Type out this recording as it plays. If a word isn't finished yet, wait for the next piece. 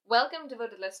Welcome,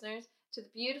 devoted listeners, to the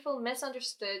beautiful,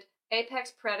 misunderstood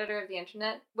apex predator of the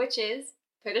internet, which is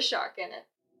Put a Shark in It.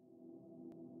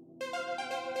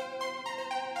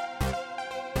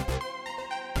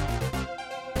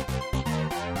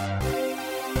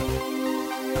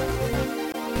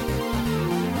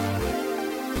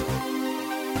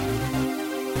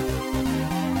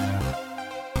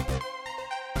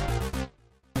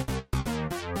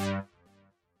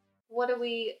 What are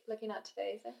we looking at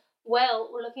today, Zay? Well,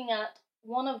 we're looking at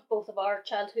one of both of our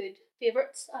childhood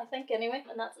favourites, I think, anyway,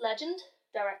 and that's Legend,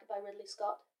 directed by Ridley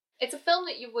Scott. It's a film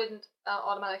that you wouldn't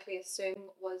automatically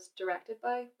assume was directed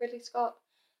by Ridley Scott.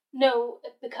 No,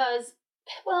 because,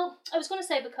 well, I was going to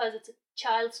say because it's a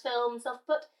child's film and stuff,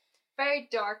 but Very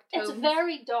dark tones. it's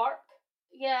very dark.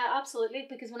 Yeah, absolutely,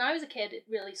 because when I was a kid, it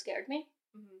really scared me.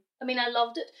 Mm-hmm. I mean, I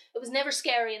loved it. It was never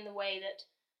scary in the way that,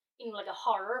 like a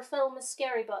horror film is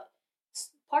scary, but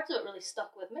parts of it really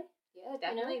stuck with me. Yeah,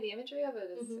 definitely. The imagery of it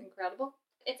is Mhm. incredible.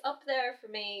 It's up there for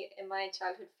me in my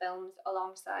childhood films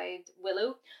alongside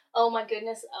Willow. Oh my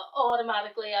goodness,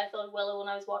 automatically I thought of Willow when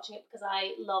I was watching it because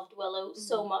I loved Willow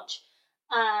so much.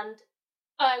 And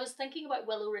I was thinking about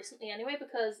Willow recently anyway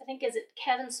because I think, is it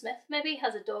Kevin Smith maybe,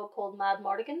 has a dog called Mad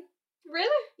Mardigan.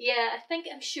 Really? Yeah,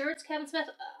 I'm sure it's Kevin Smith.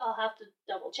 I'll have to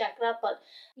double check that, but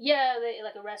yeah, they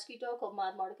like a rescue dog called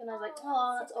Mad Mardigan. I was like,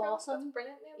 oh, that's so cool. awesome. That's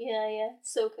brilliant name. Yeah,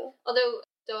 so cool. Although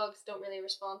dogs don't really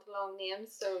respond to long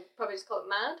names, so probably just call it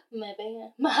Mad. Maybe, yeah.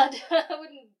 Mad. I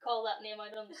wouldn't call that name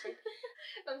out on the street.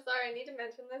 I'm sorry, I need to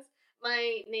mention this.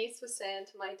 My niece was saying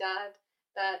to my dad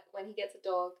that when he gets a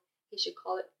dog, he should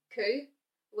call it Coo,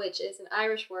 which is an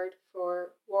Irish word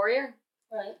for warrior.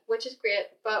 Right. Which is great,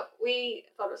 but we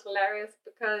thought it was hilarious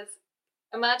because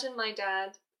imagine my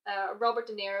dad, a Robert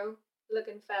De Niro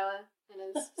looking fella in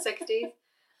his 60s,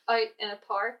 out in a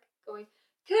park going,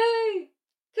 Coo!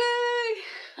 Coo!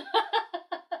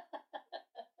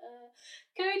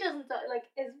 Coo doesn't sound like,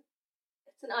 it's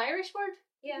an Irish word?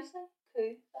 Yeah. Did you say?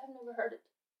 Coo. I've never heard it.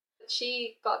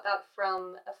 She got that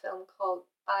from a film called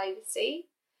By the Sea,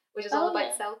 which is all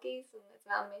about yeah. selkies, and it's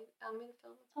an animated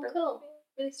film. It's Oh, brilliant. cool. Yeah,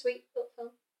 really sweet little film.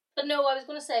 But no, I was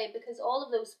going to say, because all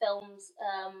of those films,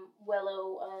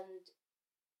 Willow and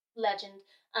Legend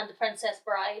and The Princess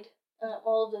Bride,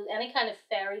 all of those, any kind of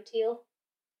fairy tale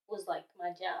was like my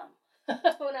jam.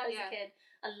 When I was a kid,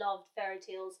 I loved fairy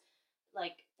tales,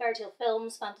 like fairy tale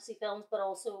films, fantasy films, but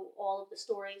also all of the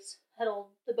stories, had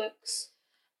all the books.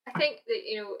 I think that,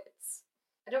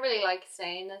 I don't really like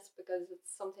saying this because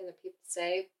it's something that people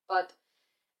say, but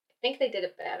I think they did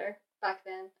it better back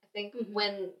then. I think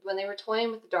when they were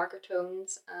toying with the darker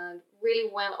tones and really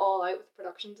went all out with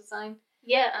production design,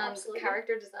 and absolutely.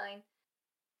 character design,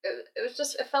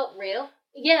 it felt real.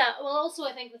 Yeah, well, also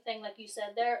I think the thing, like you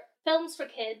said, they're films for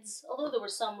kids, although there were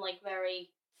some like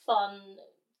very fun,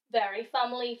 very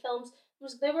family films,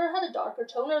 they had a darker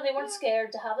tone, or they weren't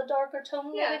scared to have a darker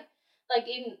tone. Yeah. Maybe. Like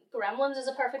even Gremlins is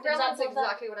a perfect Gremlins example is of that.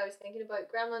 exactly what I was thinking about.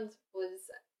 Gremlins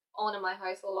was on in my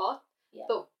house a lot,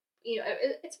 but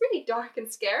it's really dark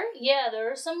and scary. Yeah,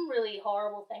 there are some really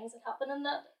horrible things that happen in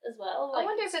that as well. I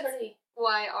wonder if it's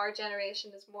why our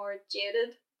generation is more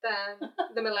jaded than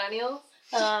the millennials.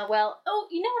 Well,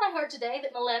 you know what I heard today?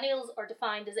 That millennials are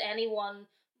defined as anyone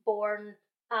born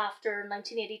after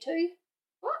 1982.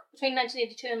 What? Between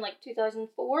 1982 and like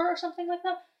 2004 or something like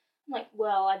that. I'm like,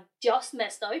 well, I just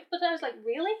missed out, but I was like,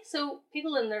 really? So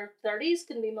people in their 30s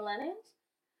can be millennials?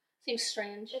 Seems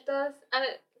strange. It does, and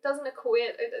it doesn't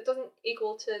equate. It doesn't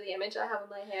equal to the image I have in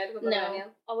my head of a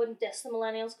millennial. I wouldn't diss the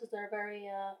millennials because they're a very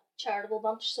charitable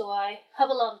bunch, so I have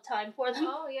a lot of time for them.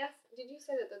 Oh yes, did you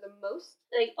say that they're the most?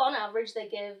 Like on average, they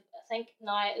give, I think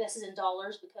now this is in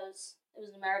dollars because it was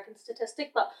an American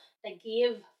statistic, but they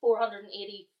gave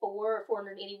 $484 or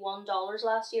 $481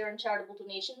 last year in charitable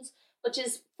donations, which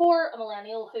is for a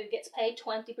millennial who gets paid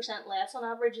 20% less on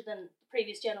average than the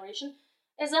previous generation,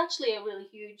 is actually a really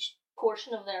huge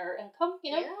portion of their income,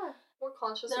 Yeah, more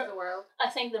conscious of the world. I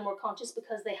think they're more conscious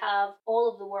because they have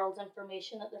all of the world's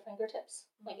information at their fingertips,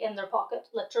 like in their pocket,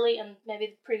 literally, and maybe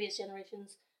the previous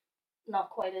generations not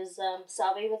quite as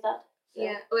savvy with that. So.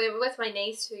 Yeah, well, with my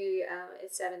niece who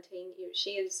is 17,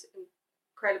 she is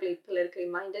incredibly politically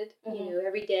minded. Mm-hmm.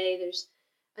 Every day there's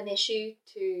an issue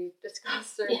to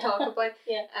discuss or talk about.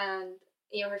 Yeah. And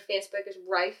her Facebook is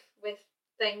rife with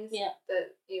things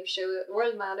that show that the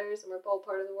world matters and we're all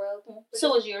part of the world. Yeah.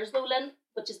 So is yours though, Lynn,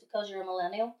 which is because you're a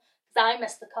millennial. Because I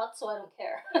missed the cut, so I don't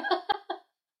care.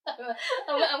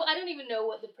 I don't even know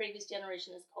what the previous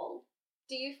generation is called.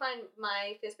 Do you find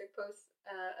my Facebook posts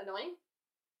annoying?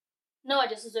 No, I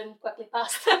just zoomed quickly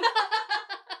past them.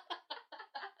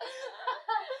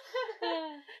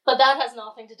 But that has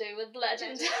nothing to do with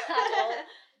Legend at all.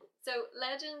 So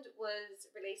Legend was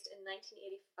released in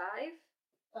 1985.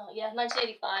 Yeah,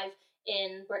 1985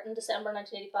 in Britain, December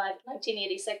 1985,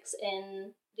 1986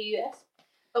 in the US.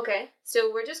 Okay,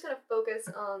 so we're just going to focus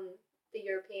on the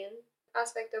European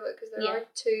aspect of it because there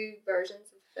are two versions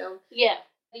of the film. Yeah,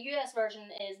 the US version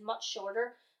is much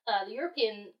shorter. The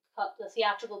European cut, the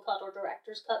theatrical cut or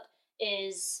director's cut,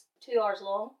 is 2 hours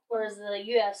long, whereas the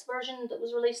US version that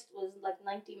was released was like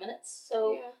 90 minutes,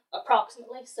 so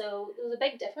approximately. So there was a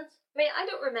big difference. I mean, I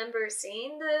don't remember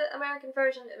seeing the American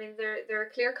version. I mean, there are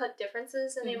clear-cut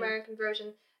differences in the American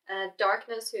version.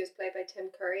 Darkness, who is played by Tim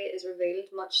Curry, is revealed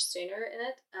much sooner in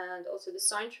it, and also the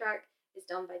soundtrack is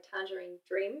done by Tangerine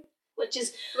Dream, which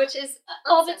is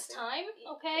of its time,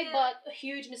 but a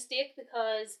huge mistake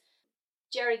because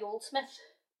Jerry Goldsmith,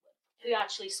 who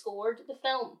actually scored the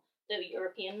film, the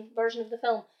European version of the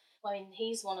film, I mean,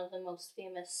 he's one of the most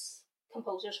famous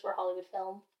composers for Hollywood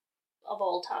film of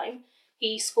all time.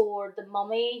 He scored The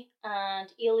Mummy and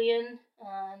Alien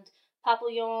and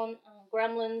Papillon,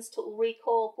 Gremlins, Total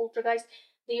Recall, Poltergeist,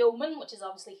 The Omen, which is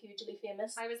obviously hugely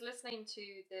famous. I was listening to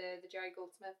the Jerry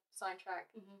Goldsmith soundtrack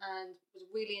and was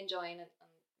really enjoying it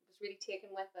and was really taken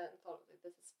with it and thought,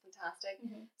 this is fantastic.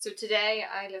 So today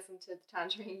I listened to the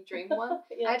Tangerine Dream one.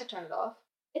 I had to turn it off.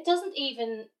 It doesn't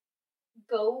even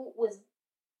go with...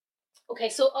 Okay,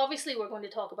 so obviously we're going to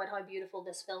talk about how beautiful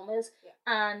this film is,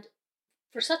 and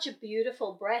for such a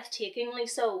beautiful, breathtakingly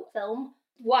so film,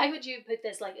 why would you put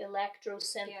this like electro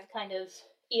synth kind of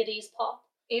 80s pop?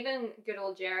 Even good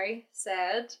old Jerry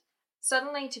said,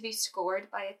 suddenly to be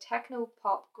scored by a techno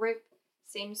pop group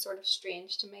seems sort of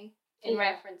strange to me in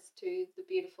reference to the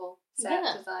beautiful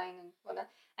set design and whatnot.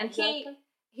 And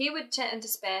he would tend to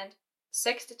spend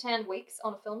 6 to 10 weeks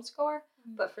on a film score,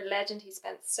 but for Legend he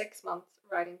spent 6 months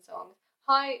writing songs.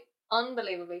 How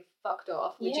unbelievably fucked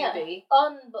off would you be?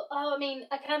 I mean,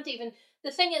 I can't even...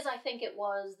 The thing is, I think it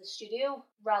was the studio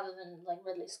rather than like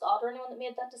Ridley Scott or anyone that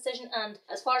made that decision. And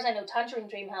as far as I know, Tangerine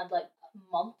Dream had like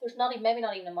a month. There's maybe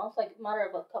not even a month, like a matter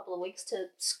of a couple of weeks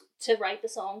to write the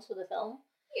songs for the film.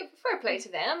 Yeah, fair play to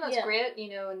them. That's great,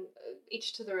 and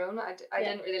each to their own. I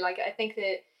didn't really like it. I think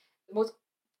the most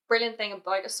brilliant thing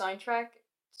about a soundtrack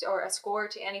or a score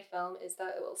to any film is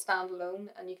that it will stand alone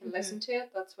and you can listen to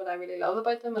it. That's what I really love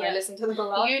about them, and I listen to them a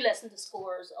lot. You listen to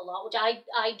scores a lot, which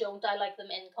I don't. I like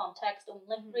them in context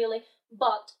only, really.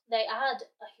 But they add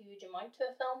a huge amount to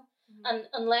a film. And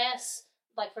unless,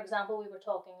 like for example, we were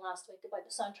talking last week about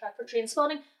the soundtrack for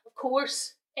Trainspotting, of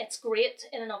course it's great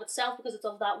in and of itself because it's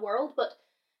of that world, but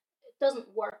it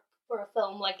doesn't work for a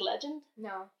film like Legend.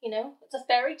 No. It's a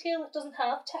fairy tale. It doesn't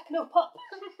have techno pop.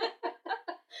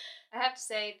 I have to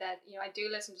say that, I do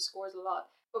listen to scores a lot,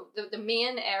 but the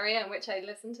main area in which I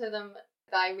listen to them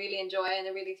that I really enjoy and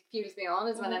it really fuels me on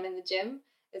is when I'm in the gym,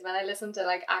 is when I listen to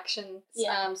like action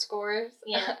scores,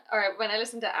 or when I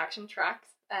listen to action tracks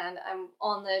and I'm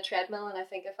on the treadmill and I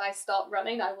think if I stop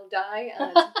running I will die,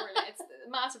 and it's brilliant. It's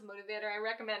a massive motivator. I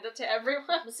recommend it to everyone.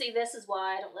 Well, see, this is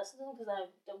why I don't listen to them, because I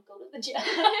don't go to the gym.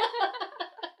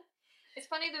 It's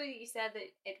funny though that you said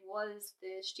that it was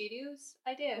the studio's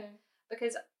idea,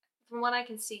 because from what I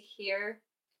can see here,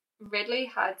 Ridley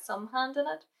had some hand in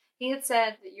it. He had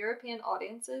said that European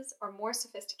audiences are more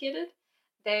sophisticated.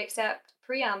 They accept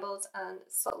preambles and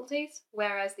subtleties,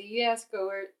 whereas the US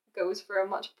goer goes for a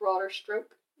much broader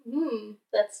stroke.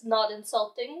 That's not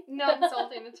insulting. Not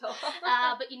insulting at all.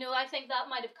 But I think that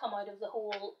might have come out of the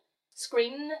whole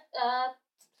screen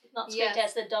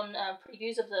test. They'd done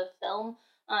previews of the film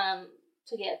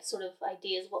to get sort of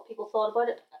ideas of what people thought about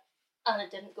it. And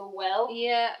it didn't go well.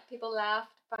 Yeah, people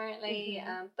laughed apparently.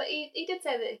 But he did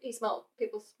say that he smelled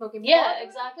people smoking pot. Yeah,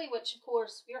 exactly. Which of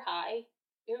course, if you're high,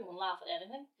 you're going to laugh at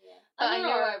anything. Yeah. I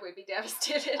know I would be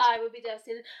devastated. I would be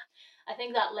devastated. I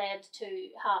think that led to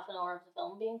half an hour of the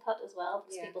film being cut as well,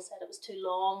 because people said it was too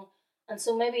long. And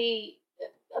so maybe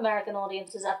American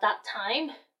audiences at that time,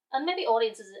 and maybe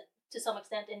audiences to some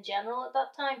extent in general at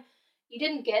that time, you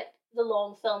didn't get the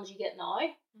long films you get now.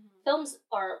 Films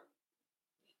are...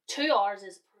 2 hours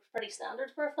is pretty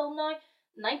standard for a film now.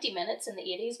 90 minutes in the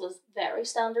 80s was very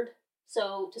standard.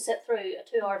 So to sit through a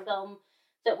 2 hour film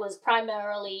that was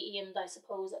primarily aimed, I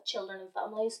suppose, at children and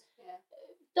families,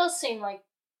 does seem like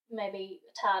maybe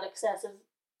a tad excessive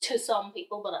to some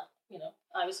people, but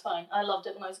I was fine. I loved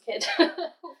it when I was a kid.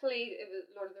 Hopefully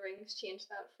Lord of the Rings changed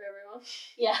that for everyone.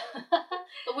 Yeah.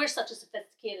 But we're such a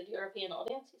sophisticated European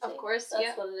audience, you see. Of course,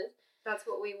 That's what it is. That's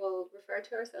what we will refer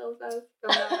to ourselves as.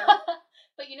 But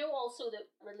also that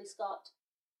Ridley Scott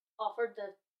offered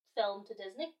the film to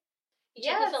Disney. He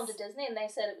took the film to Disney and they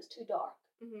said it was too dark.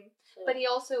 So. But he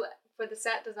also, for the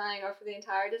set design or for the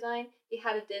entire design, he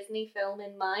had a Disney film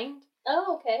in mind.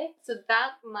 Oh, okay. So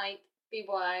that might be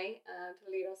why, to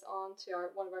lead us on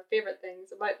to one of our favourite things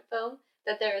about the film,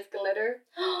 that there is glitter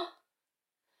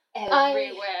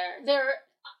everywhere.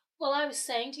 Well, I was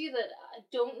saying to you that I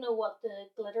don't know what the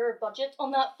glitter budget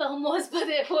on that film was, but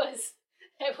it was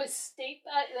steep.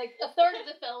 Like a third of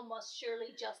the film must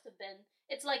surely just have been.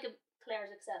 It's like Claire's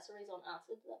Accessories on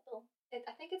acid. That film.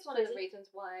 I think it's one of the reasons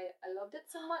why I loved it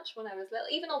so much when I was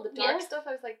little. Even all the dark stuff,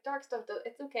 I was like, dark stuff,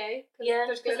 it's okay.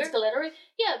 There's glitter. It's glittery.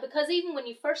 Yeah, because even when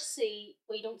you first see,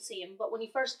 well, you don't see him, but when you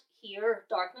first hear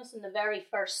darkness in the very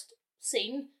first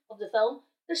scene of the film,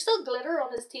 there's still glitter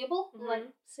on his table. Mm-hmm. I'm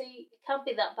like, see, it can't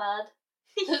be that bad.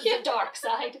 The dark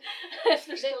side. If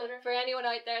there's glitter. For anyone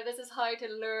out there, this is how to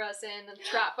lure us in and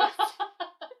trap us.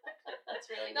 That's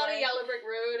really not a yellow brick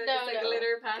road, just a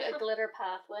glitter path. A glitter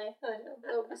pathway. I know,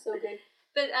 that would be so good.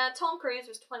 But Tom Cruise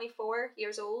was 24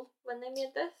 years old when they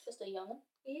made this. Just a young'un.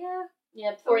 Yeah.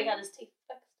 Yeah, before he had his teeth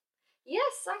fixed.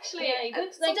 Yes, actually. Yeah,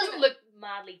 he doesn't look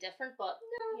madly different, but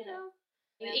no.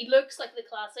 He looks like the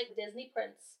classic Disney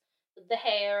prince with the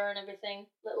hair and everything,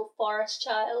 little forest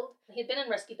child. He'd been in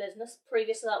Risky Business.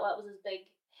 Previous to that, was his big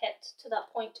hit to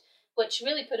that point, which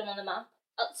really put him on the map.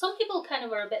 Some people kind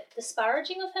of are a bit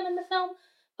disparaging of him in the film,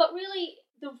 but really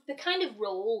the kind of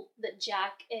role that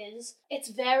Jack is, it's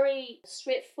very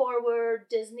straightforward,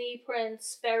 Disney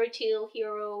prince, fairy tale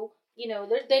hero. You know,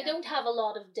 they don't have a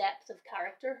lot of depth of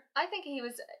character. I think he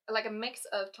was like a mix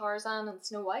of Tarzan and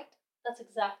Snow White. That's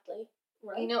exactly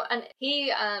right. You know, and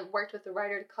he worked with the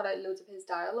writer to cut out loads of his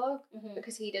dialogue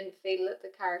because he didn't feel that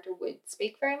the character would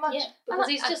speak very much. Yeah, because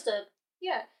he's just a...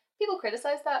 Yeah, people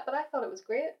criticised that, but I thought it was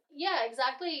great. Yeah,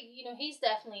 exactly. You know, he's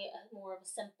definitely more of a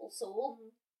simple soul.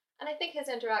 And I think his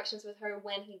interactions with her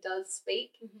when he does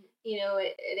speak, you know,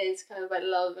 it is kind of about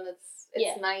love and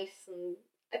it's nice, and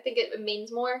I think it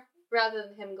means more rather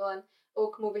than him going,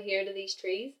 oh, come over here to these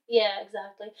trees. Yeah,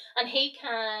 exactly. And he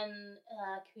can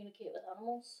communicate with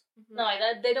animals. No,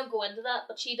 they don't go into that,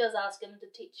 but she does ask him to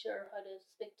teach her how to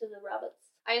speak to the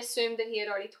rabbits. I assumed that he had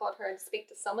already taught her how to speak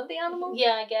to some of the animals.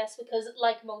 Yeah, I guess, because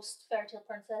like most fairy tale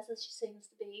princesses, she seems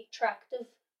to be attractive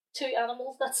to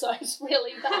animals. That sounds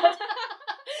really bad.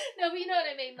 No, but you know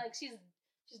what I mean? Like, she's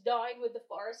down with the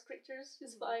forest creatures.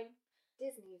 She's fine.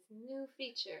 Disney's new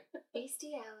feature,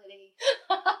 bestiality.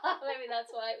 Maybe that's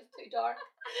why it was too dark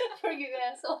for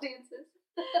US audiences.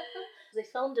 They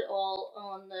filmed it all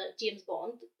on the James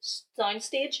Bond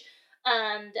soundstage,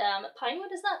 and at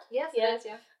Pinewood, is that? Yes, it is,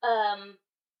 yeah.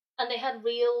 And they had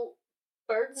real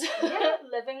birds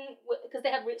living, because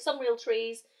they had some real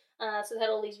trees, so they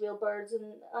had all these real birds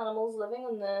and animals living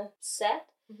on the set,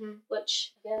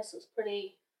 which I guess was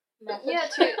pretty method. Yeah,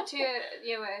 to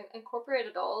you know, incorporate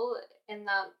it all in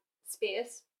that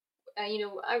space. You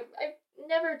know, I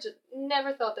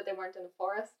never thought that they weren't in a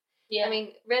forest. Yeah. I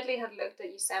mean, Ridley had looked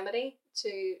at Yosemite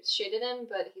to shoot it in,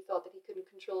 but he thought that he couldn't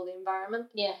control the environment.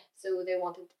 Yeah. So they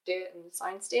wanted to do it in the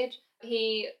soundstage.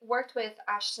 He worked with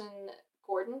Ashton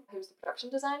Gordon, who was the production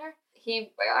designer.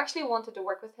 He actually wanted to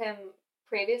work with him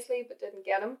previously, but didn't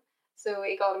get him. So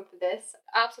he got him for this.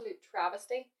 Absolute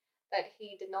travesty that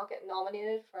he did not get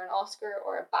nominated for an Oscar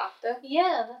or a BAFTA.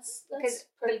 Yeah, that's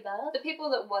pretty bad. The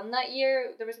people that won that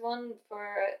year, there was one for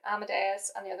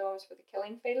Amadeus and the other one was for The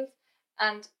Killing Fields.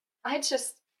 And I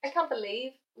can't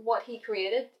believe what he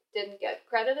created didn't get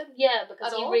credited. Yeah,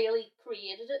 because he really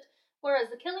created it. Whereas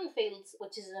The Killing Fields,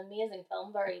 which is an amazing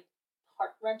film, very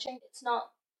heart-wrenching, it's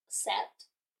not set.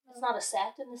 It's not a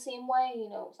set in the same way, you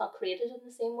know, it's not created in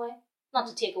the same way. Not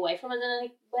to take away from it in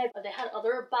any way, but they had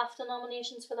other BAFTA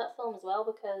nominations for that film as well,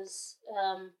 because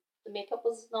the makeup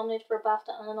was nominated for a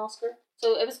BAFTA and an Oscar.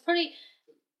 So it was pretty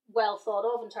well thought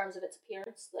of in terms of its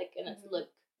appearance, like in its look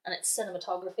and its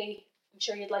cinematography. I'm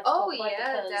sure you'd like to talk about it.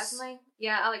 Oh yeah, definitely.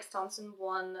 Yeah, Alex Thompson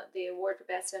won the award for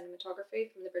Best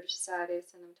Cinematography from the British Society of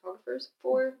Cinematographers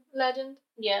for Legend.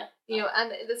 Yeah. You know,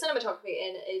 and the cinematography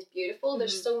in it is beautiful.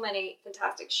 There's so many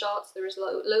fantastic shots. There was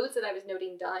loads that I was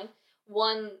noting down.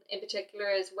 One in particular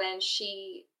is when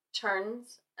she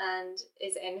turns and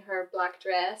is in her black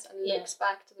dress and looks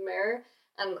back to the mirror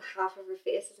and half of her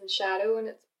face is in shadow, and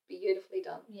it's beautifully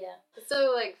done. Yeah. It's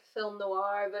so like film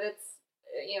noir, but it's,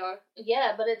 you know.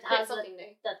 Yeah, but it has something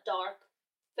new. That dark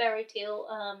fairy tale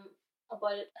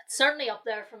about it. It's certainly up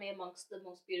there for me amongst the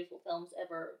most beautiful films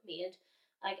ever made.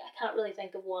 I can't really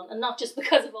think of one, and not just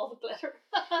because of all the glitter.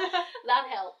 That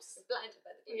helps. Blinded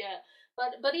by the glitter. Yeah.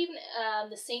 But even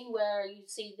the scene where you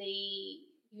see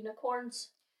the unicorns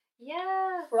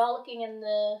frolicking in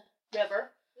the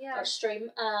river or stream,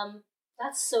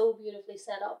 that's so beautifully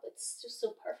set up. It's just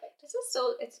so perfect.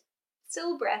 It's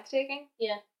still breathtaking.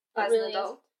 Yeah. It as really an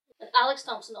adult. is. And Alex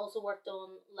Thompson also worked on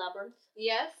Labyrinth,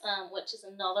 Yes. which is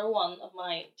another one of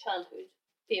my childhood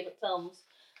favourite films.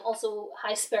 Also,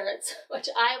 High Spirits, which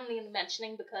I am only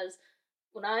mentioning because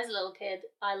when I was a little kid,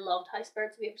 I loved High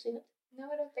Spirits. Have you ever seen it? No,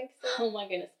 I don't think so. Oh my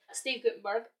goodness. Steve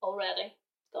Guttenberg, already.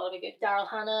 Gotta be good. Daryl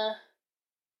Hannah,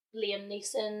 Liam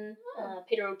Neeson,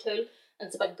 Peter O'Toole, and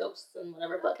it's about ghosts and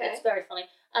whatever, but it's very funny.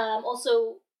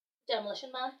 Also,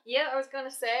 Demolition Man. Yeah, I was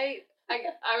gonna say,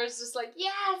 I was just like,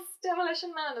 yes,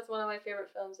 Demolition Man is one of my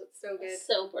favourite films. It's so good. It's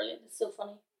so brilliant. It's so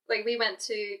funny. Like, we went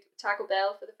to Taco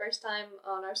Bell for the first time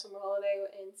on our summer holiday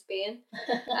in Spain,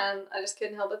 and I just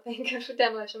couldn't help but think of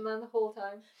Demolition Man the whole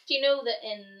time. Do you know that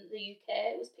in the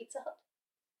UK it was Pizza Hut?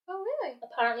 Oh, really?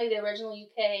 Apparently the original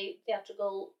UK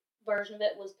theatrical version of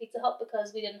it was Pizza Hut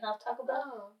because we didn't have Taco Bell.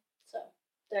 Oh. So,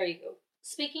 there you go.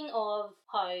 Speaking of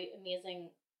how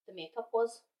amazing the makeup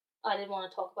was, I did want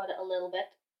to talk about it a little bit.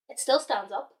 It still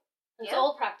stands up. It's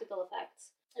all practical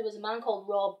effects. It was a man called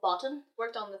Rob Bottin.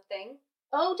 Worked on The Thing.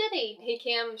 Oh, did he? He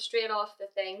came straight off The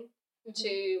Thing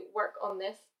to work on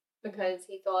this because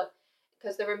he thought,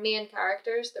 because there were main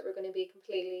characters that were going to be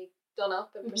completely done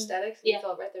up in prosthetics, and he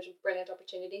thought, right, there's a brilliant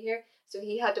opportunity here. So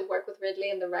he had to work with Ridley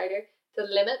and the writer to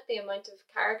limit the amount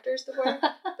of characters there were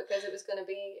because it was going to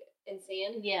be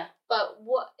insane. Yeah. But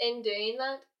what in doing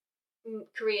that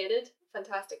created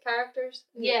fantastic characters.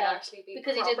 Yeah, actually be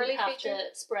because he didn't have featured.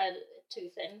 to spread it too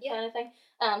thin, kind of thing.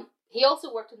 He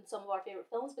also worked in some of our favourite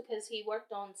films because he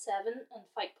worked on Seven and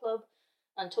Fight Club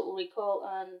and Total Recall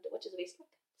and Witches of Eastwick.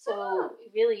 So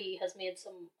he really has made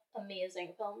some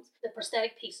amazing films. The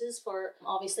prosthetic pieces for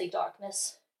obviously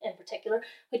Darkness in particular,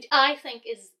 which I think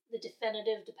is the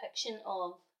definitive depiction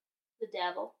of the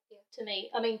devil to me.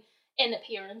 I mean, in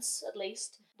appearance at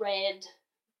least. Red,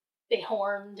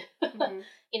 behorned,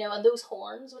 you know, and those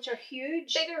horns, which are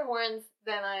huge. Bigger horns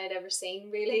than I had ever seen,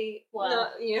 really. Wow.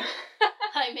 Not, you know.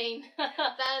 I mean, than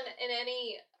in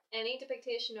any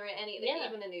depiction or any, like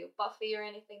even in Buffy or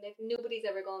anything, nobody's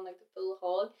ever gone like the full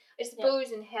hog. I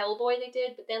suppose in Hellboy they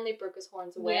did, but then they broke his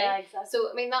horns away. Yeah, exactly. So,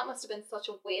 I mean, that must have been such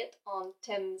a weight on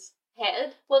Tim's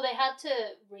head. Well, they had to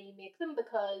remake them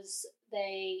because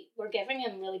they were giving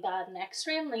him really bad neck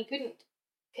strain and he couldn't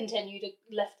continue to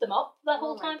lift them up that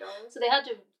whole time. God. So they had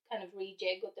to kind of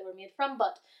rejig what they were made from,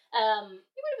 but you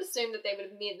would have assumed that they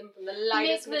would have made them from the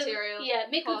lightest material.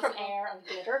 Yeah, make them from air and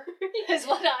glitter is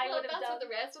what I would have done. That's what the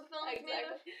rest of the film is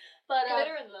made of. But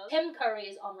glitter and love. Tim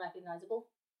Curry is unrecognisable,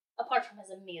 apart from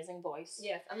his amazing voice.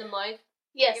 Yes, and the mouth.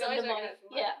 Yes, and the mouth.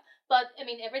 Yeah, but I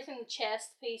mean everything, the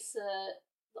chest piece,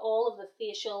 all of the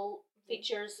facial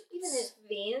features, even his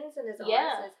veins and his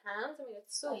arms and his hands. I mean,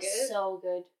 it's so good. So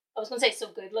good. I was going to say so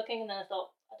good looking, and then I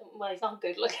thought, well, he's not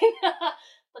good looking,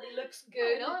 but he looks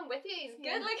good. Oh, no, I'm with you. He's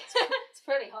good. Like it's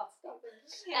pretty hot stuff.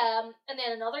 And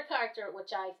then another character,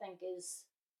 which I think is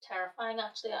terrifying.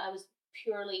 Actually, I was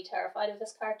purely terrified of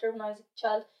this character when I was a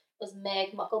child. Was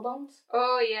Meg Mucklebones.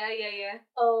 Oh yeah.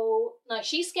 Oh, now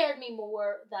she scared me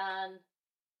more than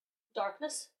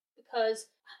Darkness because,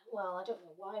 well, I don't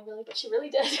know why really, but she really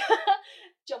did.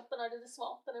 Jumping out of the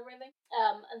swamp and everything.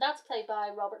 And that's played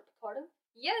by Robert Picardo.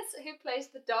 Yes, who plays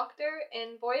the Doctor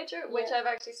in Voyager, which I've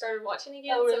actually started watching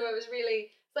again. Oh, really? So I was really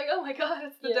like, oh my god,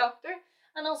 it's the Doctor.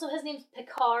 And also his name's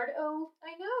Picardo.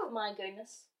 I know. My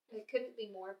goodness. It couldn't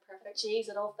be more perfect. Jeez,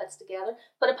 it all fits together.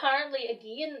 But apparently,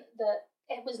 again,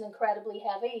 it was an incredibly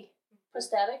heavy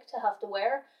prosthetic to have to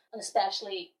wear, and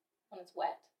especially when it's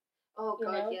wet. Oh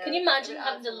god, yeah. Can you imagine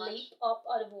having to leap up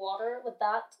out of water with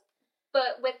that?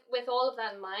 But with all of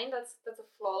that in mind, that's a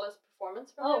flawless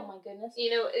performance from him. Oh my goodness.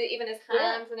 You know, even his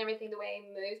hands and everything, the way he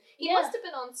moves. He must have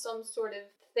been on some sort of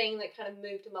thing that kind of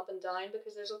moved him up and down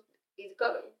because he's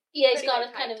got a he's got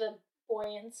a kind of a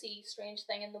buoyancy, strange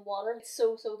thing in the water. It's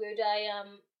so good. I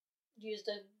used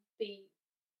to be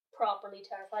properly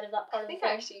terrified of that part of the film.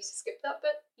 I actually used to skip that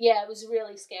bit. Yeah, it was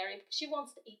really scary because she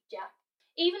wants to eat Jack.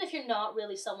 Even if you're not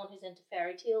really someone who's into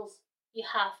fairy tales, you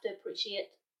have to appreciate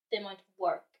the amount of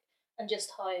work and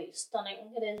just how stunning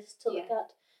it is to look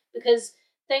at. Because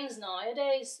things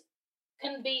nowadays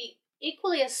can be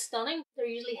equally as stunning. They're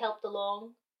usually helped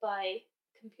along by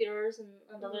computers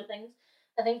and other things.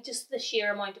 I think just the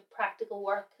sheer amount of practical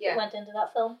work that went into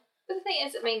that film. But the thing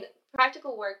is, I mean,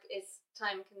 practical work is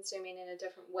time consuming in a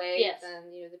different way than,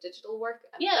 the digital work.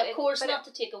 Yeah, of course, not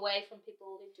to take away from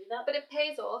people who do that. But it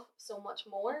pays off so much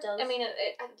more. It does. I mean,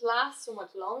 it lasts so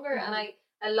much longer, and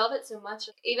I love it so much.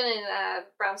 Even in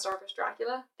Bram Stoker's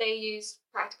Dracula, they use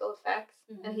practical effects,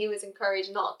 and he was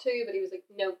encouraged not to, but he was like,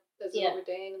 nope, this is what we're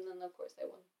doing, and then of course they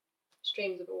won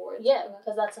streams of awards. Yeah,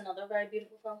 because that's another very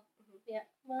beautiful film. Yeah,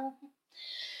 well,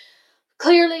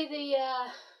 clearly the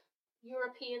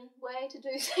European way to do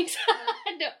things.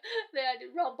 No,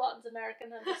 Rob Botton's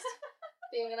American. I'm just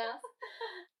being an ass.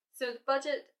 So the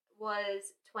budget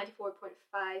was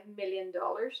 $24.5 million.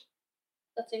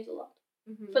 That seems a lot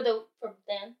Mm-hmm. for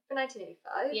then. For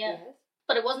 1985, Yeah. yes.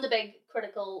 But it wasn't a big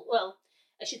critical. Well,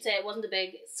 I should say it wasn't a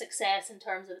big success in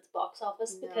terms of its box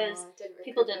office because No, it didn't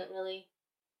people recoup didn't it. really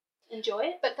enjoy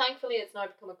it. But thankfully, it's now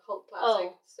become a cult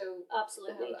classic. Oh, So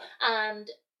absolutely, they have and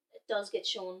it does get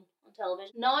shown on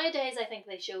television nowadays. I think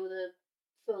they show the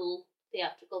full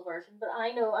theatrical version, but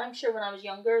I'm sure when I was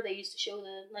younger they used to show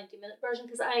the 90-minute version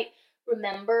because I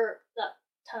remember that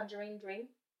Tangerine Dream.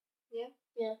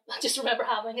 Yeah, I just remember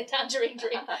having a tangerine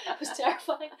dream. It was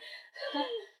terrifying.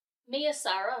 Mia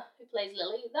Sara, who plays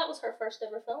Lily, that was her first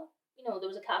ever film. You know, there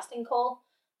was a casting call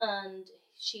and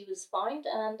she was found,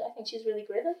 and I think she's really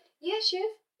great at it. Yeah, she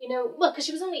is. You know, well, because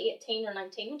she was only 18 or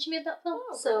 19 when she made that film,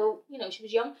 Oh, okay. so, you know, she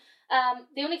was young.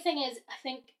 The only thing is, I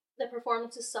think the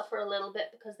performances suffer a little bit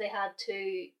because they had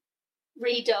to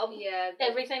redub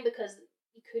everything because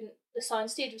you couldn't, the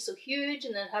soundstage was so huge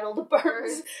and then it had all the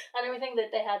birds and everything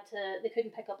that they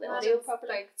couldn't pick up the audio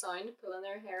properly. Like sound pulling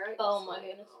their hair out. Oh my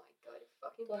goodness. Oh my god,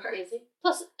 fucking Going birds. crazy.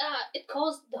 Plus, it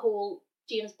caused the whole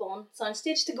James Bond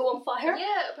soundstage to go on fire.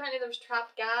 Yeah, apparently there was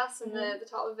trapped gas in Mhm. the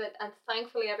top of it, and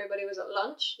thankfully everybody was at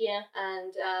lunch. Yeah.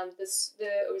 And it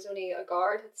was only a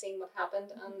guard had seen what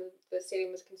happened, and the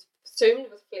stadium was consumed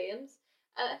with flames.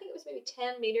 And I think it was maybe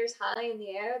 10 meters high in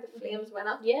the air. The flames went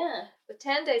up. Yeah. With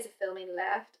 10 days of filming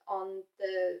left on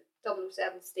the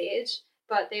 007 stage,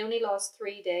 but they only lost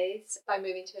 3 days by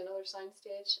moving to another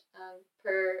soundstage. And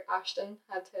poor Ashton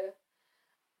had to,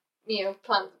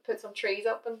 put some trees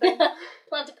up and things.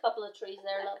 Plant a couple of trees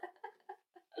there, love.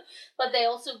 But they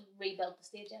also rebuilt the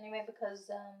stage anyway because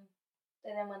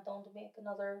they then went on to make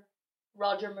another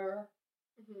Roger Moore.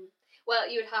 Mm-hmm. Well,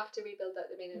 you would have to rebuild that.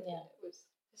 I mean, it was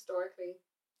historically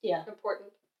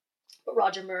important. But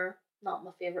Roger Moore, not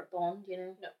my favourite Bond, you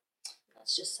know. No.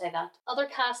 Let's just say that. Other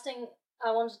casting,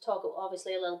 I wanted to talk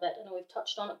obviously a little bit, I know we've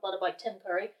touched on it, but about Tim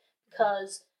Curry,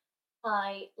 because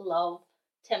I love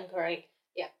Tim Curry.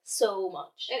 Yeah. So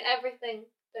much. In everything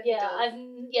that he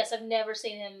does. I've never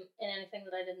seen him in anything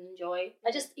that I didn't enjoy.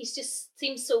 He just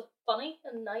seems so funny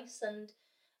and nice, and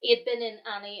he had been in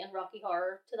Annie and Rocky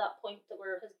Horror to that point that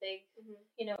were his big,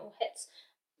 hits,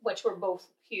 which were both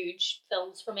huge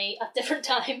films for me at different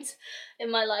times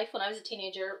in my life. When I was a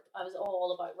teenager, I was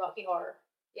all about Rocky Horror.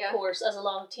 Yeah. Of course, as a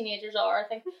lot of teenagers are, I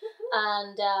think.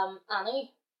 And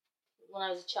Annie, when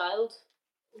I was a child,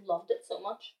 loved it so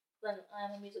much. Then I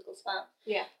am a musicals fan.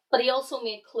 Yeah. But he also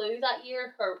made Clue that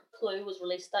year, or Clue was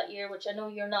released that year, which I know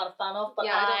you're not a fan of, but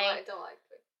I don't like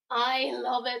Clue. I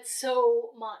love it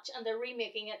so much, and they're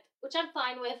remaking it, which I'm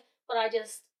fine with, but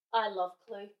I love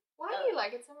Clue. Why do you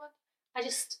like it so much?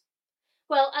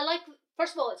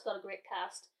 First of all, it's got a great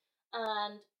cast,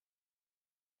 and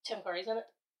Tim Curry's in it,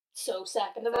 so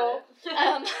second of all.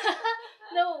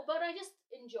 No, but I just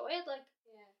enjoy it,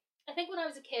 I think when I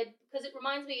was a kid, because it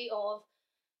reminds me of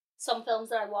some films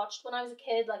that I watched when I was a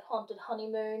kid, like Haunted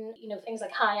Honeymoon, things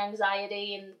like High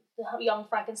Anxiety and Young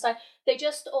Frankenstein. They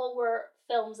just all were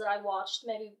films that I watched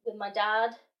maybe with my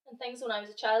dad and things when I was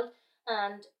a child.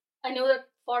 And I know they're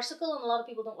farcical and a lot of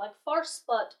people don't like farce,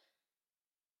 but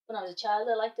when I was a child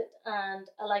I liked it. And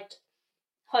I liked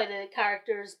how the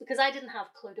characters, because I didn't have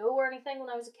Cluedo or anything when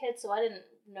I was a kid, so I didn't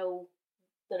know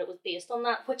that it was based on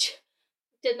that, which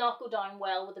did not go down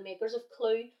well with the makers of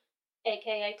Clue,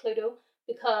 aka Cluedo,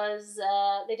 because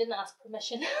they didn't ask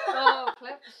permission. Oh,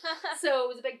 clip. So it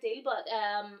was a big deal,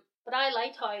 but I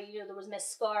liked how there was Miss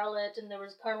Scarlet and there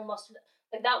was Colonel Mustard.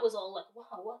 Like that was all like,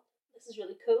 wow, what? This is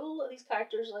really cool. These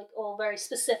characters all very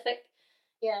specific.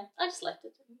 Yeah, I just liked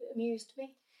it. It amused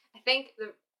me. I think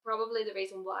probably the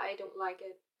reason why I don't like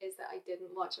it is that I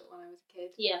didn't watch it when I was a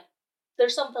kid. Yeah,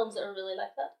 there's some films that are really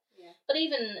like that. Yeah. But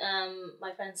even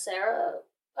my friend Sarah,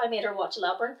 I made her watch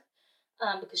Labyrinth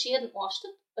because she hadn't watched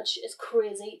it. But it's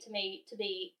crazy to me to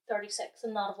be 36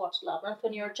 and not have watched Labyrinth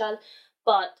when you're a child.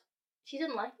 But she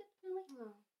didn't like it, really. No.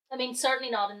 I mean, certainly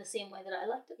not in the same way that I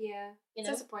liked it. Yeah, it's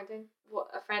disappointing.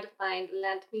 A friend of mine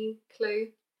lent me Clue.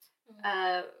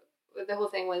 Mm-hmm. The whole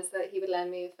thing was that he would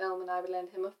lend me a film and I would lend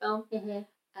him a film. Mm-hmm.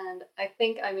 And I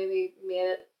think I maybe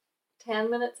made it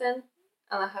 10 minutes in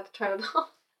and I had to turn it off.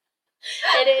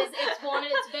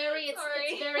 It's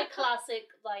very classic,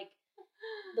 like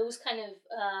those kind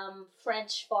of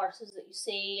French farces that you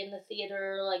see in the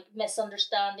theatre, like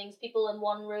misunderstandings, people in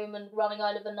one room and running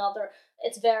out of another.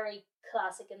 It's very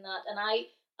classic in that, and I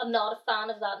am not a fan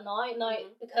of that now Mm-hmm.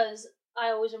 because I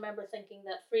always remember thinking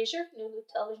that Frasier, you know, the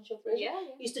television show Frasier, Yeah.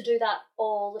 used to do that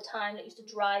all the time. It used to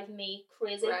drive me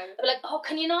crazy. Right. I'd be like, oh,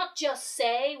 can you not just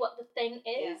say what the thing is?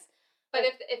 Yeah. But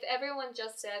if everyone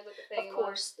just said what the thing Of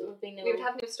course, there would be no... we would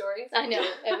have no stories. I know,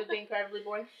 it would be incredibly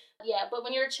boring. Yeah, but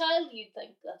when you're a child, you'd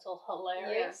think that's all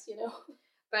hilarious, you know?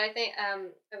 But I think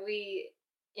a wee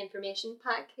information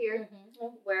pack here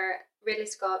Mm-hmm. where Ridley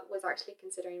Scott was actually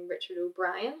considering Richard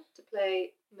O'Brien to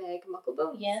play Meg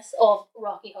Mucklebones. Yes, of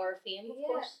Rocky Horror fame, of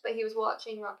course. But he was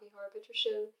watching Rocky Horror Picture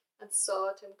Show and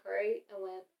saw Tim Curry and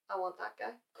went, I want that guy.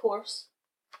 Of course.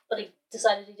 But he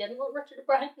decided he didn't want Richard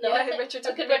O'Brien? No, Yeah, I think, Richard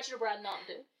what could O'Brien. Richard O'Brien not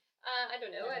do? I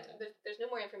don't know. There's no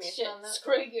more information on that.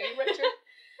 Screw you, Richard.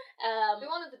 We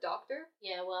wanted the Doctor.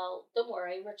 Yeah, well, don't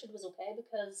worry, Richard was okay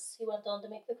because he went on to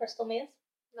make The Crystal Maze,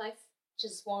 Nice. which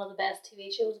is one of the best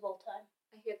TV shows of all time.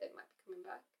 I hear they might be coming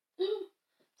back.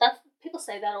 That's people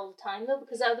say that all the time though,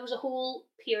 because there was a whole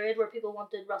period where people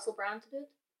wanted Russell Brand to do it.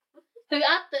 Who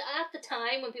at the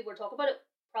time when people were talking about it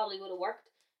probably would have worked.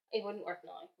 It wouldn't work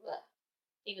now. But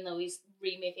even though he's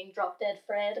remaking Drop Dead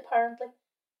Fred apparently.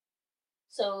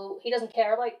 So he doesn't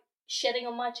care about shitting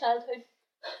on my childhood.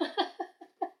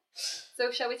 So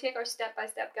shall we take our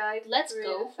step-by-step guide? Let's through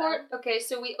go the for film? Okay,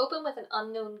 so we open with an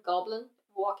unknown goblin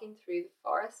walking through the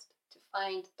forest to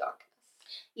find darkness.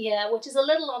 Yeah, which is a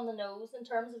little on the nose in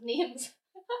terms of names.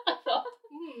 I thought.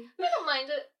 I don't mind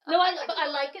it. No, I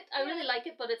like it. I really like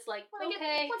it, but it's like, Once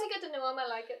I get to know him, I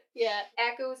like it. Yeah.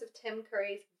 Echoes of Tim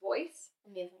Curry's voice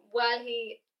Amazing. while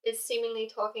he is seemingly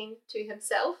talking to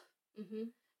himself,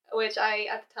 Mm-hmm. which I,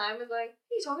 at the time, was like,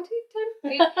 are you talking to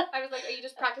Tim? I was like, are you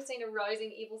just practicing a rousing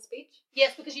evil speech?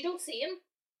 Yes, because you don't see him.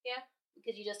 Yeah.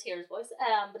 Because you just hear his voice.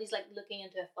 But he's like looking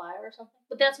into a fire or something.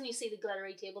 But that's when you see the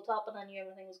glittery tabletop and I knew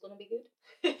everything was going to be good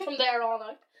from there on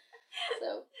out.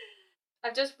 So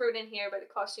I've just wrote in here about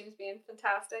the costumes being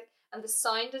fantastic, and the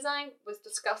sound design was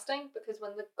disgusting because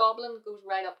when the goblin goes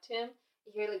right up to him,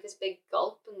 you hear like this big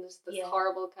gulp and this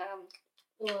horrible kind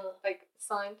of like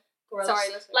sound. gross. Sorry,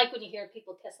 listen. Like when you hear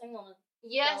people kissing on a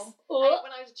Yes, film.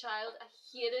 when I was a child, I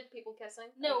hated people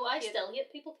kissing. No, I still hate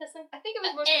people kissing. I think it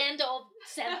was mostly End of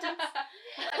sentence.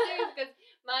 I think it was because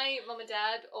my mum and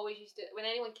dad always used to, when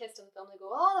anyone kissed in the film, they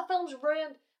go, "Oh, the film's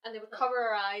ruined," and they would cover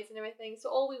our eyes and everything. So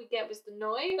all we would get was the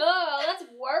noise. Oh, that's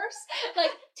worse.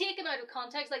 Like, taken out of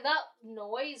context, like that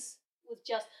noise was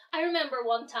just... I remember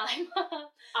one time,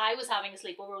 I was having a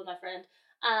sleepover with my friend,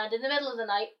 and in the middle of the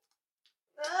night,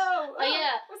 Oh,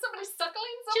 yeah. Was somebody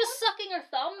suckling someone? just sucking her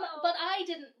thumb, Oh. but I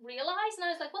didn't realise, and I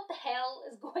was like, what the hell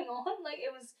is going on? Like,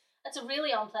 it's a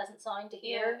really unpleasant sound to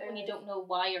hear Yeah, it when you is. don't know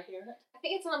why you're hearing it. I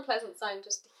think it's an unpleasant sound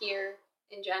just to hear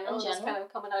in general. In Just general. kind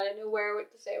of coming out of nowhere what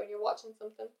to say when you're watching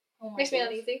something. Oh my Makes me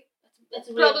goodness. uneasy.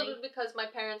 It's Probably really... because my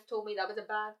parents told me that was a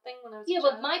bad thing when I was Yeah, a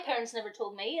child. but my parents never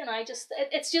told me, and I just...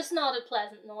 it's just not a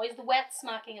pleasant noise. The wet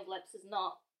smacking of lips is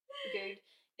not good.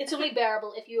 It's only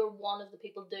bearable if you're one of the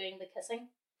people doing the kissing.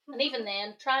 And even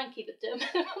then, try and keep it to a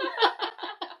minimum.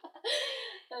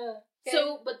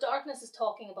 So, but Darkness is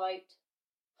talking about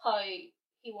how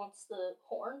he wants the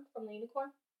horn from the unicorn.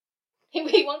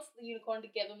 He wants the unicorn to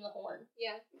give him the horn.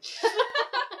 Yeah.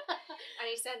 And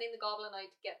he's sending the goblin out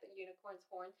to get the unicorn's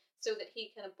horn so that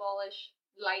he can abolish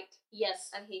light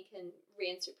Yes. and he can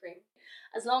reign supreme.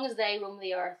 As long as they roam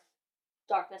the earth,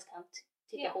 darkness can't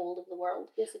take Yeah. a hold of the world,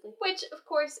 basically. Which, of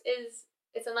course, it's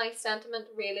a nice sentiment,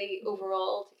 really,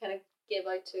 overall, to kind of give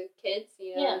out to kids,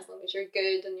 you know, Yeah. as long as you're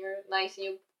good and you're nice and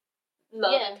you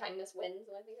love Yeah. and kindness wins,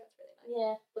 and I think that's really nice.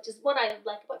 Yeah, which is what I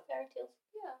like about fairy tales.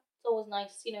 Yeah. It's always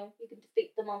nice, you know, you can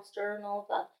defeat the monster and all of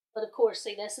that. But of course,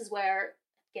 see, this is where it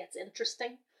gets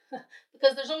interesting.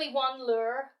 Because there's only one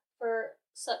lure for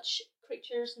such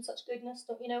creatures and such goodness,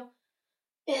 don't you know?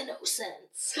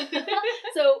 Innocence.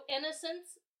 So,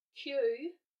 innocence,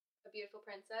 Q, A beautiful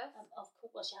princess. of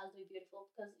course, well, she has to be beautiful,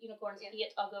 because unicorns Yeah.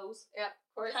 hate uggos. Yeah,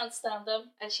 of course. Can't stand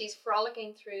them. And she's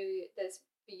frolicking through this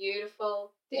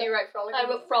beautiful... Did Yeah. you write frolicking? I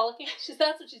wrote frolicking.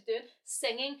 That's what she's doing.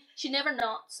 Singing. She never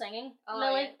not singing. Oh,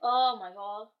 Lily. yeah. Oh my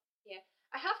god.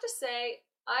 I have to say,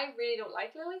 I really don't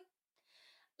like Lily.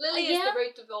 Lily is Yeah. the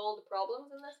root of all the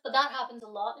problems in this. But that happens a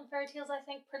lot in fairy tales, I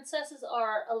think. Princesses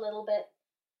are a little bit...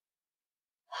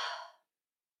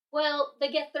 Well,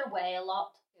 they get their way a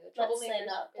lot. Yeah, Let's say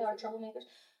that. They are basically. troublemakers.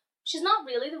 She's not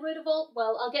really the root of all...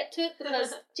 Well, I'll get to it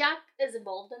because Jack is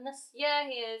involved in this. Yeah,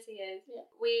 he is. Yeah.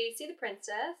 We see the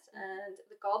princess and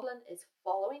the goblin is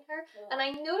following her. Yeah. And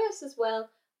I notice as well,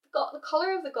 the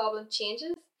colour of the goblin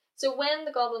changes. So when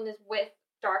the goblin is with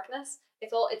darkness,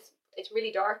 it's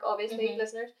really dark, obviously, Mhm.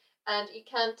 listeners, and you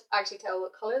can't actually tell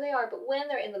what colour they are. But when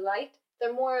they're in the light,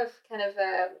 they're more of kind of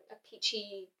a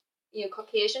peachy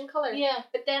Caucasian colour. Yeah.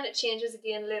 But then it changes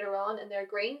again later on and they're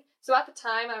green. So at the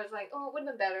time I was like, oh, it would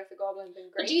have been better if the goblin had been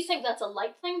green. But do you think that's a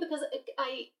light thing? Because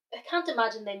I can't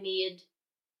imagine they made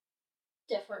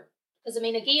different. Because I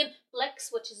mean, again, Blix,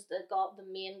 which is the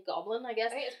main goblin, I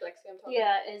guess. I think it's Blix I'm talking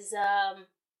Yeah, is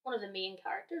one of the main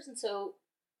characters, and so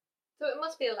it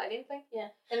must be a lighting thing. Yeah.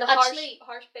 And the Actually,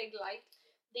 harsh big light.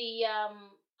 The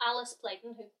Alice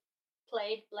Clayton, who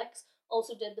played Blix,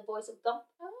 also did the voice of Gump.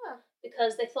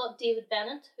 Because they thought David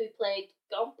Bennett, who played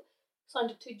Gump,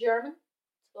 sounded too German.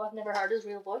 So I've never heard his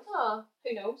real voice. Oh.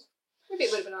 Who knows? Maybe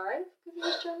it would have been alright because he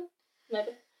was German.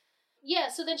 Maybe. Yeah,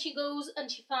 so then she goes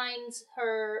and she finds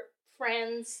her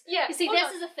friends. Yeah. You see,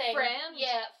 this is a thing. Friend?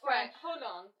 Yeah, friend. Right, hold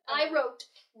on. I wrote,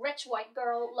 rich white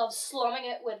girl loves slumming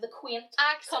it with the quaint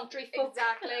country folk.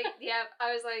 Exactly. Yeah.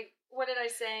 I was like, what did I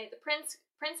say? The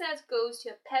princess goes to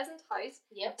a peasant house,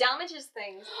 Yep. damages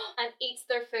things, and eats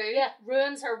their food. Yeah,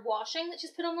 ruins her washing that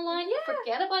she's put on the line. Yeah.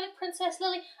 Forget about it, Princess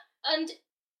Lily. And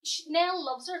Nell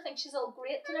loves her, thinks she's all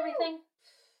great and everything.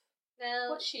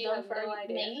 Nell, What's she you done have for no me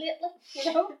idea. lately? You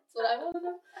know? That's what I want to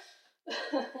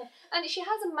know. And she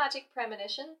has a magic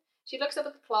premonition. She looks up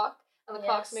at the clock, and the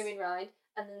clock's moving round,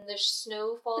 and then there's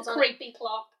snow falls the on creepy it.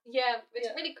 clock. Yeah,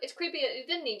 it's creepy. It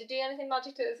didn't need to do anything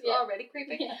magic to it. It's already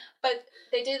creepy. Yeah. But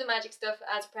they do the magic stuff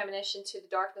as a premonition to the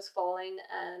darkness falling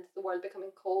and the world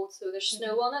becoming cold, so there's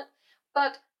snow on it.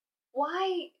 But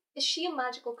why is she a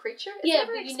magical creature? It's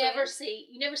But you never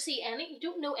see any. You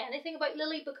don't know anything about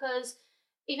Lily because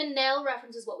even Nell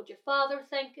references what would your father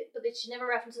think, but she never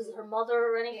references her mother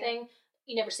or anything. Yeah.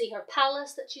 You never see her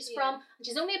palace that she's from, and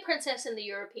she's only a princess in the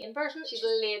European version. She's a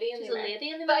lady in the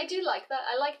American. But I do like that.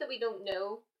 I like that we don't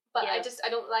know. But I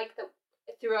don't like that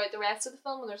throughout the rest of the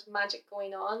film when there's magic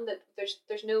going on that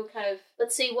there's no kind of.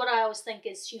 But see, what I always think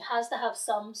is she has to have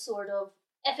some sort of,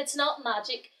 if it's not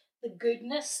magic, the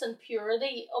goodness and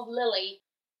purity of Lily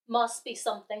must be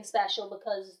something special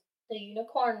because the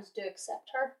unicorns do accept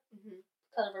her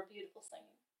because of her beautiful singing.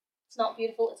 It's not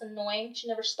beautiful, it's annoying. She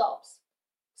never stops,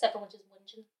 except for when she's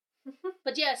whinging.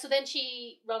 But yeah, so then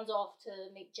she runs off to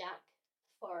meet Jack,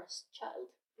 the forest child.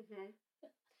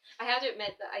 I had to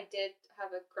admit that I did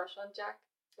have a crush on Jack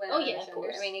when I was younger. Of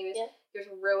course. I mean, he was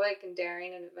heroic and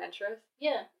daring and adventurous.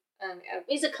 Yeah. And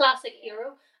he's a classic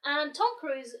hero. And Tom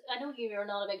Cruise, I know you are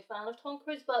not a big fan of Tom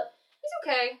Cruise, but he's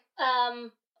okay.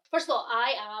 First of all,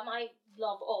 I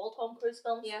love all Tom Cruise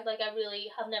films. Yeah. Like, I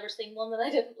really have never seen one that I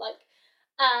didn't like.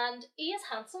 And he is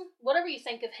handsome. Whatever you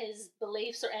think of his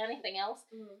beliefs or anything else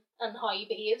and how he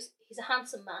behaves, he's a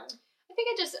handsome man. I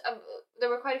think there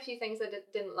were quite a few things I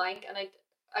didn't like, and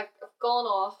I've gone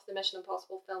off the Mission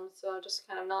Impossible films, so I'm just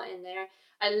kind of not in there.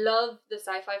 I love the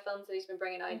sci-fi films that he's been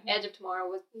bringing out. Edge of Tomorrow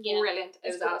was brilliant.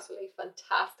 It was absolutely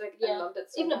fantastic. I loved it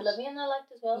so much. Even Oblivion I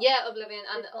liked as well. Yeah, Oblivion.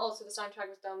 And also the soundtrack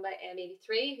was done by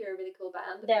M83, who are a really cool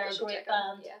band. They're a great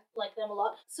band. Yeah. Like them a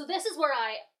lot. So this is where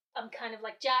I'm kind of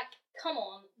like, Jack, come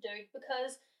on, dude,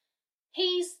 because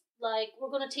he's like, we're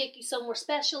going to take you somewhere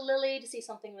special, Lily, to see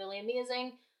something really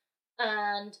amazing.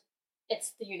 And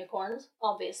it's the unicorns,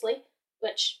 obviously.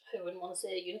 Which, who wouldn't want to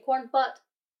say a unicorn? But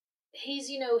he's,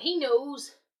 he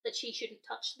knows that she shouldn't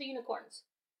touch the unicorns.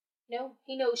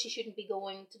 He knows she shouldn't be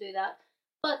going to do that.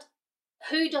 But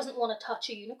who doesn't want to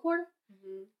touch a unicorn?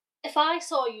 If I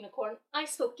saw a unicorn, I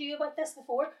spoke to you about this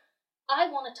before, I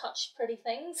want to touch pretty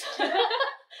things.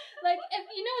 Like, if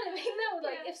you know what I mean, though?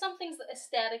 Like, if something's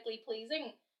aesthetically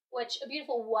pleasing, which a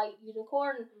beautiful white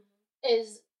unicorn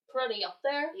is pretty up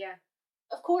there. Yeah.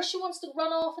 Of course she wants to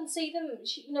run off and see them.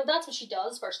 She, that's what she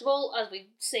does, first of all. As we've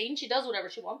seen, she does whatever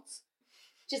she wants.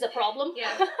 Which is a problem.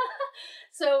 Yeah.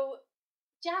 So,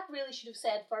 Jack really should have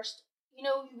said first, you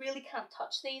really can't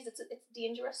touch these. It's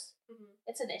dangerous.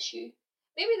 It's an issue.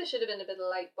 Maybe there should have been a bit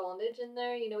of light bondage in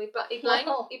there. He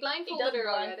blindfolded her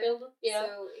already. Yeah.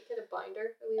 So he could have bound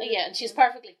her. Yeah, and she's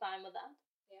perfectly fine with that.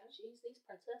 Yeah. She's these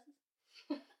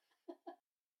princesses.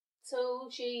 So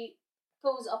she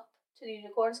goes up to the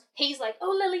unicorns. He's like,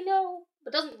 oh, Lily, no.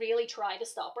 But doesn't really try to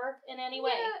stop her in any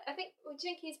way. Yeah, I think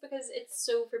he's because it's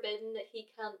so forbidden that he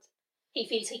can't. He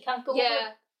feels he can't go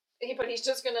over. But he's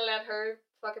just going to let her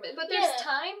fuck him in. But there's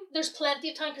time. There's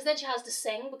plenty of time because then she has to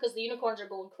sing because the unicorns are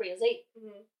going crazy.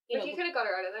 But he could have got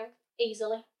her out of there.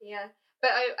 Easily. Yeah.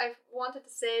 But I wanted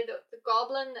to say that the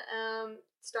goblin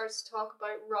starts to talk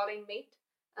about rotting meat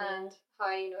and how,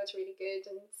 it's really good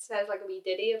and says like a wee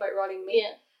ditty about rotting meat.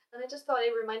 Yeah. And I just thought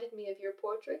it reminded me of your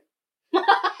poetry.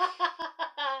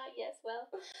 Yes, well,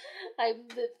 I'm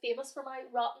famous for my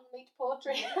rotten meat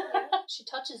poetry. She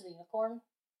touches the unicorn.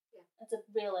 Yeah. It's a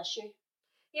real issue.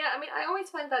 Yeah, I mean, I always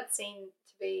find that scene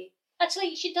to be...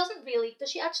 Actually, she doesn't really...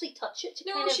 Does she actually touch it? She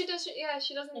does. Yeah,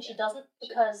 she doesn't. No, she doesn't,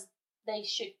 because they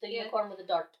shoot the Yeah. unicorn with a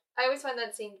dart. I always find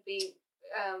that scene to be,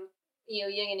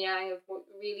 yin and yang of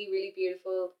really, really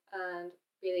beautiful and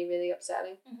really, really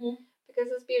upsetting. Mm-hmm. Because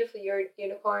this beautiful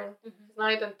unicorn has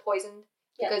now been poisoned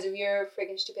because of your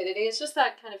freaking stupidity. It's just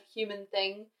that kind of human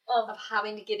thing of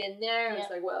having to get in there. It's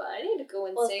like, well, I need to go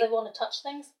and see. They want to touch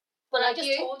things. But like I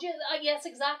just told you, yes,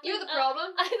 exactly. You're the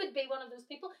problem. I would be one of those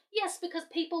people. Yes, because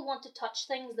people want to touch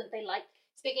things that they like.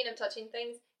 Speaking of touching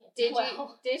things, did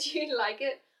you like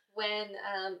it when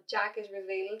Jack is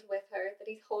revealed with her that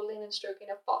he's holding and stroking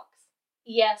a fox?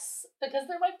 Yes, because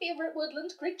they're my favourite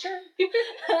woodland creature.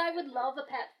 I would love a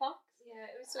pet fox. Yeah,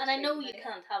 it was so and I know you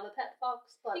can't have a pet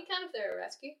fox, but you can if they're a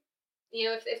rescue. You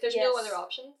know, if there's no other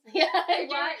options. Yeah,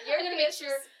 you're gonna make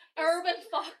sure. Urban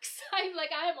fox. I'm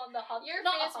on the hunt. Your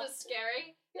face was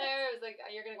scary. Yes. There, it was like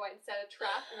you're gonna go out and set a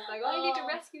trap, and it's like, I need to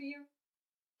rescue you.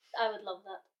 I would love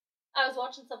that. I was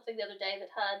watching something the other day that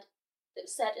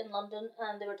was set in London,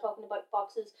 and they were talking about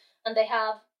foxes, and they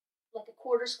have like a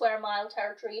 1/4 square mile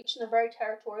territory each, and they're very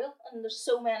territorial, and there's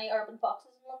so many urban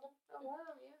foxes in London. Oh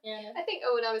wow, yeah. I think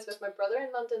when I was with my brother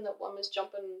in London, that one was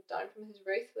jumping down from his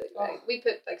roof. We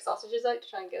put like sausages out to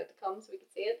try and get it to come so we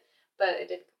could see it, but it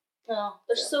didn't. Oh,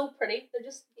 they're so pretty. They're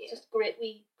just great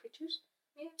wee creatures.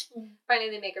 Yeah. Apparently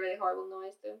they make a really horrible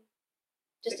noise though.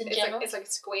 Just in general? It's like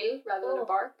a squeal rather than a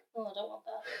bark. Oh, I don't want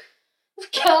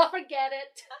that. Can't forget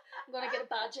it. I'm going to get a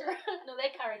badger. No, they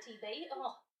carry TB.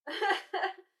 Oh.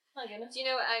 My goodness. Do you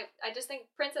know, I just think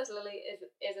Princess Lily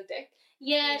is a dick.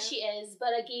 Yeah, she is.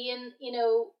 But again,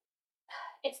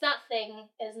 it's that thing,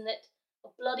 isn't it?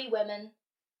 Of bloody women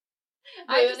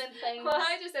ruining things. Well,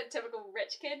 I just said typical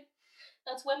rich kid.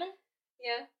 That's women.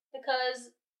 Yeah. Because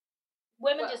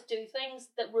women just do things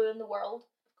that ruin the world.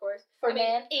 Of course. For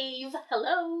men. Eve,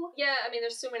 hello. Yeah, I mean,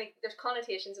 there's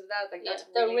connotations of that. Like, that's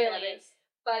there really really is.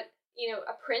 But,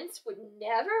 a prince would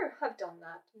never have done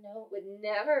that. No. Would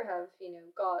never have,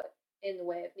 got in the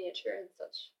way of nature and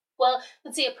such. Well,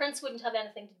 but see, a prince wouldn't have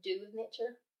anything to do with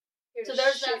nature. So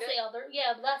that's the other,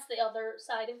 that's the other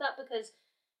side of that, because,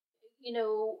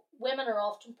 women are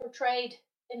often portrayed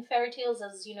in fairy tales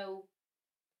as,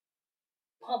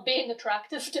 being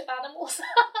attractive to animals.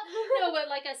 No, but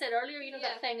like I said earlier,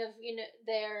 that thing of,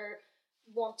 they're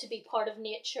want to be part of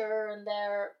nature and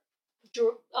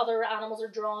other animals are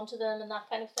drawn to them and that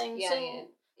kind of thing.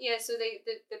 So they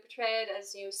portray it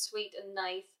as sweet and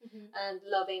nice and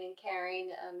loving and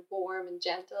caring and warm and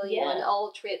gentle, and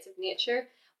all traits of nature.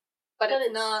 But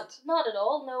it's not at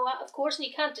all. No, of course, and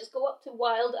you can't just go up to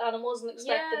wild animals and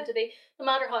expect them to be, no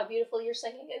matter how beautiful your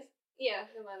singing is. Yeah,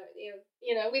 no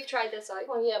matter we've tried this out.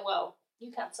 Well, yeah, well,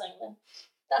 you can't sing then.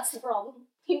 That's the problem.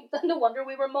 No wonder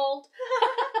we were mauled.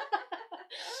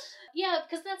 Yeah,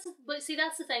 because that's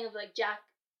the thing of like Jack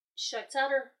shouts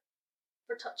at her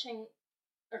for touching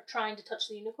or trying to touch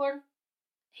the unicorn.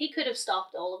 He could have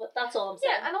stopped all of it. That's all I'm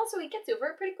saying. Yeah, and also he gets over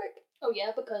it pretty quick. Oh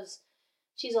yeah, because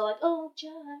she's all like, "Oh,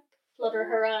 Jack," flutter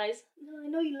her eyes. "No, I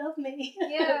know you love me."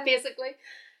 Yeah, basically,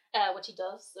 which he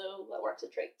does. So that works a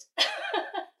treat.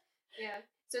 Yeah.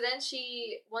 So then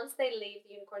once they leave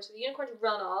the unicorn, so the unicorns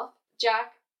run off.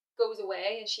 Jack goes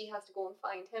away, and she has to go and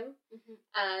find him.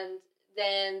 And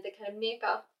then they kind of make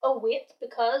up. Oh wait,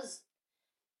 because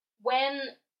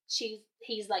when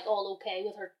he's like all okay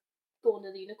with her going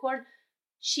to the unicorn,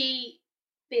 she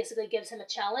basically gives him a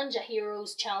challenge, a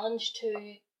hero's challenge,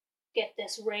 to get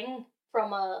this ring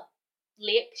from a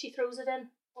lake she throws it in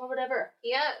or whatever.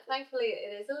 Yeah, thankfully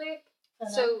it is a lake.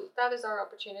 So that is our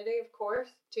opportunity, of course,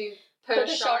 to put a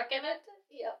shark in it.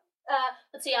 Yeah.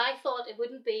 But see, I thought it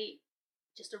wouldn't be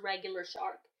just a regular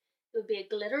shark. It would be a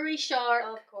glittery shark,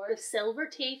 of course, with silver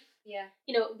teeth. Yeah.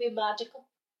 It would be magical.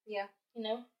 Yeah.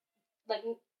 Like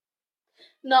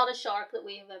not a shark that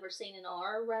we have ever seen in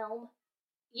our realm.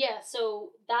 Yeah,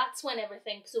 so that's when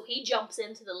so he jumps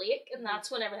into the lake, and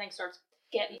that's when everything starts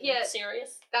getting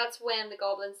serious. That's when the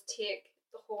goblins take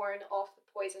the horn off the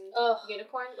poisoned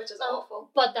unicorn, which is awful.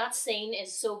 But that scene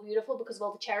is so beautiful because of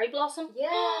all the cherry blossom.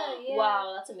 Yeah.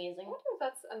 Wow, that's amazing. I wonder if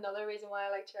that's another reason why I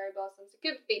like cherry blossoms. It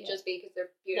could be just because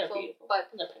they're beautiful. They're beautiful. But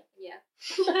yeah.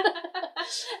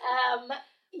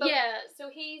 So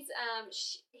he's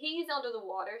under the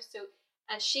water,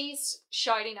 and she's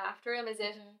shouting after him as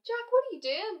if, Jack, what are you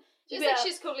doing?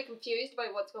 She's totally confused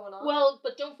about what's going on. Well,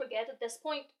 but don't forget, at this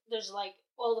point, there's like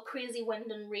all the crazy wind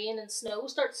and rain and snow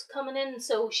starts coming in,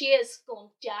 so she is going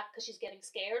Jack because she's getting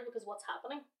scared because what's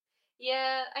happening.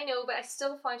 Yeah, I know, but I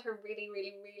still find her really,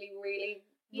 really, really, really,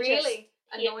 really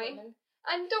annoying. Women.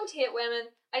 I don't hate women.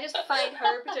 I just find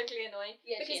her particularly annoying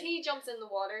because he jumps in the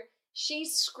water.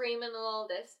 she's screaming and all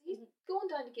this. He's going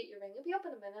down to get your ring. He'll be up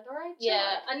in a minute, alright?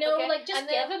 Yeah, I know, Okay. like, just And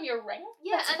then- give him your ring.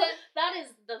 Yeah, That's and what- then- that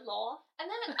is the law. And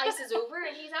then it ices over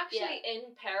and he's actually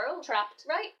in peril. Trapped.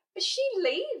 Right? But she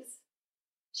leaves.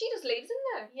 She just leaves him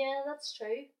there. Yeah, that's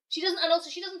true. She doesn't, and also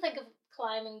she doesn't think of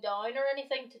climbing down or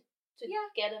anything to Yeah.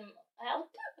 get him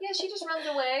help. Yeah, she just runs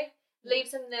away,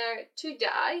 leaves him there to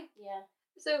die. Yeah.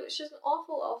 So she's an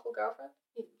awful, awful girlfriend.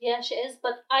 Yeah, she is,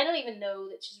 but I don't even know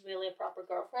that she's really a proper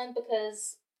girlfriend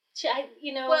because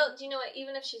you know. Well, do you know what?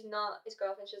 Even if she's not his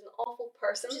girlfriend, she's an awful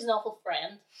person. She's an awful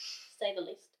friend, to say the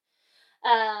least.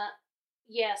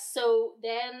 Yeah, so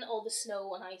then all the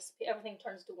snow and ice, everything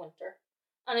turns to winter.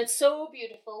 And it's so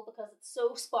beautiful because it's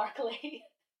so sparkly.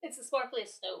 It's the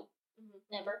sparkliest snow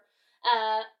ever.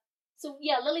 So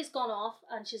yeah, Lily's gone off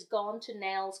and she's gone to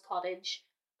Nell's cottage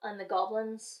and the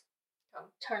goblins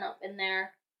turn up in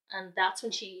there, and that's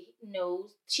when she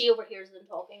overhears them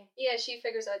talking. Yeah, she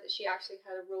figures out that she actually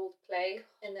had a role to play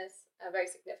in this, a very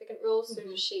significant role, so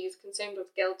she's consumed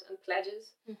with guilt and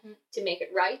pledges to make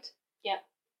it right. Yeah.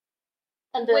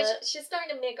 And which she's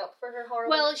starting to make up for her horrible...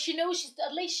 Well, she knows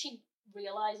at least she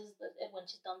realises that when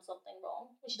she's done something wrong.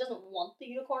 She doesn't want the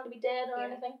unicorn to be dead or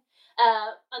anything.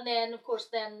 And then, of course,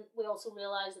 we also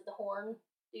realise that the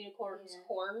unicorn's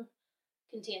horn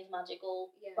contains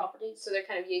magical properties. So they're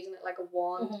kind of using it like a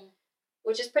wand,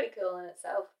 which is pretty cool in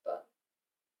itself, but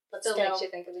still makes you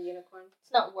think of the unicorn.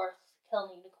 It's not worth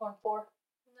killing a unicorn for.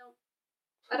 No.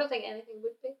 I don't think anything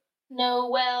would be. No,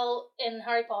 well, in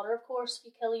Harry Potter, of course, if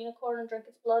you kill a unicorn and drink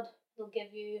its blood, it'll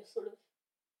give you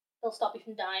it'll stop you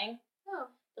from dying. Oh.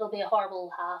 It'll be a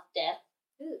horrible half-death.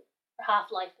 Ooh. Or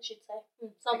half-life, I should say.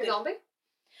 It's not like a zombie?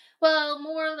 Well,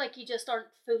 more like you just aren't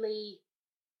fully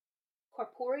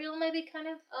corporeal, maybe, kind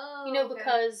of. Oh, you know,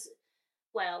 because,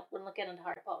 well, we'll not get into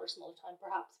Harry Potter some other time,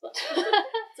 perhaps, but...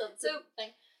 so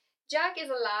Jack is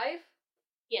alive.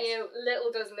 Yes. You know,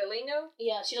 little does Lily know.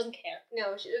 Yeah, she doesn't care.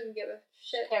 No, she doesn't give a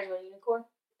shit. She cares about a unicorn.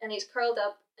 And he's curled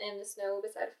up in the snow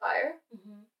beside a fire.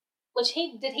 Which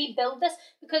did he build this?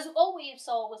 Because all we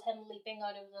saw was him leaping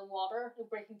out of the water,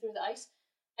 breaking through the ice.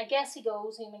 I guess he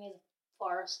goes, assuming he's a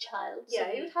forest child.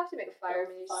 Yeah, he would have to make a fire. I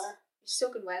mean, he's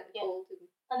soaking wet and cold.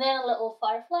 And then a little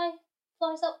firefly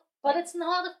flies up. But it's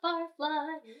not a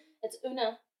firefly. It's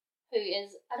Una, who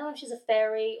is, I don't know if she's a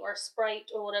fairy or a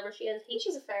sprite or whatever she is.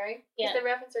 She's a fairy. Yeah. They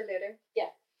reference her later.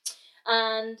 Yeah.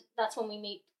 And that's when we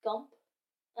meet Gump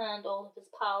and all of his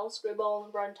pals, Screwball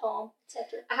and Brown Tom,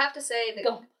 etc. I have to say that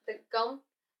Gump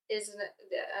is,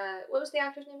 what was the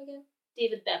actor's name again?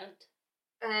 David Bennett.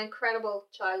 An incredible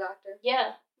child actor.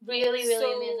 Yeah, really,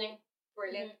 really amazing.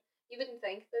 Brilliant. You wouldn't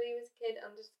think that he was a kid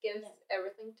and just gives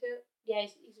everything to it. Yeah,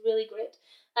 he's really great.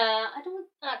 I don't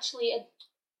actually...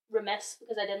 remiss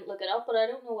because I didn't look it up, but I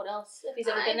don't know what else, if he's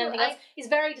ever been in anything else.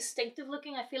 He's very distinctive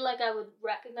looking. I feel like I would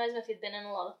recognise him if he'd been in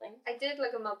a lot of things. I did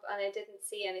look him up and I didn't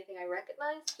see anything I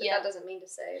recognised, but that doesn't mean to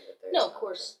say that there's... No, of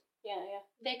course. Yeah.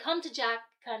 They come to Jack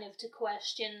kind of to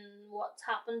question what's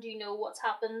happened. Do you know what's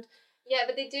happened? Yeah,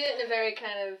 but they do it in a very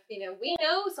kind of, we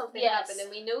know something happened and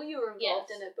we know you were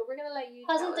involved in it, but we're going to let you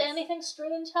Hasn't anything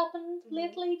strange happened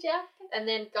lately, Jack? And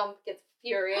then Gump gets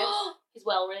furious. He's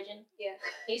well raging. Yeah.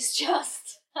 He's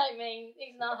just,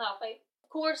 he's not happy. Of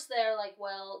course, they're like,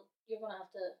 well, you're going to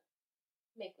have to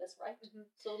make this right.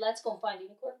 So let's go and find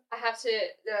Unicorn. I have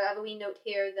a wee note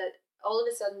here that all of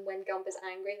a sudden when Gump is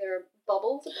angry, there are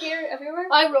bubbles appear everywhere.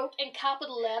 I wrote in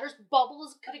capital letters,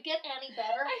 bubbles. Could it get any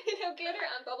better? Glitter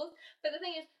and bubbles. But the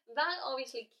thing is, that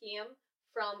obviously came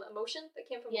from emotion. That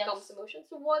came from Gump's emotion.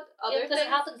 So what other things... because it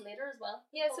happens later as well.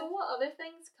 Yeah, so what other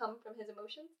things come from his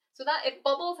emotions? So that if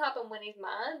bubbles happen when he's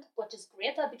mad... Which is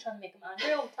great, I'd be trying to make him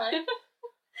angry all the time.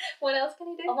 What else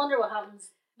can he do? I wonder what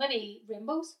happens. Maybe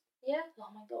rainbows? Yeah. Oh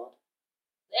my god.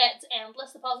 It's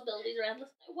endless, the possibilities are endless.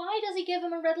 Why does he give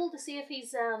him a riddle to see if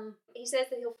he's He says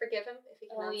that he'll forgive him if he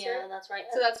can answer. Oh yeah, that's right.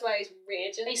 So that's why he's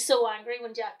raging. He's so angry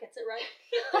when Jack gets it right.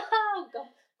 Oh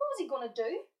god. What was he gonna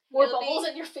do? More bubbles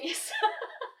in your face.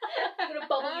 I'm gonna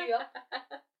bubble you up.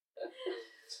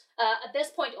 At this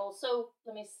point also,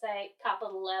 let me say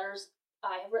capital letters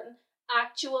I have written.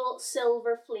 Actual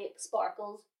silver flake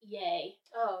sparkles, yay.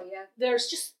 Oh yeah. There's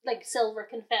just like silver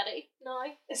confetti now.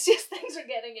 It's just things are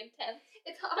getting intense.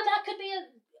 It's hard. But that could be an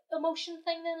emotion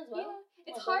thing then as well.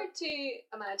 Yeah. It's hard to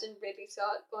imagine Ridley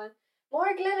Scott going,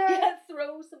 more glitter! Yeah,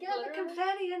 throw some glitter. Get the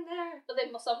confetti in there. But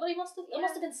somebody must have, it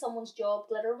must have been someone's job,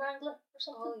 glitter wrangler or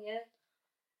something. Oh yeah.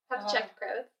 Have to check the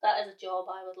credits. That is a job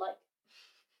I would like.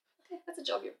 That's a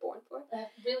job you're born for.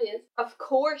 It really is. Of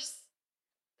course,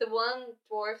 the one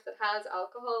dwarf that has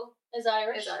alcohol is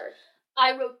Irish. Is Irish.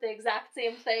 I wrote the exact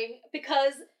same thing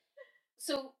because,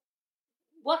 so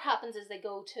what happens is they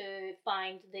go to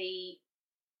find the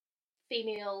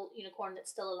female unicorn that's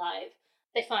still alive.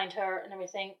 They find her and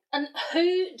everything. And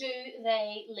who do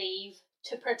they leave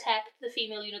to protect the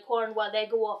female unicorn while they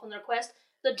go off on their quest?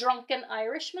 The drunken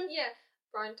Irishman. Yeah,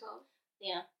 Brown Tom.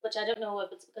 Yeah, which I don't know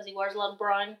if it's because he wears a lot of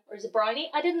brown or is it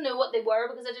brownie. I didn't know what they were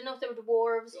because I didn't know if they were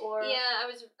dwarves or. Yeah, I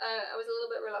was a little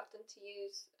bit reluctant to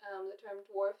use the term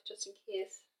dwarf just in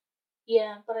case.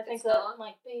 Yeah, but I think It's that not.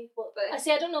 might be what. But- I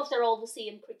see. I don't know if they're all the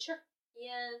same creature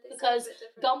Yeah, they because sound a bit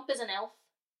different. Gump is an elf.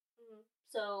 Mhm.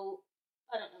 So,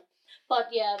 I don't know. But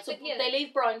yeah, so But yeah. they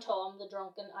leave Brown Tom, the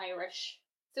drunken Irish,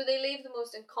 So they leave the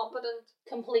most incompetent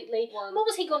completely. one. What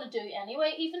was he going to do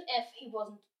anyway, even if he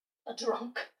wasn't a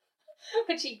drunk,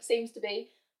 which he seems to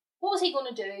be? What was he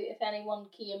going to do if anyone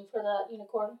came for that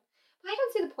unicorn? I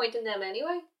don't see the point in them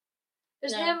anyway.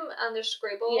 There's No. him and there's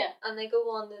Scrabble, Yeah. and they go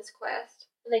on this quest.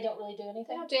 They don't really do They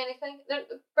anything. don't do anything. They're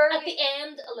barely. At the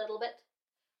end, a little bit.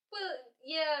 Well,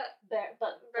 yeah, But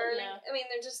barely. yeah. I mean,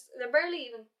 they're barely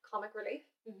even comic relief.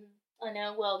 I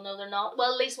know. Well, no, they're not.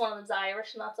 Well, at least one of them's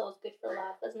Irish, and that's always good for a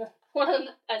laugh, isn't it? One of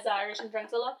them is Irish and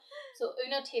drinks a lot. So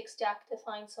Una takes Jack to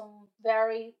find some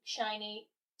very shiny,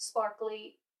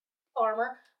 sparkly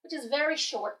armor, which is very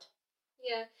short.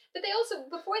 Yeah, but they also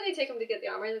before they take him to get the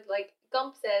armor, like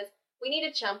Gump says, "We need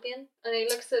a champion," and he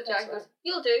looks at Jack That's and goes, right.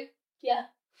 "You'll do." Yeah.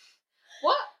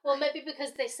 What? Well, maybe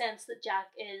because they sense that Jack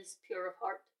is pure of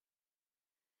heart.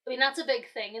 I mean, that's a big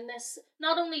thing in this.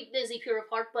 Not only is he pure of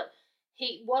heart, but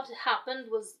what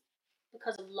happened was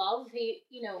because of love.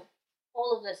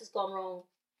 All of this has gone wrong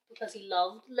because he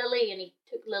loved Lily and he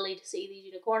took Lily to see these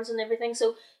unicorns and everything.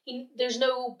 So there's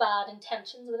no bad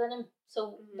intentions within him.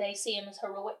 So they see him as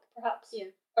heroic, perhaps. Yeah.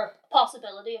 Or a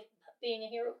possibility of being a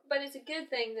hero. But it's a good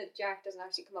thing that Jack doesn't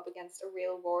actually come up against a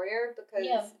real warrior because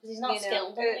He's not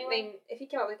skilled in any I way. mean, if he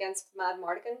came up against Mad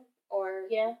Mardigan or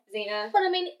Yeah. Xena, But I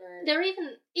mean, or they're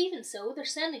even so, they're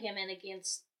sending him in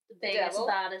against the biggest, devil.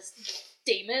 baddest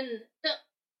demon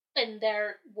in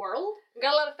their world. I've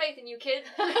got a lot of faith in you, kid.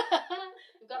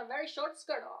 We've got a very short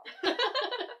skirt on.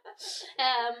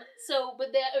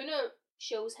 But the Una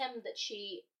shows him that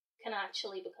she can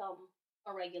actually become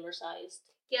a regular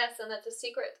sized. Yes, and that's a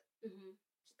secret Mm-hmm.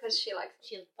 because she likes.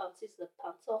 She fancies the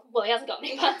pants off. Well, he hasn't got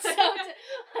any pants out.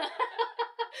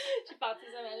 She fancies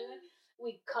him anyway.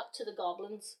 We cut to the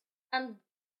goblins, and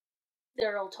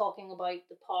they're all talking about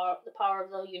the power of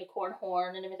the unicorn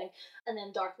horn and everything. And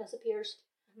then darkness appears,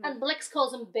 and Blix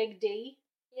calls him Big D,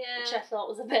 Yeah. which I thought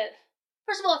was a bit.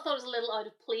 First of all, I thought it was a little out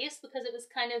of place because it was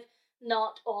kind of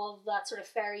not of that sort of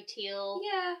fairy tale.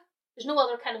 Yeah. There's no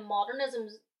other kind of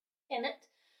modernisms in it,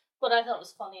 but I thought it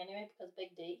was funny anyway because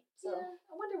Big D. So. Yeah.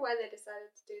 I wonder why they decided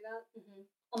to do that.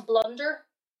 And Blunder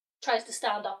tries to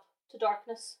stand up to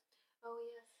darkness, Oh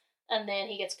yes. and then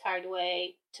he gets carried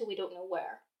away to we don't know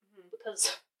where. Mm-hmm.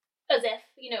 Because, as if,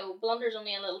 Blunder's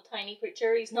only a little tiny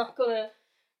creature, he's not gonna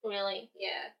really.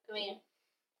 Yeah. I mean,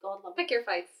 God love him. pick your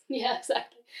fights. Yeah,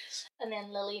 exactly. And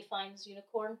then Lily finds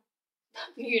Unicorn.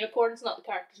 Unicorn's not the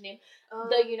character's name.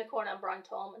 The Unicorn and Brown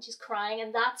Tom, and she's crying,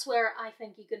 and that's where I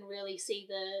think you can really see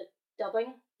the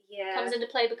dubbing yeah. comes into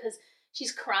play because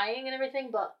she's crying and everything,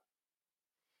 but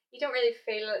You don't really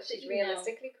feel that she's No.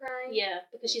 realistically crying. yeah,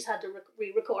 because she's had to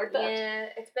re-record that. Yeah,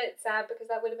 it's a bit sad because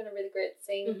that would have been a really great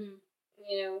scene.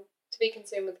 Mm-hmm. To be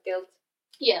consumed with guilt.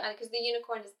 Yeah. And because the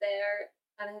unicorn is there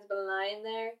and it has been lying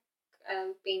there,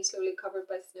 being slowly covered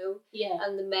by snow. Yeah.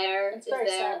 And the mare It's is very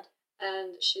there sad.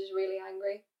 and she's really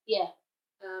angry. Yeah.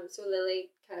 So Lily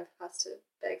kind of has to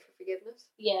beg for forgiveness.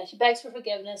 Yeah, she begs for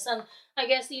forgiveness, and I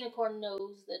guess the unicorn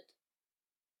knows that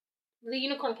the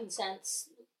unicorn can sense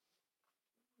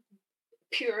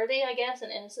purity, I guess,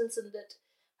 and innocence, and that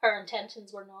her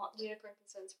intentions were not, The unicorn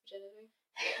consents virginity.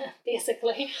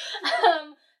 basically.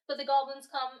 But the goblins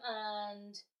come,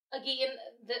 and again,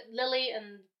 Lily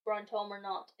and Brown Tom are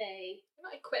not They're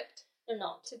not equipped they're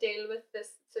not. to deal with this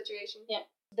situation. Yeah.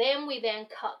 Then we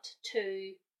cut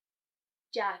to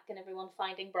Jack and everyone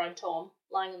finding Brown Tom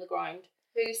lying on the ground.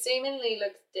 Who seemingly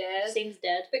looks dead. Seems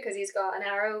dead. Because he's got an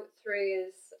arrow through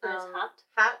his, In his hat.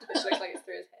 hat, which looks like it's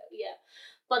through his head. Yeah.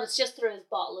 But it's just through his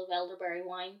bottle of elderberry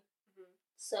wine. Mhm.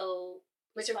 So.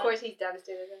 Which, he's of fine. course, he's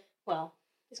devastated in. Well,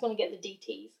 he's going to get the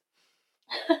DTs.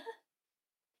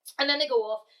 And then they go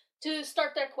off to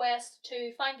start their quest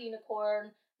to find the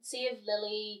unicorn, save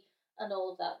Lily, and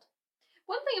all of that.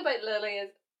 One thing about Lily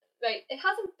is, right, it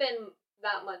hasn't been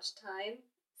that much time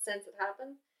since it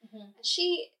happened. Mm-hmm. And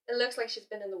it looks like she's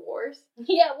been in the wars.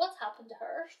 Yeah, what's happened to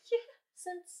her? Yeah.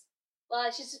 Since.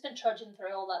 Well, she's just been trudging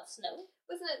through all that snow.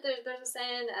 Wasn't it? There's a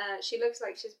saying, she looks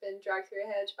like she's been dragged through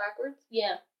a hedge backwards.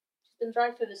 Yeah. She's been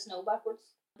dragged through the snow backwards.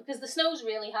 Because the snow's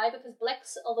really high, because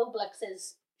Blix, although Blix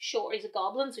is short, he's a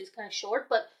goblin, so he's kind of short,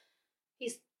 but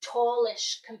he's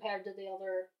tallish compared to the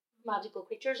other magical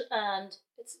creatures, and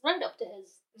it's right up to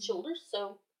his shoulders,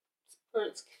 so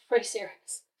it's pretty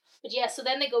serious. But yeah, so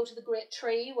then they go to the great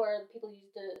tree where people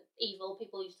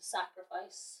used to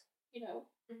sacrifice, and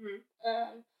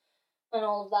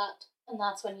all of that, and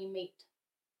that's when you meet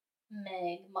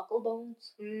Meg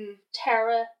Mucklebones.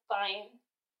 Terrifying.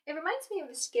 It reminds me of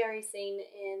a scary scene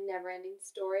in Neverending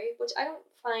Story, which I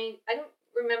don't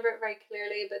remember it very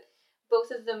clearly, but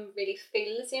both of them really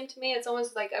feel the same to me. It's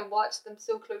almost like I watched them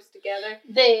so close together.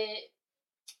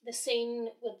 The scene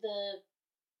with the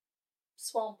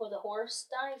swamp where the horse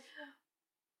dies.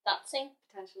 That scene.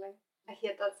 Potentially. I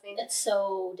hate that scene. It's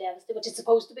so devastating, which it's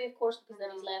supposed to be, of course, because then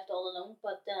he's left all alone.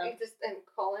 But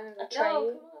calling and like,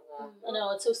 no, I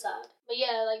know, it's so sad. But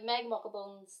yeah, like Meg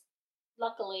Mucklebones,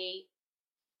 luckily,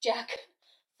 Jack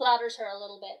flatters her a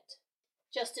little bit,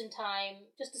 just in time,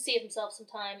 just to save himself some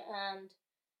time, and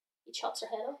he chops her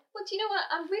head off. But you know what?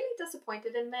 I'm really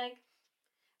disappointed in Meg,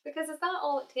 because is that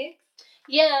all it takes?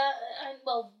 Yeah,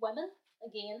 well, women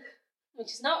again,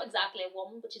 which is not exactly a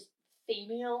woman, but she's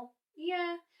female.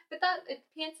 Yeah, but it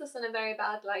paints us in a very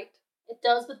bad light. It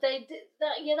does, but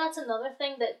that's another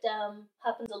thing that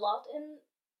happens a lot in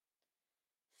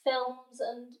films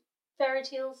and fairy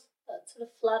tales. That sort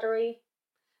of flattery.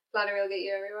 Flattery will get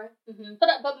you everywhere. Mm-hmm.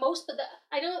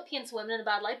 I know it paints women in a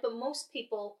bad light, but most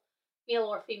people, male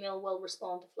or female, will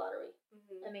respond to flattery.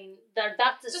 Mm-hmm. I mean,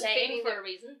 that's a saying for a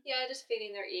reason. Yeah, just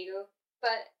feeding their ego.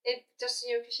 But it just,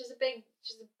 because she's a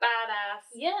badass.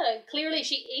 Yeah, clearly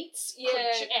she eats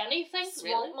anything.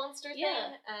 Swamp monster thing.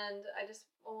 And I just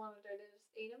wanted her to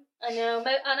just eat him. I know,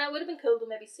 and it would have been cool to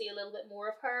maybe see a little bit more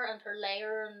of her and her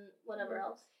lair and whatever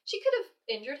else. She could have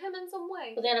injured him in some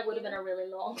way. But then it would have been a really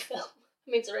long film. I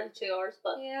mean, it's already 2 hours,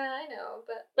 but... Yeah, I know,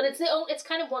 but... But it's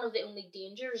kind of one of the only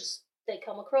dangers they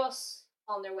come across.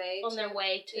 On their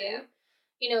way to. Yeah.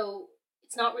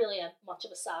 It's not really much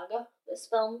of a saga, this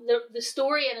film. The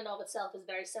story in and of itself is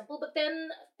very simple, but then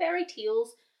fairy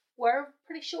tales were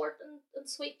pretty short and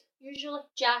sweet, usually.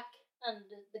 Jack and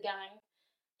the gang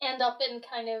end up in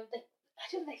kind of...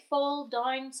 they fall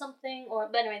down something,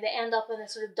 but anyway, they end up in a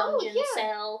sort of dungeon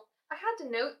cell. I had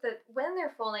to note that when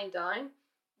they're falling down,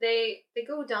 they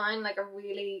go down like a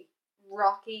really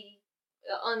rocky,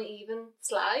 uneven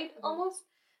slide, almost.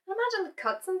 And imagine the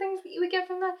cuts and things that you would get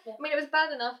from that. Yeah. I mean, it was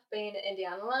bad enough being in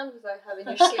Indiana Land without having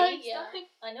your sleeves down.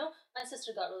 I know. My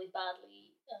sister got really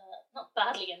not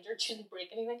badly injured, she didn't break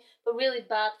anything, but really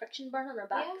bad friction burn on her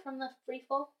back from the free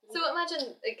fall. So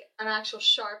imagine like an actual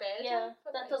sharp edge. Yeah,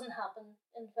 that doesn't happen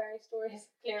in fairy stories,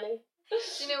 clearly.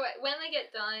 You know what? When they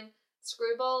get down,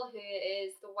 Screwball, who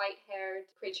is the white-haired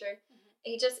creature,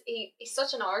 he's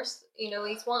such an arse.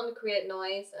 He's wanting to create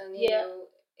noise, and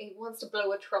he wants to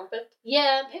blow a trumpet.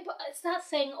 Yeah, people. It's that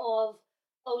thing of,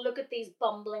 oh, look at these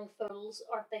bumbling fools,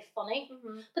 aren't they funny?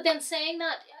 Mm-hmm. But then saying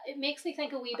that, it makes me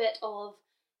think a wee bit of,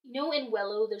 in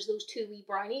Willow, there's those 2 wee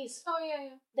brownies. Oh, yeah.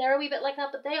 They're a wee bit like that,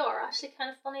 but they are actually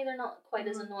kind of funny. They're not quite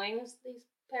as annoying as these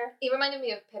pair. He reminded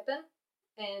me of Pippin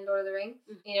in Lord of the Rings,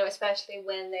 especially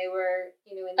when they were,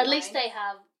 in the At least they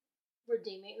have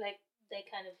redeeming, like, they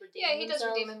kind of redeem themselves. Yeah, he does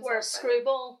redeem himself. Whereas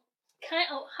Screwball kind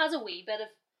of has a wee bit of...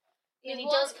 he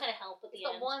does kind of help at the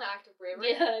end. But one act of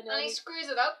bravery. Yeah, no, and he screws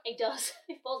it up. He does.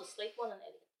 He falls asleep, what an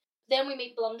idiot. Then we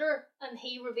meet Blunder, and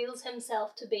he reveals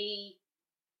himself to be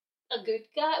a good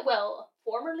guy. Well, a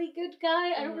formerly good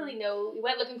guy. I don't really know. He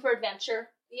went looking for adventure.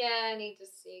 Yeah, and he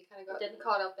kind of got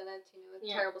caught up in it.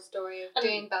 A terrible story of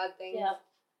doing bad things. Yeah.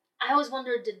 I always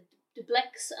wondered, did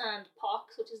Blix and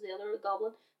Pox, which is the other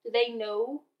goblin, do they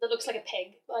know? That looks like a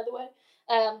pig, by the way.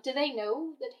 Do they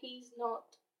know that he's not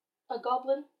a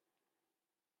goblin?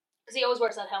 Because he always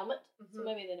wears that helmet, so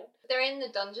maybe they don't. They're in the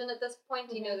dungeon at this point.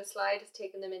 The slide has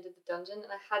taken them into the dungeon,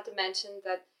 and I had to mention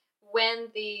that when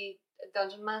the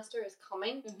dungeon master is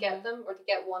coming to get them, or to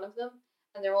get one of them,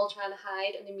 and they're all trying to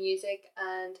hide, and the music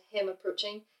and him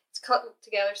approaching, it's cut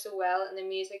together so well, and the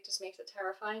music just makes it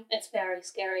terrifying. It's very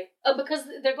scary. Because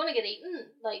they're going to get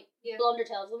eaten. Like, Blunder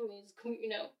tells them,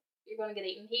 you're going to get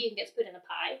eaten. He even gets put in a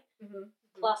pie. Mm-hmm.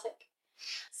 Classic.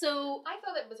 So I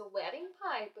thought it was a wedding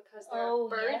pie because there are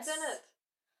birds in it.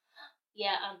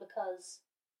 Yeah, and because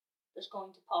there's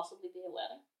going to possibly be a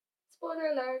wedding.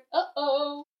 Spoiler alert.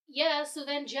 Uh-oh. Yeah, so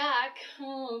then Jack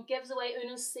gives away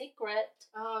Una's secret.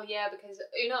 Oh, yeah, because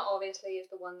Una obviously is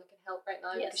the one that can help right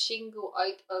now, because she can go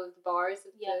out of the bars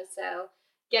at the cell,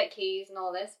 get keys and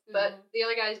all this, but the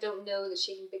other guys don't know that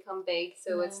she can become big,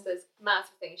 so it's this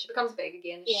massive thing. She becomes big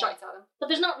again, shouts at him. But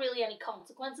there's not really any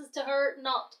consequences to her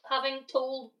not having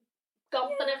told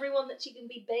Gump and everyone that she can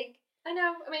be big. I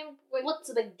know. I mean, what's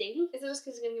the big deal? Is it just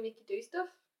because he's going to make you do stuff?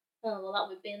 Oh, well, that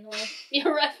would be annoying.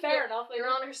 You're right, fair enough. You're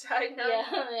on her side now.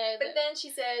 Yeah. But then she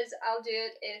says, I'll do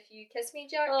it if you kiss me,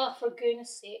 Jack. Oh, for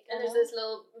goodness sake. And there's this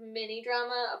little mini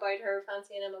drama about her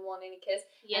fancying him and wanting a kiss.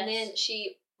 Yes. And then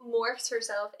she morphs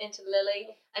herself into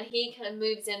Lily, and he kind of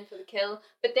moves in for the kill.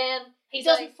 But then he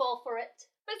doesn't fall for it.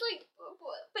 But it's like,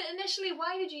 but initially,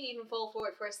 why did you even fall for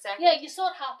it for a second? Yeah, you saw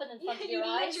it happen in front of your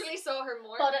eyes. You literally saw her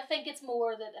morph. But I think it's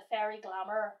more that a fairy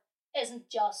glamour isn't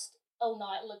just, oh,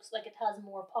 now it looks like it has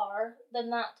more power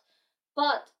than that.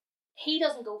 But he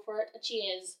doesn't go for it, and she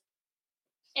is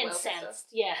incensed.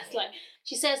 Yeah, it's like,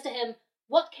 she says to him,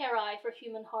 "What care I for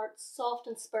human hearts, soft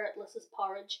and spiritless as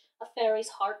porridge? A fairy's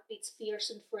heart beats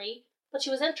fierce and free." But she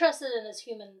was interested in his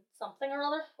human something or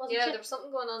other, wasn't she? Yeah, there was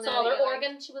something going on there. Some other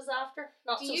organ she was after,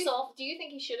 not so soft. Do you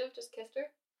think he should have just kissed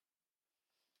her?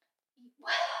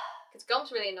 Because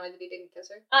Gump's really annoyed that he didn't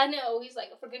kiss her. I know, he's like,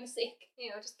 oh, for goodness sake.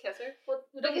 Just kiss her.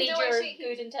 We don't need your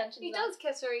good intentions. He does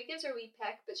kiss her, he gives her a wee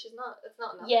peck, but it's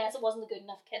not enough. Yes, it wasn't a good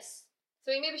enough kiss.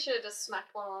 So he maybe should have just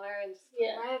smacked one on her and just,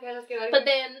 right, okay, let's get out of here. But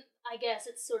then, I guess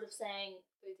it's sort of saying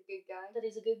he's a good guy. That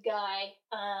he's a good guy,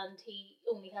 and he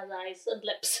only has eyes and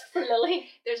lips for Lily.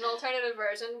 There's an alternative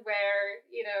version where,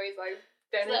 he's like,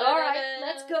 alright,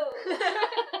 let's go.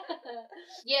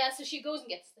 Yeah, so she goes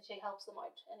and she helps them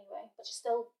out anyway, but she's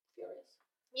still furious.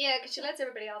 Yeah, because she lets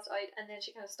everybody else out, and then she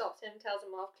kind of stops him, tells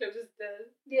him off, closes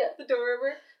the door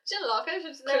over. She didn't lock it, she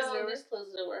just closes it over. Just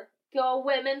closes it over. Go,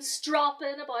 women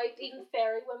stropping about, even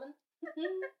fairy women.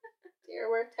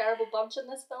 Dear, we're a terrible bunch in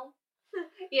this film.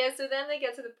 Yeah, so then they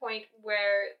get to the point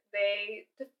where they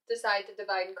decide to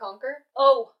divide and conquer.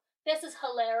 Oh, this is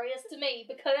hilarious to me,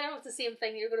 because I know it's the same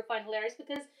thing you're going to find hilarious,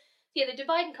 because, they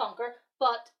divide and conquer,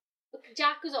 but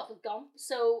Jack goes off with Gump,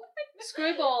 so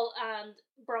Screwball and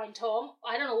Brown Tom,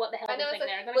 I don't know what the hell they think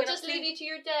they're going to we'll just leave you to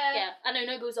your death. Yeah, and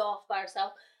Una goes off by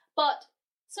herself. But,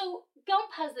 so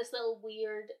Gump has this little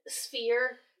weird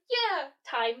sphere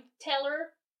time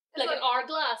teller. Like an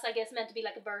hourglass, I guess, meant to be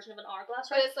like a version of an hourglass,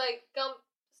 right? But it's like, Gump,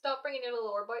 stop bringing your little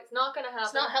orb out. It's not going to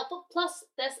happen. It's not helpful. Plus,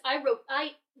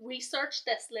 I researched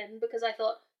this, Lynn, because I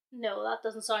thought, no, that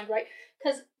doesn't sound right.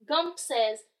 Because Gump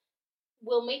says,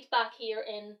 we'll meet back here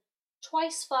in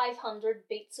twice 500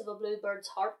 beats of a blue bird's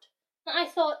heart. And I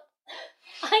thought,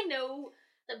 I know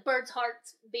that birds'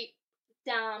 hearts beat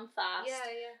damn fast. Yeah.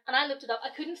 And I looked it up.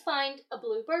 I couldn't find a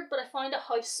bluebird, but I found a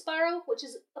house sparrow, which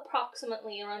is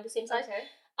approximately around the same size. Okay.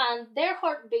 And their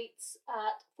heart beats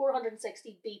at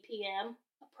 460 BPM,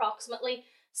 approximately.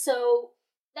 So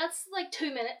that's like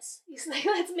 2 minutes. He's like,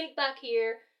 let's meet back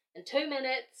here in 2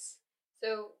 minutes.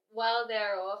 So while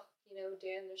they're off,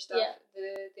 doing their stuff,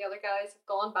 the other guys have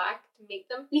gone back to meet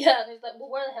them. Yeah, and he's like,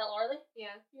 well, where the hell are they?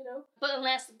 Yeah. But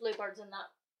unless the bluebirds in that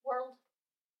world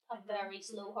have very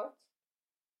slow hearts.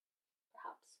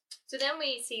 Perhaps. So then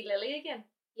we see Lily again.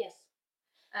 Yes.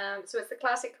 So it's the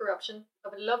classic corruption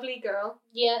of a lovely girl.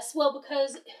 Yes, well,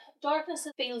 because Darkness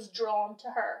feels drawn to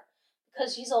her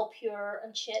because she's all pure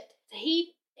and shit.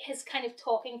 He is kind of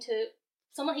talking to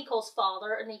someone he calls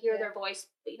father, and they hear their voice,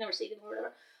 but you never see them or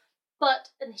whatever.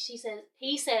 And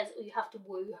he says, you have to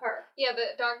woo her. Yeah,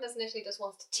 but Darkness initially just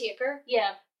wants to take her.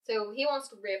 Yeah. So he wants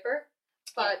to rape her,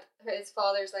 but his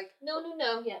father's like, no.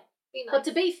 Yeah. Be nice. But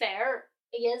to be fair,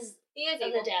 he is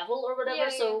evil. The devil or whatever,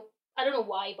 so I don't know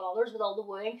why he bothers with all the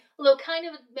wooing. Although kind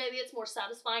of maybe it's more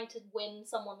satisfying to win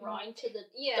someone round to the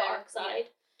dark side.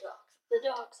 The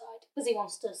dark side. Because he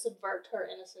wants to subvert her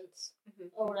innocence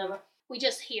or whatever. We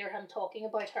just hear him talking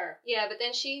about her. Yeah, but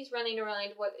then she's running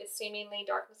around what is seemingly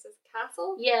Darkness's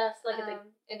castle. Yes, like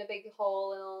in a big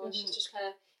hall and all. She's just kind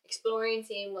of exploring,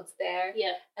 seeing what's there.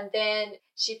 Yeah. And then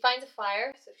she finds a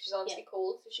fire, so she's obviously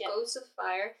cold. So she goes to the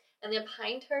fire, and then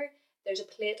behind her there's a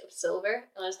plate of silver,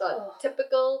 and I just thought,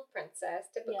 typical princess,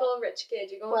 typical rich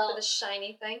kid. You're going for the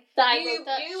shiny thing.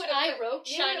 I wrote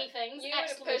shiny things. You would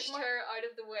have pushed her out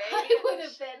of the way. I would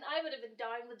have been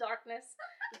down with Darkness,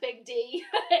 big D,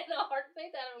 in a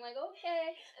heartbeat. And I'm like,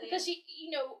 okay, because she,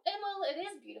 it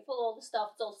is beautiful. All the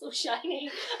stuff is also shiny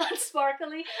and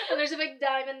sparkly, and there's a big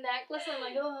diamond necklace. And I'm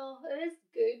like, oh, it is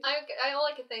good. All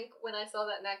I could think when I saw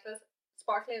that necklace,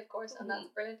 sparkly, of course, and that's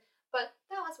brilliant. But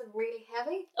that must have been really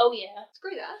heavy. Oh, yeah.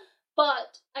 Screw that.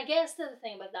 But I guess the other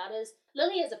thing about that is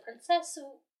Lily is a princess,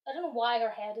 so I don't know why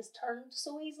her head is turned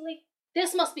so easily.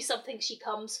 This must be something she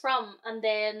comes from, and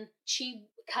then she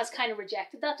has kind of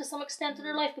rejected that to some extent in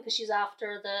her life because she's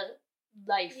after the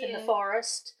life in the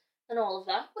forest and all of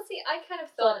that. Well, see, I kind of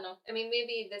thought, I mean,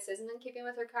 maybe this isn't in keeping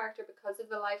with her character because of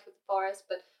the life with the forest,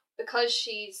 but because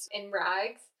she's in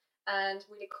rags, and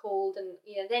really cold, and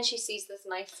then she sees this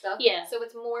nice stuff. Yeah. So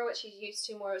it's more what she's used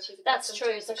to, more what she's That's accustomed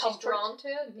true, to. it's So a she's comfort. drawn to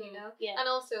it, Yeah. And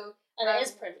also, And it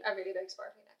is pretty. a really big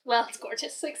sparkly necklace. Well, it's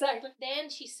gorgeous, exactly. Then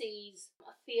she sees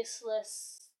a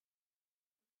faceless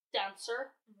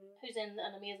dancer who's in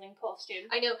an amazing costume.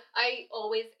 I know. I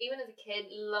always, even as a kid,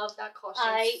 loved that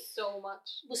costume so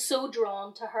much. Was so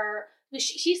drawn to her.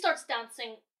 She starts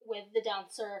dancing with the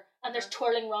dancer, and there's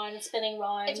twirling round and spinning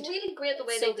round. It's really great the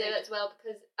way they do it as well,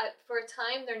 because for a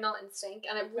time they're not in sync,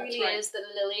 and it really is that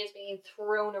Lily is being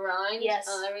thrown around. Yes,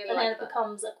 and I really and like then it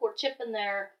becomes a courtship in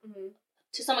there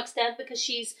to some extent, because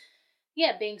she's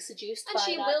being seduced and by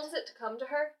she that. wills it to come to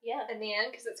her. Yeah, in the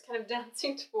end, because it's kind of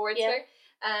dancing towards her,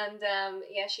 and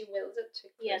she wills it to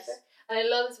her. And I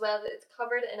love as well that it's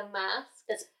covered in a mask.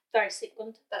 That's very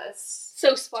sequined. That is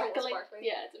so sparkly. Sparkly.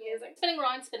 Yeah, it's amazing.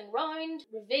 Spinning round,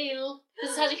 reveal.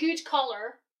 This has a huge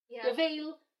collar. Yeah.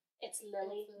 Reveal. It's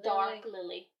Lily, dark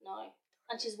Lily now,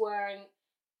 and she's wearing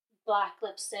black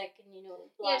lipstick and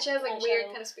black. Yeah, she has like eyeshadow. weird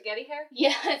kind of spaghetti hair.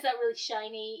 Yeah, it's that really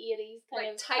shiny 80s kind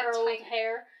like of tight curled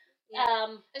hair.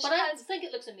 Yeah. But I think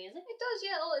it looks amazing. It does,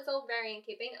 yeah. It's all very in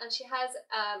keeping, and she has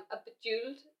a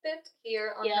bejeweled bit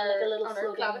here on like a little on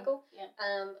her clavicle. Yeah.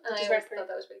 And I always thought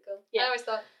that was really cool. Yeah. I always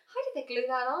thought, how did they glue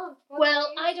that on?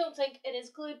 Well, I don't think it is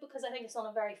glued, because I think it's on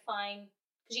a very fine.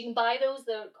 Because you can buy those.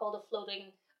 They're called a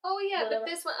floating. Oh yeah, whatever.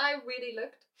 but this one I really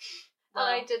looked,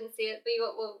 Wow. and I didn't see it.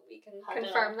 But we can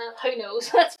confirm that. Who knows?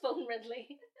 Let's phone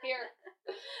Ridley here.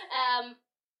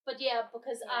 But yeah,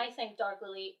 because I think Dark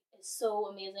Lily is so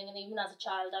amazing, and even as a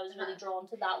child, I was really drawn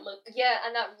to that look. Yeah,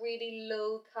 and that really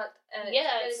low cut, and it's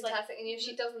really fantastic. And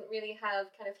she doesn't really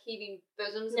have kind of heaving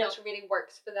bosoms, which really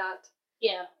works for that.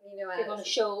 Yeah, if you're going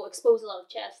to expose a lot of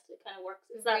chest, it kind of works.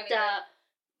 It's that really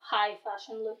high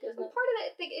fashion look, isn't it? Part of it,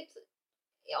 I think it's,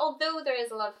 although there is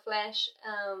a lot of flesh,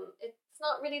 it's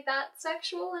not really that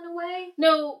sexual in a way.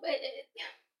 No,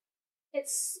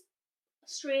 it's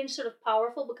strange, sort of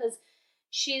powerful, because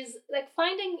she's like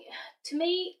finding, to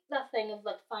me, that thing of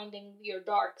like finding your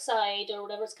dark side or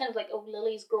whatever. It's kind of like,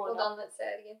 Lily's growing up. Hold on, let's say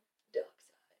it again.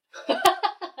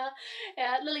 Dark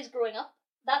side. Lily's growing up.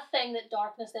 That thing that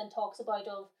darkness then talks about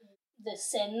of the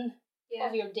sin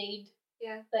of your deed,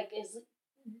 like is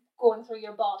going through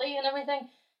your body and everything.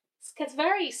 It's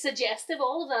very suggestive.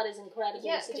 All of that is incredibly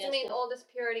suggestive. Yeah, because all this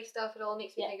purity stuff, it all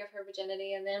makes me think of her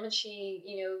virginity, and then when she,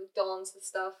 dons the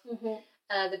stuff,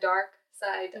 the dark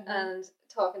side, and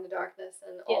talk in the darkness,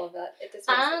 and all of that, it just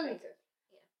makes me think of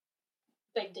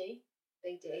Big D.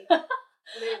 Big D.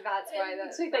 Maybe that's why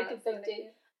that. So you think of Big D.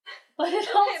 But it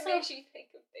also makes you think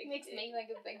of Big D. Makes me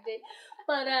think of Big D.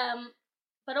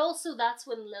 But also that's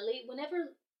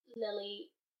whenever Lily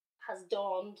has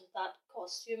donned that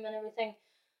costume and everything,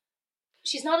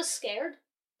 she's not as scared.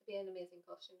 It'd be an amazing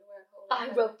costume to wear.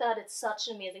 I wrote that. It's such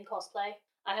an amazing cosplay.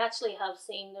 I actually have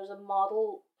seen, there's a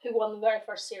model who won the very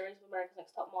first series of America's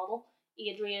Next Top Model,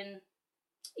 Adrian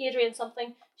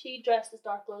something. She dressed as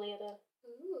Dark Lily at a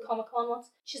Comic-Con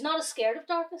once. She's not as scared of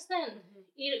darkness then.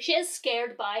 She is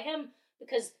scared by him,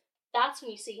 because that's when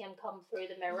you see him come through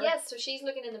the mirror. Yes, so she's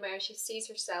looking in the mirror, she sees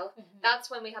herself. That's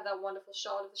when we have that wonderful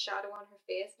shot of the shadow on her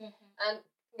face. And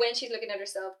when she's looking at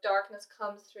herself, darkness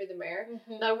comes through the mirror.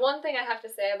 Now, one thing I have to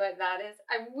say about that is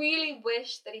I really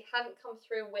wish that he hadn't come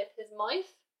through with his mouth,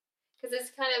 because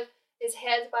it's kind of his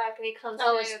head's back and he comes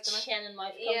through. His chin and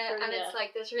mouth come through. It's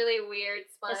like this really weird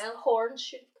smile. His horns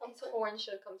should come through. His horns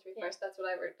should have come through first. That's what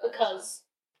I wrote down.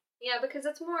 Because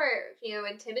it's more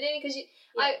intimidating. Because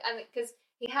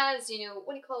he has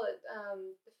what do you call it?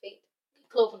 The feet.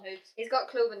 Cloven hooves. He's got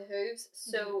cloven hooves,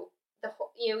 so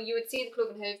you would see the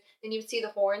cloven hooves, then you would see the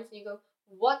horns, and you go,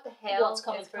 what the hell? What's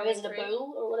coming through? Is it a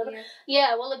bull or whatever?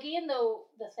 Yeah. Well, again, though,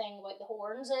 the thing about the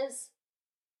horns is,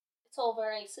 it's all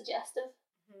very suggestive.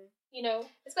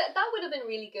 But that would have been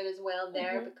really good as well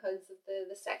there, because of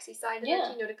the sexy side of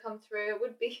it, to come through. It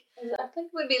would be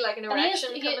would be like an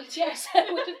erection coming through. Yes,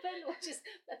 it would have been, which is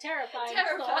a terrifying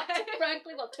thought.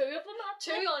 Frankly, well, two of them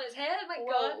actually. Two on his head, my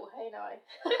God. God. Hey now.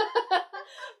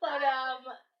 But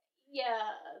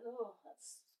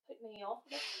that's put me off a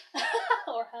bit.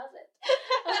 Or has it?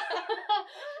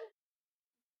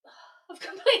 I've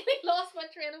completely lost my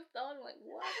train of thought. I'm like,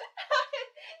 what?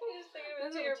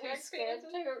 You're just thinking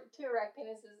about two erect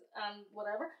penises and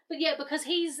whatever. But yeah, because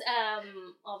he's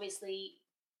obviously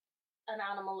an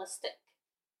animalistic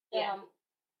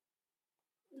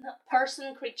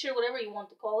person, creature, whatever you want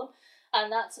to call him,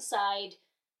 and that's a side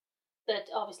that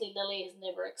obviously Lily has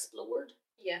never explored.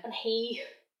 Yeah. And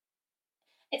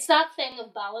it's that thing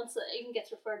of balance that even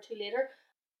gets referred to later.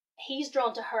 He's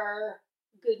drawn to her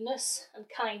goodness and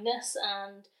kindness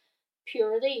and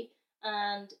purity,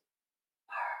 and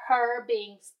her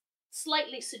being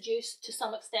slightly seduced to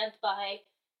some extent by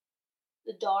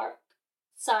the dark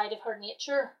side of her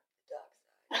nature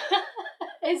Dark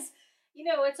side. is, you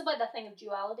know, it's about that thing of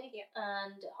duality, Yeah.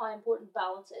 and how important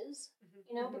balance is,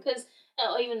 you know, Mhm. because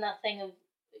even that thing of,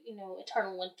 you know,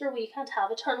 eternal winter, well, you can't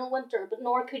have eternal winter, but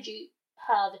nor could you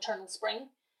have eternal spring.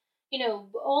 You know,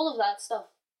 all of that stuff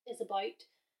is about,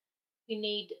 you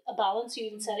need a balance. You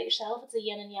even said it yourself, it's a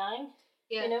yin and yang,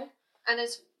 Yeah. you know? And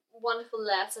it's wonderful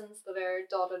lessons that are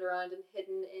dotted around and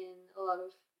hidden in a lot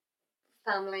of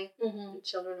family Mm-hmm. and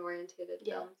children orientated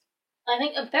Yeah. films. I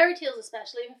think, and fairy tales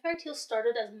especially, I mean, fairy tales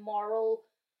started as moral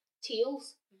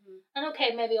tales. Mm-hmm. And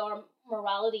okay, maybe our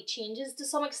morality changes to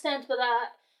some extent with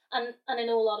that. And I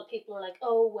know a lot of people are like,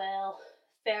 oh, well,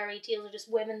 fairy tales are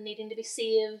just women needing to be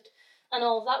saved and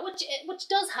all of that, which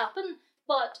does happen.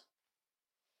 But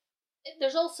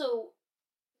there's also,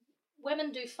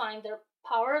 women do find their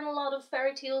power in a lot of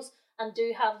fairy tales and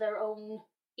do have their own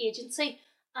agency.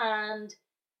 And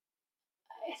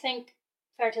I think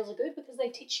fairy tales are good because they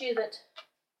teach you that,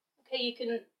 okay, you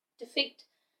can defeat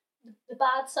the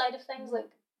bad side of things,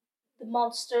 like the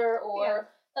monster, or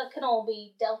that can all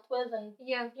be dealt with, and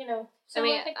you know. So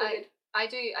I think they're good.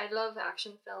 I love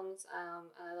action films, and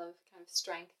I love kind of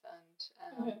strength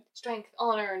and strength,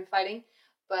 honor, and fighting.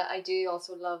 But I do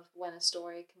also love when a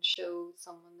story can show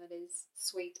someone that is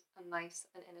sweet and nice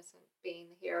and innocent being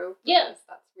the hero. Yeah,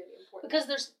 that's really important. Because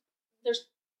there's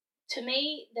to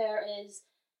me there is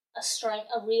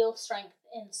a real strength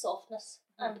in softness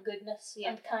and goodness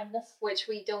and kindness, which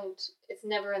we don't. It's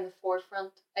never in the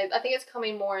forefront. I think it's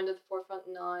coming more into the forefront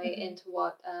now, into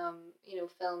what you know,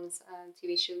 films and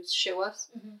TV shows show us.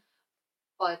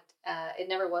 But it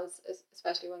never was,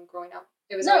 especially when growing up.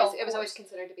 It was always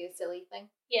considered to be a silly thing.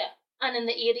 Yeah, and in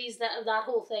the 80s, that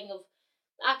whole thing of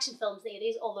action films in the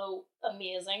 80s, although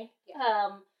amazing,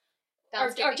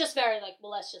 are just very like,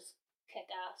 well, let's just kick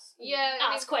ass. Yeah,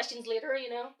 ask questions later, you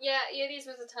know. Yeah, 80s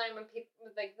was a time when people,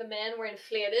 like, the men were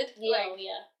inflated. Yeah, like,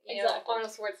 exactly. know,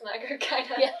 Arnold Schwarzenegger kind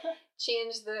of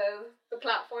changed the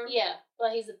platform. Yeah,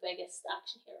 well, he's the biggest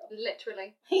action hero.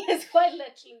 Literally. He is quite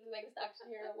literally the biggest action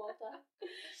hero of all time.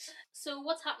 So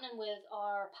what's happening with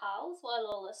our pals while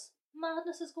all this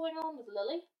madness is going on with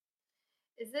Lily?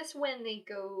 Is this when they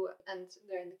go and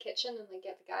they're in the kitchen and they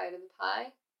get the guy out of the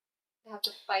pie? They have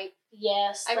to fight.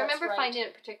 Yes, I remember finding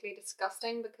it particularly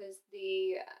disgusting because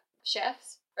the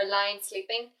chefs are lying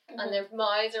sleeping and their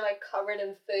mouths are like covered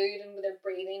in food and they're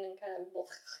breathing and kind of,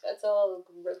 it's all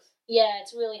gross. Yeah,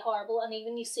 it's really horrible. And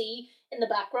even you see in the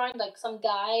background like some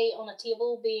guy on a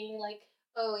table being like,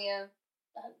 oh yeah,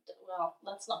 well,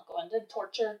 let's not go into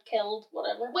tortured, killed,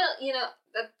 whatever. Well, you know,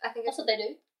 I think that's what they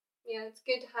do. Yeah, it's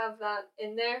good to have that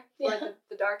in there for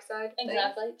the dark side.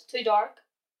 Exactly. It's too dark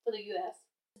for the US.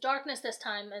 Darkness this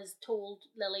time has told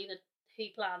Lily that he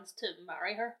plans to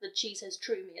marry her, that she's his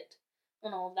true mate,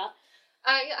 and all of that.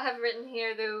 I have written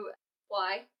here though,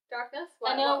 why darkness?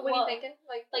 Why, I know. What are you thinking?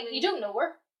 Like you don't know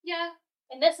her. Yeah.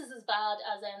 And this is as bad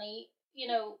as any, you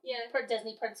know,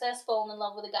 Disney princess falling in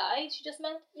love with a guy she just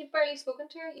met. You've barely spoken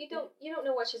to her. You don't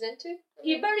know what she's into.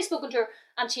 You've barely spoken to her,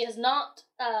 and she has not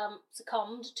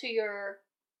succumbed to your.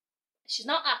 She's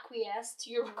not acquiesced to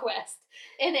your request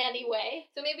in any way.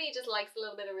 So maybe he just likes a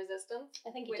little bit of resistance.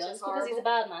 I think he does, because he's a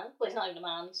bad man. Well, he's not even a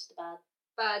man, he's just a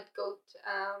bad goat,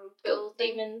 goat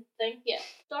demon thing. Yeah.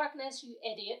 Darkness, you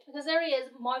idiot. Because there he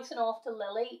is, mouthing off to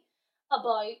Lily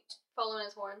about following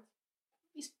his horns.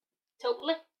 He's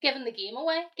totally giving the game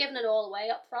away, giving it all away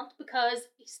up front, because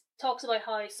he talks about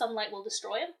how sunlight will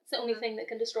destroy him. It's the only thing that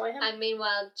can destroy him. And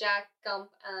meanwhile, Jack, Gump,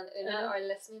 and Una are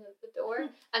listening at the door.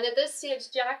 And at this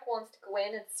stage, Jack wants to go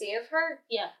in and save her.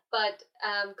 Yeah. But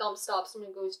Gump stops him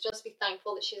and goes, "Just be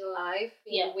thankful that she's alive.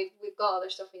 You know, we've got other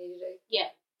stuff we need to do." Yeah.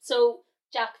 So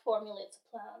Jack formulates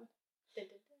a plan.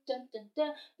 Dun, dun,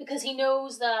 dun, because he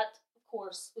knows that, of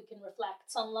course, we can reflect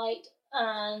sunlight,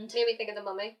 and made me think of the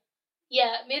Mummy.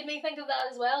 Yeah, it made me think of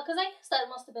that as well, because I guess that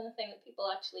must have been a thing that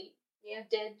people actually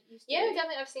did. Yeah,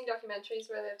 definitely. I've seen documentaries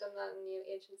where they've done that in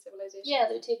ancient civilizations. Yeah,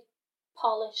 they would take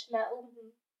polished metal.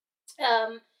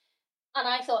 And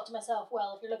I thought to myself,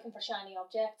 well, if you're looking for shiny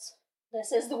objects,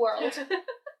 this is the world.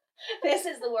 This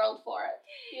is the world for it.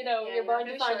 You know, you're bound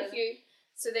to find a few.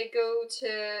 So they go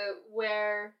to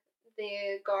where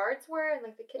the guards were in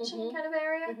like the kitchen kind of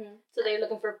area. So they're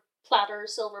looking for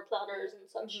platters, silver platters and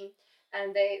such.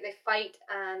 And they fight,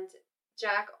 and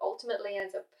Jack ultimately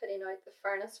ends up putting out the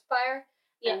furnace fire,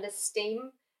 and the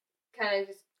steam kind of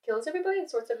just kills everybody and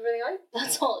sorts everybody out.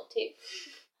 That's all it takes.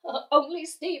 Only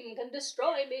steam can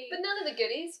destroy me. But none of the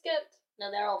goodies get... No,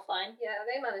 they're all fine. Yeah,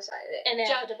 they manage that.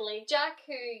 Inevitably. Jack,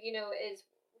 who, you know, is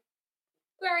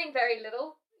wearing very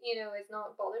little, is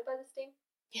not bothered by the steam.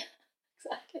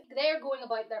 Exactly. They're going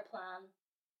about their plan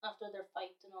after their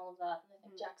fight and all of that, and I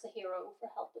think Jack's a hero for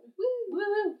helping. Woo!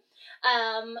 Woo!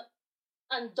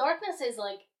 And Darkness is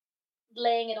like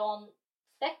laying it on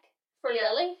thick for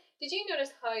Lily. Did you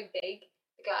notice how big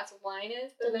the glass of wine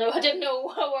is? I didn't know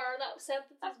where that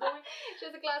sentence was going. She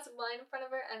has a glass of wine in front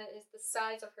of her, and it is the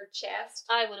size of her chest.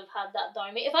 I would have had that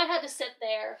down me. If I had to sit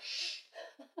there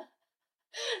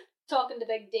talking to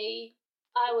Big D,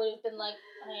 I would have been like,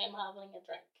 I am having a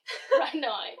drink right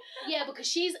now. Yeah, because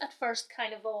she's at first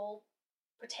kind of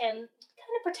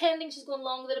pretending she's going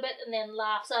along with it a bit, and then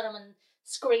laughs at him and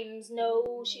screams,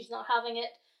 no, she's not having it.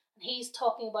 And he's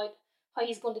talking about how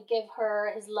he's going to give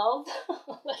her his love,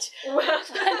 which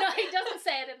I know he doesn't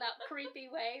say it in that creepy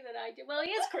way that I do. Well,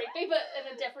 he is creepy, but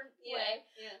in a different way.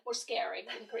 Yeah. More scary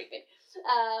than creepy.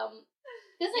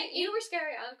 You were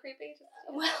scary and creepy.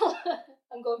 Well,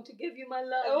 I'm going to give you my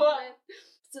love. Oh.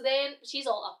 So then she's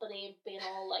all uppity and being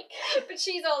all like... But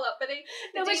she's all uppity.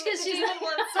 No, but she's demon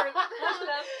wants her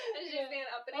love, and she's being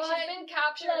uppity. She's been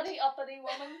captured. Bloody uppity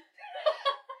woman.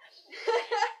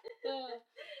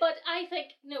 But I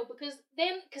think, no, because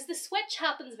the switch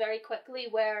happens very quickly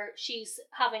where she's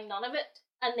having none of it,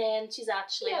 and then she's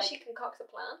actually she concocts a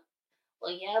plan.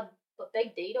 Well, yeah, but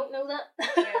Big D don't know that.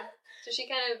 Yeah. So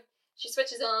she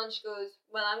switches on, she goes,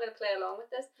 well, I'm going to play along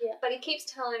with this. Yeah. But he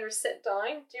keeps telling her, sit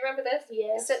down. Do you remember this?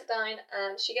 Yes. Sit down,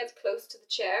 and she gets close to the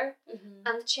chair,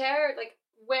 and the chair, like,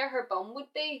 where her bum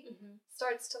would be,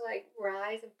 starts to, like,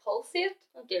 rise and pulsate.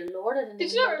 Oh, dear Lord, I didn't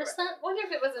you notice that? I wonder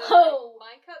if it was in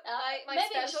my cut, my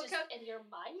maybe special it was just cut. in your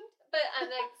mind. But,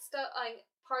 and, like,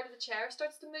 part of the chair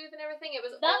starts to move and everything.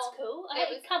 That's cool.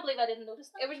 I can't believe I didn't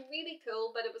notice that. It was really cool,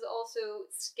 but it was also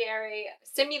scary,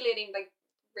 simulating, like,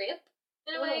 rape.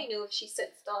 In a way, if she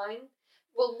sits down.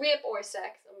 Well, rape or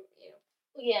sex,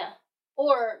 Yeah.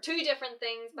 Or... two different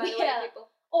things, by the way,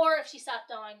 people. Or if she sat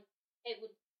down, it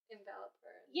would... envelop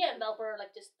her. Yeah, envelop her,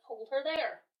 like, just hold her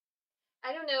there.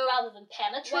 I don't know. Rather than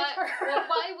penetrate her. Well,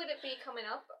 why would it be coming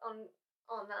up on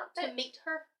that bit? To meet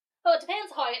her? Oh, it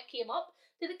depends how it came up.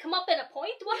 Did it come up in a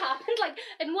point? What happened? Like,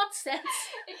 in what sense?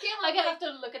 It came up have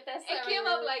to look at this. It came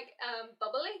up like,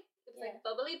 bubbly. It was like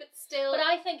bubbly, but still... But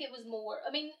I think it was more... I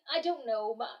mean, I don't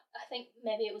know, but I think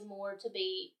maybe it was more to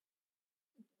be...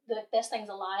 This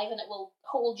thing's alive and it will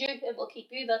hold you, it will keep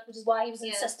you, which is why he was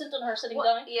insistent on her sitting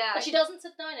down. Yeah. But she doesn't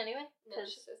sit down anyway. No,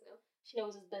 she says no. She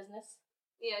knows his business.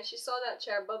 Yeah, she saw that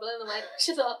chair bubbling and went,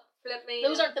 she thought, flip me.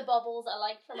 Those aren't the bubbles I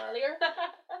liked from earlier.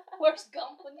 Where's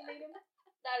Gump when you need him?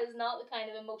 That is not the kind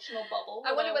of emotional bubble.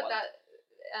 I wonder what that...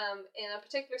 in a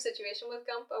particular situation with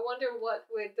Gump, I wonder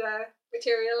what would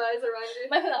materialise around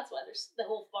you. Maybe that's why the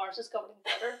whole farce is covered in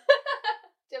glitter.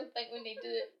 Don't think we need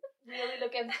to really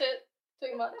look into it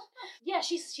too much. Yeah,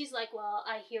 she's like, well,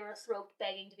 I hear a throat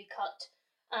begging to be cut,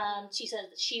 and she says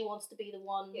that she wants to be the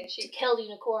one to kill the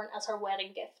unicorn as her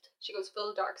wedding gift. She goes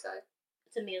full dark side.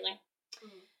 It's amazing,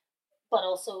 but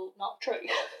also not true.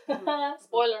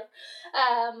 Spoiler.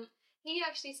 He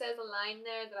actually says a line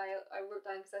there that I wrote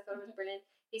down because I thought it was brilliant.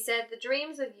 He said, the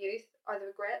dreams of youth are the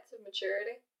regrets of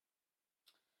maturity.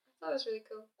 I thought it was really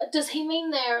cool. Does he mean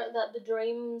there that the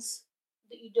dreams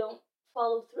that you don't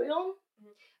follow through on?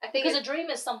 I think because a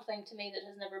dream is something to me that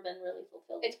has never been really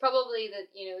fulfilled. It's probably that,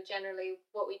 generally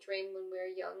what we dream when we're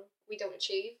young, we don't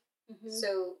achieve.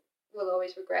 So we'll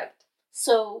always regret it.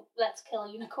 So let's kill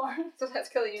a unicorn. That's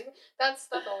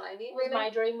all I need, really. My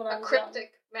dream when I was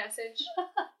cryptic message.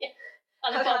 Yeah.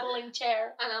 On a bubbling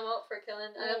chair. And I'm up for killing.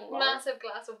 And a massive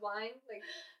glass of wine, like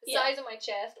the size of my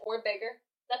chest or bigger.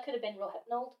 That could have been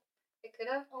Rohypnol. It could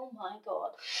have. Oh my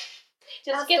god.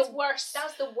 Just gets worse.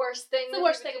 That's the worst thing. It's the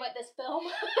worst thing about this film.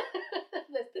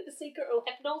 the secret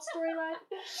Rohypnol storyline.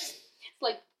 It's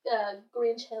like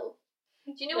Grange Hill.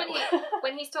 Do you know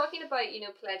when he's talking about,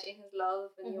 pledging his love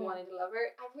and you wanting to love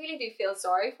her, I really do feel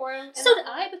sorry for him. So did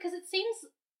I, because it seems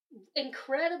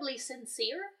incredibly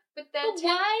sincere. But then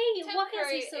why? Tim What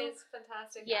Curry is he so... is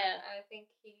fantastic. Yeah. I think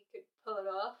he could pull it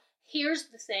off. Here's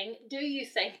the thing. Do you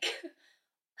think,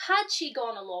 had she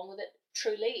gone along with it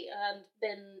truly and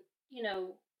been,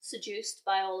 seduced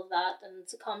by all of that and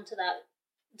succumbed to that,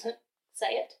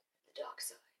 say it, the dark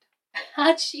side.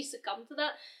 Had she succumbed to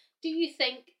that, do you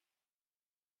think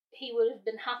he would have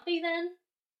been happy then?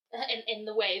 In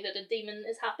the way that a demon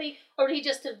is happy? Or would he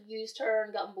just have used her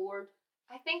and gotten bored?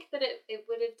 I think that it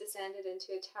would have descended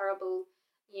into a terrible,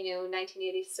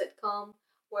 1980s sitcom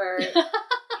where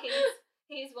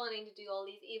he's wanting to do all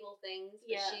these evil things,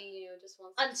 but she, just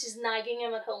wants and she's nagging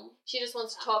him at home. She just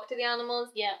wants to talk to the animals.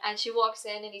 Yeah. And she walks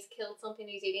in and he's killed something,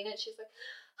 he's eating it. She's like,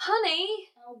 honey,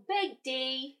 Oh, Big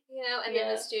D. you know, and then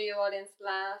Yeah. the studio audience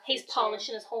laugh. He's and cheer.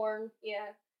 polishing his horn.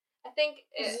 Yeah. I think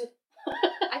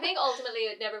ultimately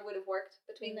it never would have worked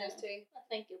between those two. I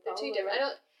think you're They're probably too different.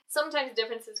 right. Sometimes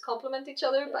differences complement each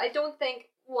other, but I don't think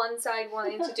one side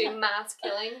wanting to do mass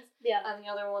killings Yeah. and the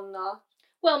other one not.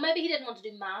 Well, maybe he didn't want to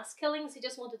do mass killings. He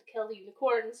just wanted to kill the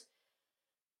unicorns,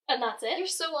 and that's it. You're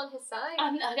so on his side.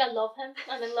 I love him.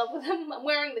 I'm in love with him. I'm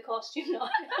wearing the costume now.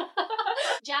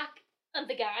 Jack and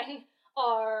the gang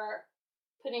are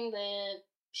putting the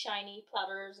shiny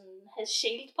platters and his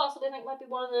shield, possibly, I think might be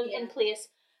one of them, in place.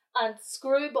 And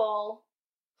Screwball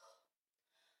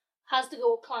has to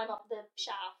go climb up the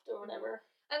shaft or whatever.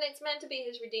 And it's meant to be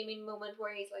his redeeming moment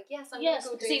where he's like, yes, I'm going to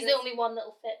go do because he's this. the only one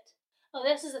that'll fit. Oh,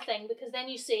 this is the thing, because then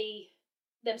you see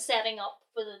them setting up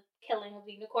for the killing of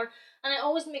the unicorn, and it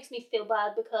always makes me feel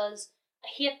bad because I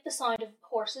hate the sound of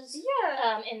horses.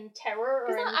 Yeah. In terror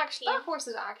or in pain. That horse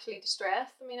is actually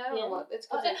distressed. I mean, I don't know what it's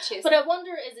because they're chasing. But I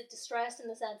wonder, is it distressed in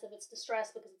the sense of it's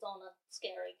distressed because it's on a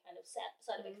scary kind of set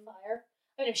beside a big fire?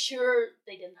 I mean, I'm sure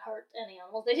they didn't hurt any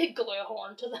animals. They did glue a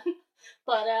horn to them,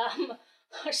 but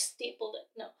or stapled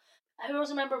it. No, I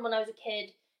always remember when I was a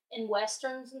kid in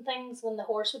westerns and things when the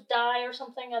horse would die or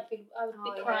something. I would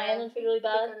be crying and feel really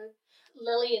bad.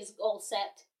 Lily is all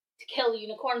set to kill the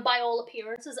unicorn by all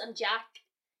appearances, and Jack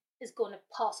is going to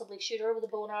possibly shoot her with a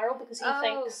bow and arrow because he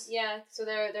thinks. Yeah, so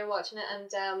they're watching it,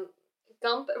 and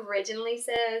Gump originally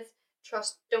says,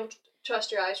 don't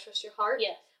trust your eyes, trust your heart.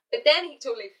 Yeah. But then he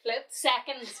totally flips.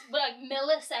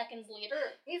 Milliseconds later,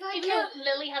 he's like, even though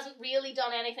Lily hasn't really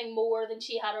done anything more than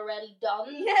she had already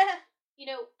done. Yeah. You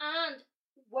know, and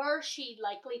were she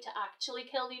likely to actually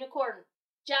kill the unicorn?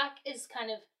 Jack is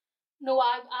kind of, no,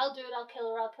 I'll do it, I'll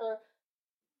kill her.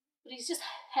 But he's just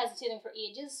hesitating for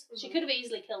ages. She could have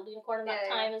easily killed the unicorn in that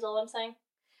time, is all I'm saying.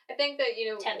 I think that,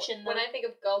 tension, when I think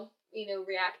of Gump,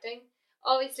 reacting,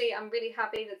 obviously I'm really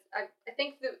happy that I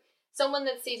think that someone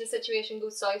that sees a situation go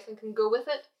south and can go with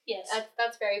it, yes,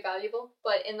 that's very valuable.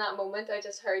 But in that moment, I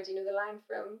just heard, the line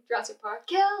from Jurassic Park,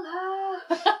 kill her!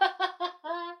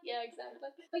 Yeah,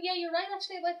 exactly. But yeah, you're right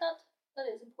actually about that.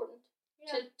 That is important.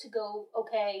 Yeah. To go,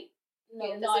 okay,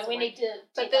 no, we need to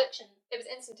take action. It was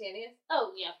instantaneous.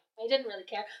 Oh, yeah. He didn't really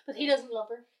care. But he doesn't love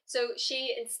her. So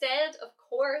she, instead, of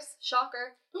course,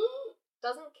 shocker,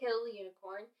 doesn't kill the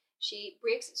unicorn. She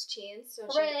breaks its chains,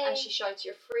 and she shouts,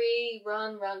 "You're free,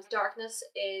 run, run." Darkness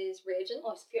is raging.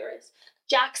 Oh, it's furious.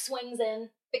 Jack swings in.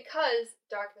 Because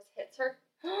Darkness hits her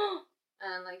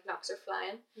and, knocks her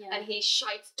flying. Yeah. And he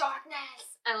shouts,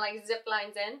 "Darkness!" and, zip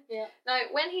lines in. Yeah. Now,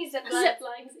 when he zip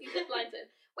lines in.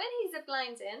 When he zip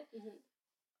lines in,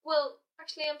 well,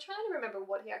 actually, I'm trying to remember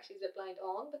what he actually zip lined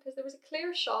on, because there was a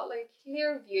clear shot,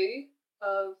 clear view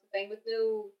of the thing with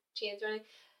no chains or anything.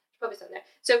 There's probably something there.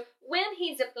 So when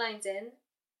he zip lines in,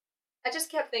 I just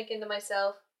kept thinking to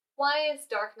myself, why is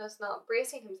Darkness not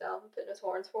bracing himself and putting his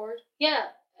horns forward? Yeah,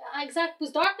 exactly.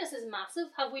 Because Darkness is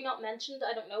massive. Have we not mentioned?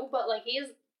 I don't know, but he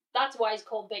is. That's why he's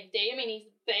called Big D. I mean, he's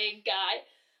a big guy.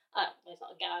 He's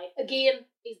not a guy. Again,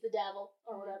 he's the devil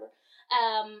or whatever.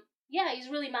 Yeah, he's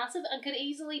really massive and could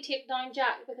easily take down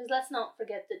Jack, because let's not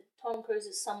forget that Tom Cruise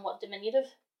is somewhat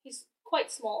diminutive. He's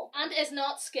quite small and is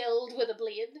not skilled with a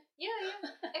blade. Yeah.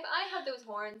 If I had those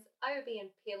horns, I would be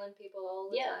impaling people all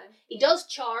the time. He does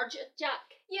charge at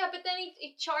Jack. Yeah, but then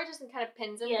he charges and kind of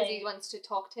pins him because he wants to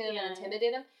talk to him and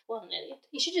intimidate him. What an idiot.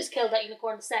 He should just kill that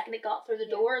unicorn the second it got through the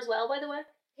door as well, by the way.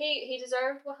 He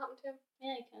deserved what happened to him.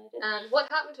 Yeah, he kind of did. And what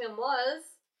happened to him was...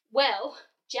 Well,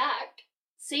 Jack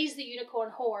sees the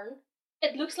unicorn horn.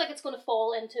 It looks like it's going to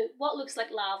fall into what looks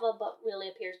like lava, but really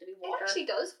appears to be water. It actually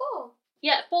does fall.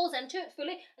 Yeah, it falls into it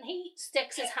fully, and he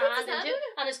sticks his hand into it,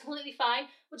 and it's completely fine,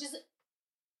 which is,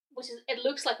 it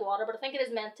looks like water, but I think it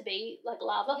is meant to be like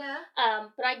lava. Yeah.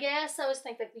 But I guess I always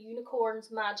think the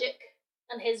unicorn's magic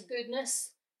and his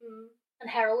goodness and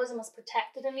heroism has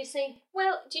protected him, you see.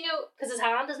 Well, do you know... Because his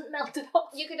hand isn't melted off.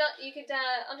 You could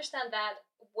understand that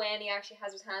when he actually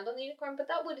has his hand on the unicorn, but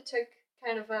that would have took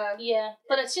kind of a... Yeah,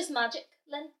 but it's just magic,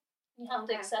 Lynn. You have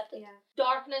to accept it. Yeah.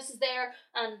 Darkness is there,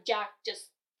 and Jack just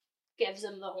gives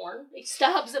him the horn. He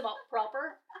stabs him up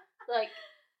proper.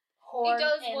 Horn he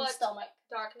does in what stomach.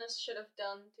 Darkness should have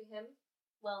done to him.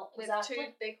 Well, with exactly. 2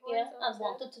 big horns. Yeah, and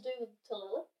wanted to do to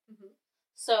Lily. Mm-hmm.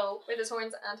 So... with his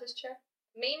horns and his chair.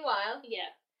 Meanwhile...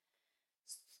 Yeah.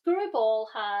 Screwball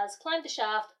has climbed the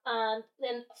shaft and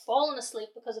then fallen asleep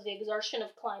because of the exertion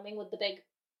of climbing with the big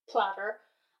platter,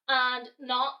 and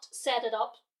not set it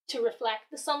up to reflect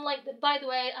the sunlight. That, by the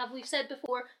way, as we've said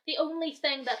before, the only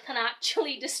thing that can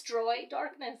actually destroy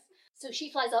darkness. So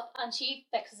she flies up and she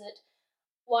fixes it.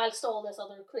 whilst all this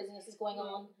other craziness is going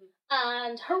on. Mhm.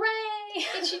 And hooray!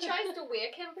 But she tries to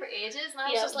wake him for ages, and I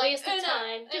was Yeah, just like, waste of Una,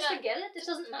 time. Just Una. forget it. It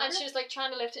doesn't matter. And she was like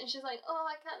trying to lift it, and she's like, oh,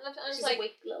 I can't lift it. And I was She's like, a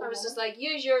weak little I was woman. just like,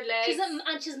 use your legs.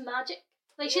 She's magic.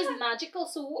 Like, she's magical,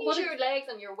 so Use your legs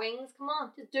and your wings, come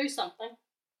on. to do something.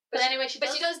 But But anyway, she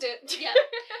does do it. Yeah.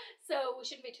 So we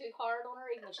shouldn't be too hard on her,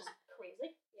 even though she's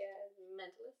crazy. Yeah,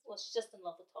 mentalist. Well, she's just in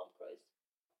love with Tom Cruise.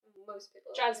 Most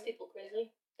people. Drives people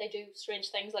crazy. They do strange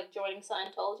things like joining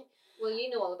Scientology. Well, you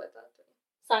know all about that, don't you?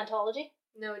 Scientology?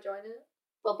 No, joining it.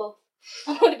 Well, both.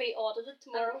 I'm going to be audited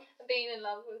tomorrow. Being in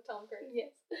love with Tom Cruise.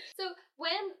 Yes. So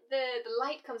when the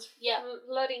light comes Yeah.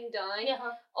 flooding down,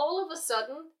 Yeah. all of a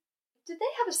sudden, did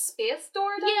they have a space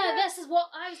door down Yeah, there? this is what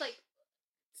I was like.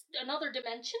 Another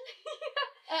dimension,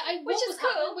 Which is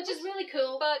cool. which is really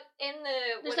cool. But in the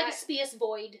There's when like a space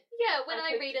void. when I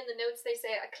I could- read in the notes, they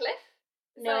say a cliff.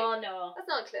 It's No, like, no, that's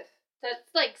not a cliff.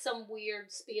 that's like some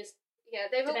weird space Yeah,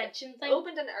 they've dimension thing.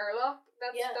 opened an airlock.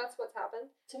 That's what's happened.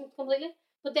 Completely.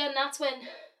 But then that's when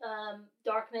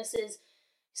darkness is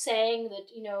saying that,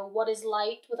 what is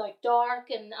light without dark,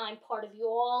 and I'm part of you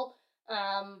all,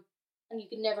 and you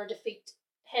can never defeat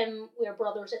him. We're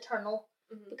brothers eternal.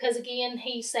 Mhm. Because again,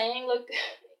 he's saying, look,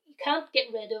 you can't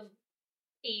get rid of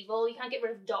evil, you can't get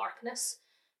rid of darkness,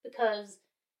 because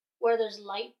where there's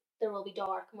light, there will be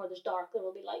dark, and where there's dark, there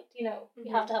will be light. You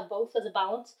have to have both as a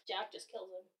balance. Jack just kills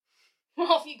him.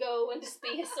 Off you go into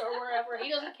space or wherever. He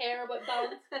doesn't care about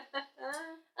balance.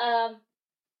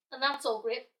 And that's all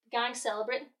great. The gang's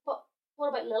celebrating. But what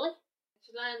about Lily?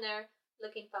 She's lying there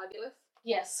looking fabulous.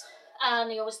 Yes.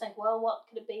 And you always think, well, what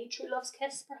could it be? True love's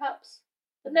kiss, perhaps?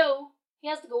 But no, he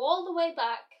has to go all the way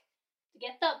back to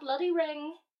get that bloody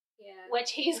ring, Yeah.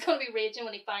 which he's going to be raging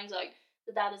when he finds out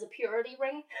that is a purity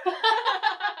ring.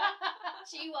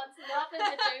 She wants nothing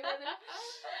to do with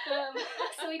it.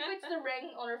 So he puts the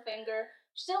ring on her finger.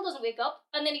 She still doesn't wake up,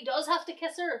 and then he does have to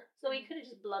kiss her. So he could have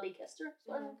just bloody kissed her, as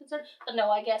far as I'm concerned. But no,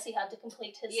 I guess he had to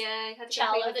complete his Yeah, he had to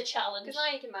challenge. The challenge. Because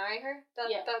now you can marry her. That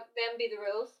Yeah. them be the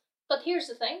rules. But here's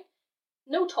the thing: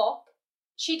 no talk.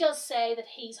 She does say that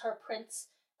he's her prince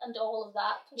and all of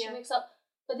that when she Yeah. wakes up.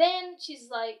 But then she's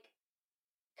like,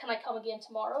 "Can I come again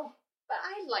tomorrow?" But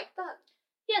I like that.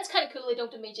 Yeah, it's kind of cool. They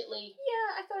don't immediately.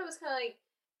 Yeah, I thought it was kind of like,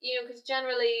 because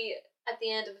generally at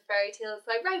the end of a fairy tale, it's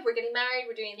like, right, we're getting married,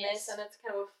 we're doing Yes. this, and it's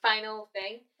kind of a final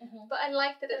thing. Mm-hmm. But I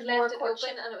liked that it There's more left it courtship.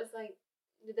 open, and it was like,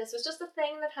 this was just a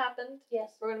thing that happened.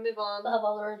 Yes, We're going to move on. they'll have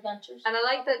other adventures. And I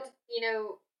like that,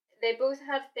 they both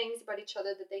have things about each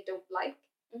other that they don't like.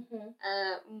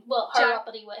 Mm-hmm. Well, her Jack-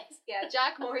 uppity ways. Yeah,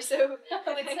 Jack more so.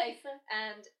 I would say so.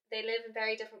 And they live in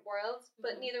very different worlds,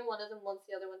 but Mhm. neither one of them wants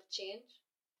the other one to change.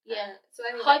 Yeah. So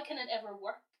I mean, How can it ever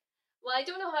work? well, I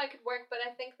don't know how it could work, but I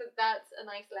think that that's a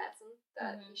nice lesson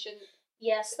that Mhm. you shouldn't.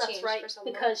 Yes, that's Change right. for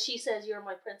someone. Because she says you're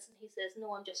my prince, and he says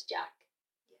no, I'm just Jack.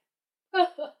 Yeah.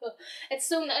 It's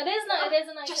so. It is not. It is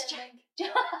a nice Just ending.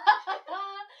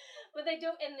 But they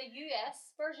don't in the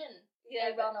US version.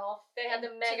 Yeah, They run off. they had the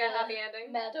into mega happy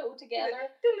ending. meadow together.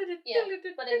 Yeah,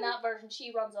 but in that version,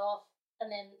 she runs off,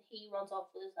 and then he runs off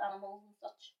with his animals and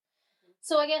such.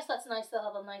 So I guess that's nice. They'll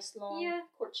have a nice long Yeah.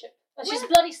 courtship. And she's Well-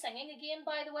 bloody singing again,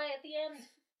 by the way, at the end.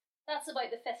 That's about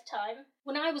the 5th time.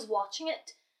 When I was watching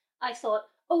it, I thought,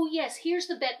 oh yes, here's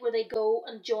the bit where they go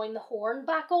and join the horn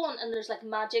back on, and there's like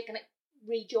magic and it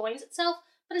rejoins itself.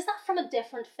 But is that from a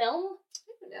different film?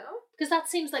 I don't know, Because that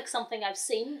seems like something I've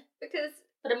seen, because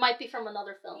but it might be from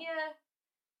another film. yeah,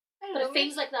 I don't But know, it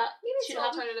feels like that maybe it's should an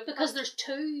happen. alternative Because cut. there's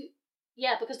two.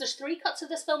 Yeah, because there's 3 cuts of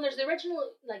this film. There's the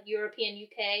original, like, European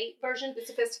UK version. the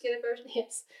sophisticated version.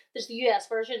 Yes. There's the US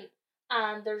version.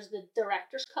 And there's the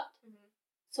director's cut. Mm-hmm.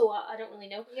 So I don't really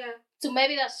know. Yeah, So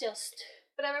maybe that's just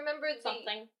but I remember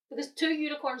something. Because 2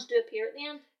 unicorns do appear at the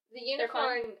end. the They're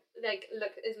fine. unicorn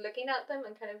is looking at them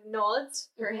and kind of nods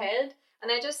her Mhm. head, and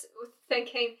I just was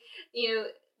thinking,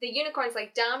 the unicorn's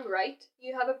like, damn right,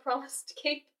 you have a promise to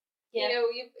keep. Yeah.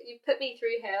 You put me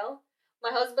through hell. My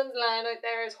husband's lying out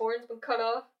there, his horn's been cut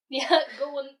off. Yeah,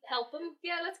 go and help them.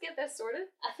 Yeah, let's get this sorted.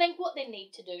 I think what they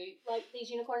need to do, like these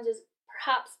unicorns, is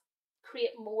perhaps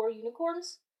create more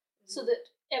unicorns so that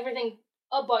everything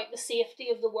about the safety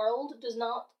of the world does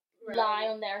not lie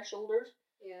on their shoulders.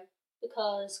 Yeah.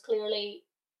 Because clearly,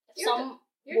 if You're some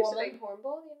You're just a woman. big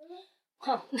hornball, you know that?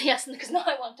 Well, yes, because now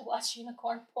I want to watch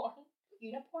unicorn porn.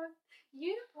 Unicorn?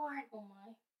 Unicorn. Oh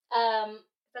my.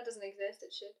 If that doesn't exist,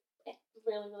 it should. It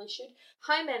really, really should.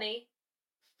 How many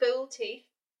full teeth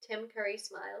Tim Curry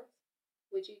smiles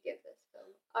would you give this film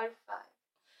out of 5?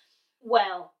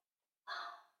 Well,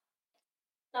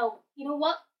 no, you know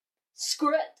what?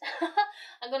 Screw it.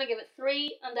 I'm going to give it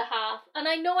 3.5. And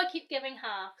I know I keep giving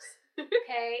halves,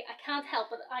 Okay, I can't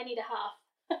help it. I need a half.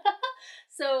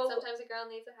 So Sometimes a girl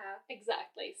needs a half.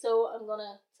 exactly. So I'm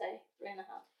gonna say 3.5.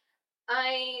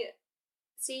 I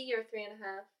see your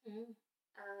 3.5, Mm.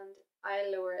 and I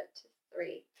lower it to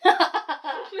 3.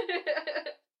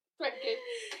 Very good.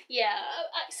 Yeah,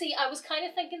 see, I was kind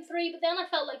of thinking 3, but then I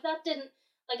felt like that didn't.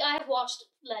 Like, I have watched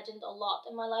Legend a lot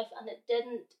in my life, and it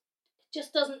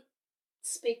just doesn't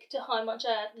speak to how much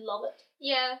I love it.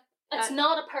 Yeah. It's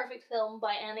not a perfect film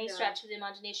by any No. stretch of the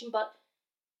imagination, but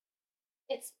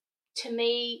it's, to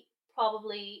me,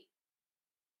 probably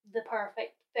the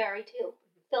perfect fairy tale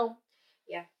film.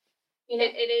 Yeah. You know?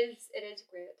 It is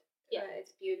great. Yeah.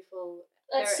 It's beautiful.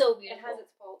 It's so beautiful. It has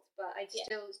its faults, but I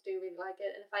still do really like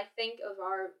it. And if I think of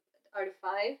our out of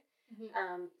 5,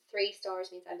 3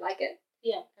 stars means I like it.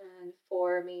 Yeah. And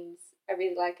 4 means I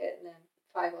really like it, and then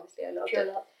 5 obviously I loved Pure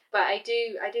it. love. But I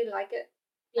do like it.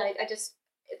 Yeah. I just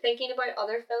thinking about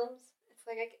other films, it's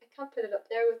like I can't put it up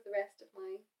there with the rest of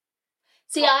my.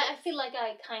 See, I feel like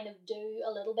I kind of do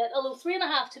a little bit. Although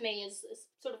 3.5 to me is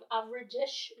sort of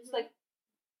average-ish. It's like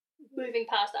moving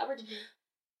past average.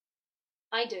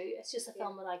 I do. It's just a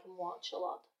film that I can watch a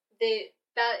lot.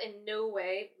 That in no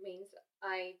way means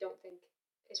I don't think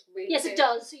it's really. Yes, good. it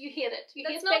does. You hate it. You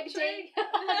That's hate not Big true. D.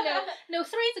 no,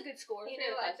 3 is a good score. You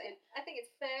know, I think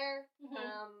it's fair.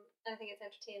 I think it's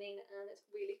entertaining and it's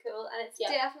really cool, and it's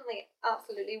definitely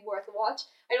absolutely worth a watch.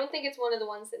 I don't think it's one of the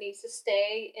ones that needs to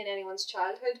stay in anyone's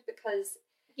childhood because.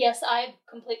 Yes, I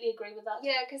completely agree with that.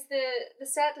 Yeah, because the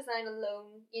set design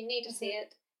alone, you need to see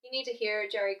it. You need to hear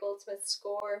Jerry Goldsmith's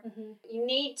score. You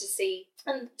need to see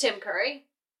Tim Curry.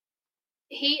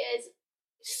 He is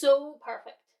so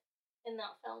perfect in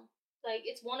that film. Like,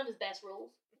 it's one of his best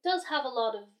roles. It does have a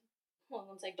lot of, well, I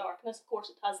won't say darkness, of course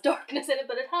it has darkness in it,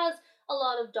 but it has a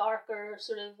lot of darker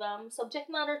sort of subject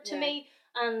matter to me,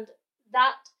 and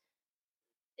that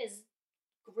is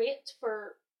great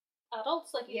for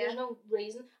adults. Like, there's no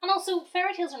reason. And also,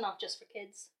 fairy tales are not just for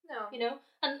kids. No. You know?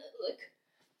 And, like,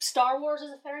 Star Wars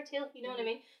is a fairy tale, you know what I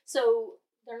mean? So,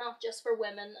 they're not just for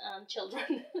women and children.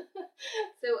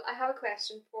 So, I have a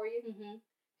question for you.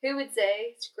 Who would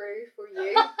say screw for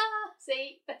you?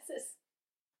 See, this is...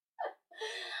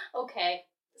 Okay,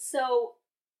 so...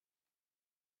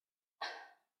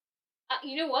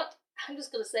 you know what? I'm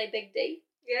just going to say Big D.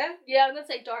 Yeah? Yeah, I'm going to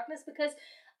say darkness because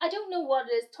I don't know what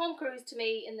it is. Tom Cruise, to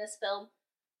me, in this film,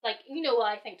 like, you know,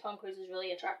 I think Tom Cruise is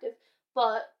really attractive,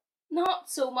 but not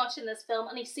so much in this film,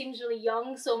 and he seems really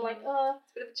young, so I'm like, It's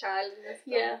a bit of a child in this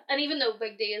film. Yeah, and even though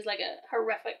Big D is like a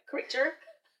horrific creature,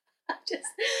 just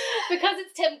because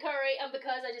it's Tim Curry and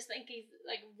because I just think he's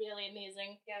like really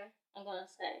amazing, I'm gonna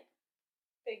say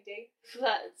Big D.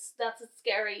 That's a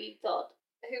scary thought.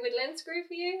 Who would Lynn screw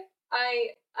for you?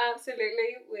 I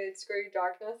absolutely would screw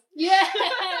Darkness. Yeah.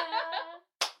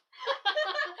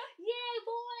 Yay,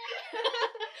 boy.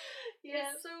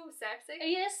 Yeah. He's so sexy.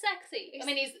 He is sexy. I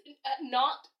mean, he's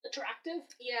not attractive.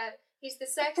 Yeah, he's the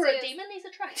sexiest. For a demon, he's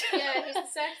attractive. Yeah, he's the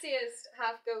sexiest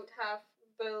half goat, half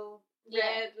bull,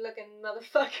 red looking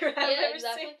motherfucker I've ever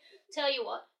seen. Tell you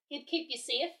what, he'd keep you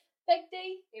safe, Big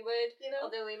D. He would, you know.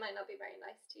 Although he might not be very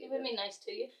nice to you. He would be nice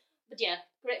to you. But yeah,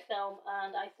 great film,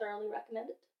 and I thoroughly recommend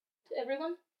it to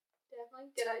everyone.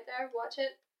 Definitely. Get out there, watch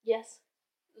it. Yes.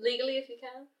 Legally if you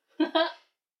can.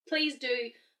 Please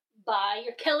do buy.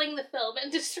 You're killing the film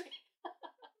industry.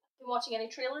 Been watching any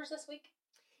trailers this week?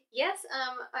 Yes,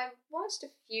 I've watched a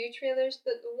few trailers,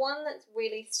 but the one that's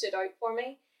really stood out for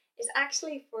me is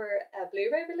actually for a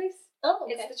Blu-ray release. Oh,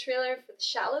 okay. It's the trailer for The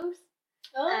Shallows.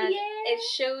 Oh, and yeah. It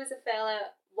shows a fella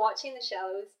watching The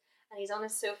Shallows, and he's on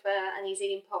his sofa and he's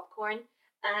eating popcorn,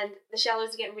 and The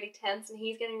Shallows are getting really tense, and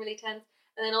he's getting really tense,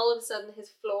 and then all of a sudden his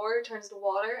floor turns to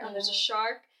water, and there's a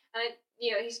shark, and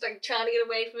he's like trying to get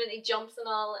away from it, and he jumps and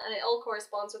all, and it all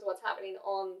corresponds with what's happening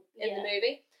in the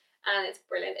movie, and it's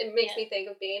brilliant. It makes me think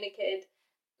of being a kid,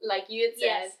 like you had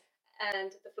said,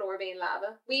 and the floor being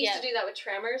lava. We used to do that with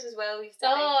Tremors as well. We used to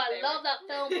I love that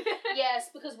film. Yes,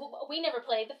 because we never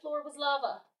played The Floor Was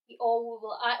Lava.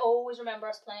 I always remember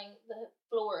us playing The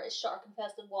Floor Is Shark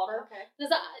Infested Water. Okay.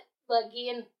 Because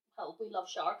again, we love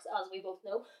sharks, as we both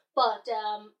know. But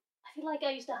I feel like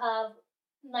I used to have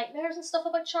nightmares and stuff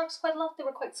about sharks quite a lot. They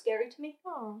were quite scary to me.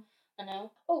 Oh. I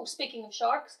know. Oh, speaking of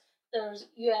sharks, there's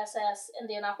USS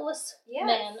Indianapolis,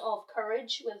 Men of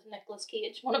Courage with Nicolas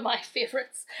Cage, one of my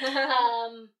favourites.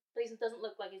 Reason doesn't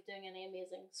look like he's doing any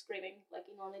amazing screaming like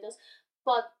he normally does,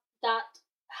 but that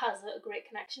has a great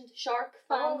connection to shark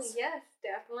fans. Oh yes,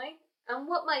 definitely. And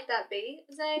what might that be,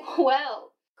 Zay?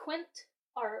 Well, Quint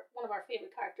one of our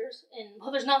favourite characters in,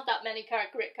 well, there's not that many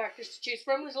great characters to choose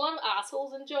from. There's a lot of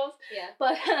assholes in Jaws. Yeah.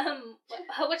 But,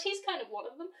 which he's kind of one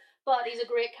of them. But he's a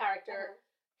great character.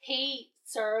 He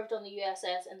served on the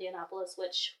USS Indianapolis,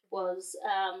 which was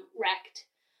wrecked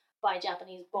by a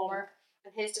Japanese bomber.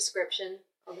 And his description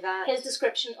of that. His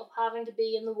description of having to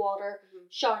be in the water,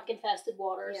 shark-infested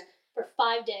waters, for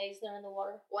 5 days they're in the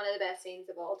water. One of the best scenes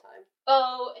of all time.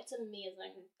 Oh, it's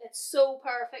amazing. It's so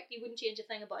perfect. You wouldn't change a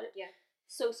thing about it. Yeah.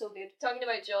 So good. Talking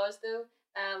about Jaws, though,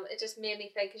 it just made me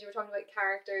think, because you were talking about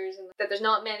characters and that there's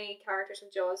not many characters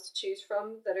from Jaws to choose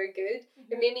from that are good.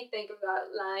 It made me think of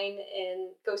that line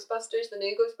in Ghostbusters, the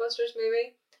new Ghostbusters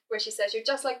movie, where she says, "You're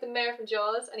just like the mayor from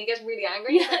Jaws," and he gets really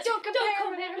angry. Yes, Like, don't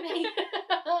compare me.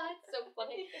 It's so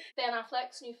funny. Ben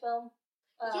Affleck's new film,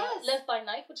 Live by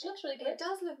Night, which looks really good. It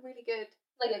does look really good.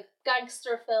 Like a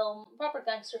gangster film, proper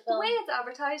gangster The film. way it's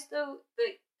advertised, though,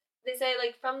 they say,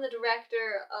 like, from the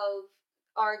director of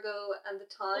Argo and The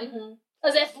Town.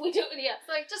 As if we do, yeah. It's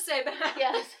like, just say that.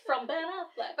 Yes, from Ben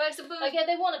Affleck. But I suppose... Like, yeah,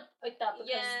 they want to pick that because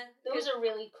Yeah, those are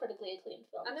really critically acclaimed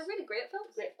films. and they're really great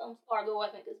films. Great films. Argo,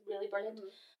 I think, is really brilliant.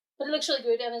 But it looks really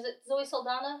good. And is it Zoe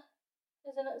Saldana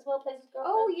is in it as well, plays his girlfriend?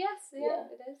 Oh, yes, Yeah.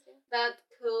 it is. Yeah. That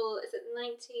cool, is it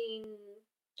 19...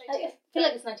 I feel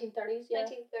like it's 1930s, yeah.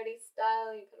 1930s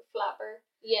style, you kind of flapper.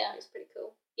 Yeah. It's pretty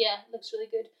cool. Yeah, it looks really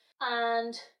good.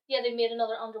 And, yeah, they made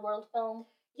another Underworld film.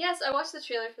 Yes, I watched the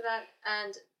trailer for that,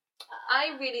 and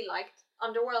I really liked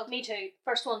Underworld. Me too.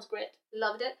 First one's great.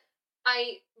 Loved it.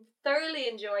 I thoroughly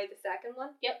enjoyed the second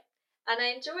one. Yep. And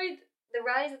I enjoyed The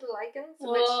Rise of the Lycans.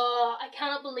 Oh, I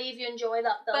cannot believe you enjoy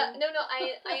that film. But no,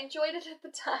 I enjoyed it at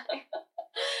the time.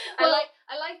 Well,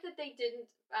 I like that they didn't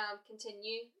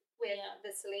continue with the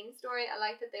Celine story. I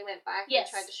like that they went back and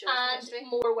tried to show us history.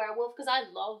 And more werewolf, because I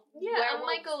love werewolves. And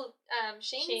Michael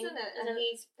Sheen's in it, and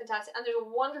he's fantastic. And there's a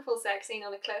wonderful sex scene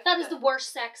on a cliff. That is the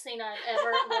worst sex scene I've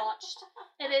ever watched.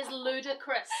 It is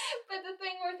ludicrous. But the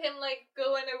thing with him, like,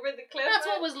 going over the cliff. That's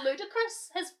what was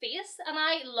ludicrous, his face. And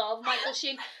I love Michael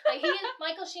Sheen. Like,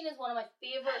 Michael Sheen is one of my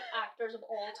favourite actors of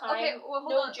all time. Okay, well,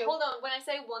 hold on. When I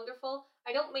say wonderful,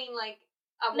 I don't mean, like,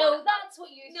 no, that's what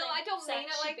you think. No, I don't mean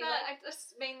it like that. I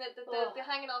just mean that the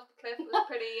hanging off the cliff was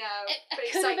pretty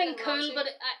it could have been cool, but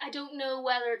I don't know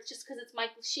whether it's just because it's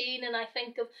Michael Sheen, and I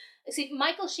think of... See,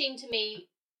 Michael Sheen to me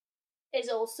is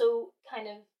also kind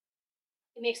of...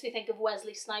 It makes me think of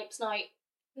Wesley Snipes now.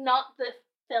 Not the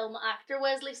film actor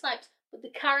Wesley Snipes, but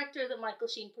the character that Michael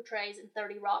Sheen portrays in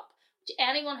 30 Rock, which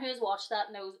anyone who has watched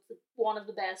that knows it's one of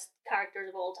the best characters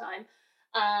of all time.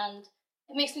 And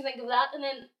it makes me think of that, and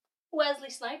then Wesley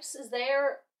Snipes is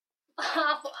there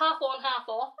half on, half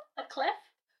off a cliff,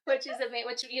 which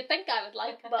you'd think I would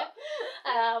like, but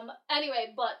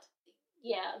anyway, but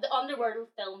yeah, the Underworld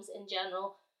films in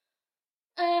general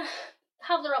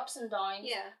have their ups and downs.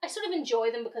 Yeah. I sort of enjoy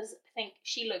them because I think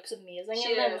she looks amazing.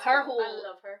 She and is. her whole I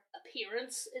love her.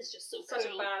 appearance is just so Such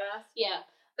cool. a badass. Yeah.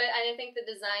 But I think the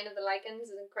design of the Lycans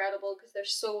is incredible because they're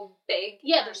so big.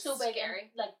 Yeah, they're so big scary. and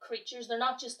like creatures. They're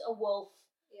not just a wolf,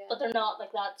 Yeah. but they're not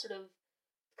like that sort of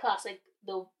classic,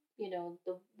 the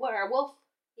werewolf.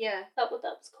 Yeah. Is that what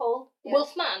that was called? Yeah.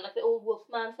 Wolfman, like the old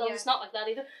Wolfman films. Yeah. It's not like that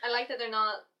either. I like that they're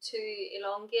not too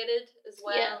elongated as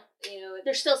well. Yeah. You know,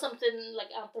 There's still something like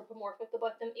anthropomorphic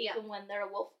about them, even when they're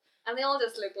a wolf. and they all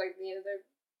just look like, you know,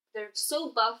 they're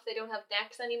so buff they don't have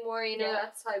necks anymore. You know, Yeah.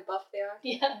 that's how buff they are.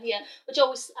 Yeah, which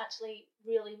always actually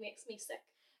really makes me sick.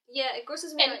 Yeah, it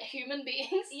grosses me In out. human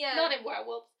beings, Yeah. not in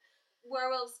werewolves.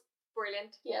 Werewolves,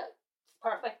 brilliant. Yeah,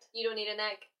 perfect. You don't need a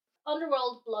neck.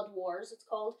 Underworld Blood Wars, it's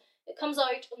called. It comes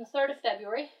out on the 3rd of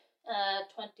February,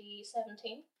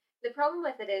 2017. The problem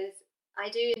with it is, I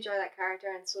do enjoy that character,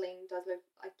 and Celine does look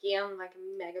again like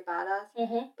a mega badass.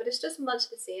 Mm-hmm. But it's just much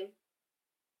the same.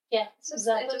 Yeah, It's just,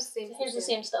 exactly. It just seems Here's the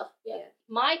same stuff. Yeah.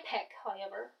 My pick,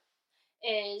 however,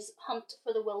 is Hunt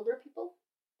for the Wilder People,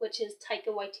 which is Taika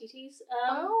Waititi's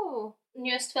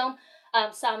newest film.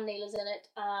 Sam Neill is in it,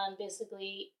 and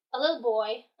basically a little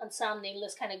boy and Sam Neill,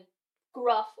 this kind of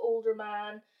gruff older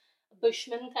man, a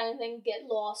bushman kind of thing, get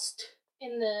lost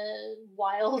in the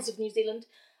wilds of New Zealand.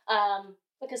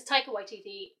 Because Taika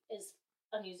Waititi is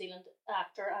a New Zealand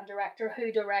actor and director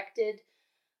who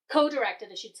co-directed,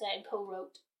 I should say, and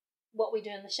co-wrote What We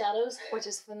Do in the Shadows. which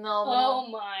is phenomenal. Oh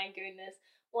my goodness.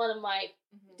 One of my,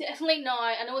 definitely now,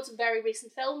 I know it's a very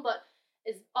recent film, but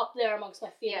is up there amongst my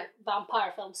favourite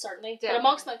vampire films, certainly. Definitely. But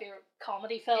amongst my favourite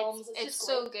comedy films. It's just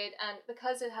so great. good, and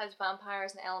because it has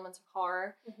vampires and elements of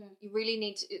horror, Mhm. you really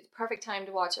need to, it's perfect time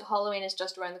to watch it. Halloween is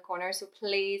just around the corner, so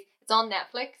please, it's on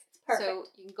Netflix, Perfect. so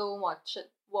you can go and watch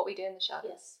it, What We Do in the Shadows.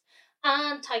 Yes.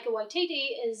 And Taika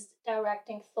Waititi is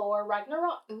directing Thor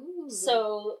Ragnarok. Ooh.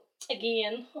 So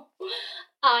again.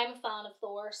 I'm a fan of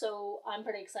Thor, so I'm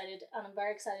pretty excited, and I'm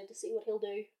very excited to see what he'll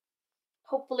do.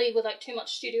 Hopefully without too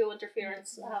much studio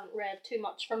interference. I haven't read too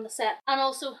much from the set. And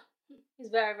also, he's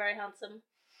very, very handsome.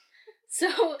 So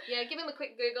yeah, give him a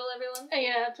quick Google, everyone.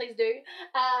 Yeah, please do.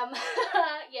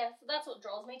 Yeah, so that's what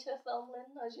draws me to a film,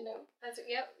 Lynn, as you know.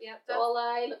 Yep. All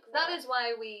I look for. That is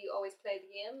why we always play the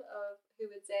game of who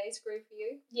would say screw for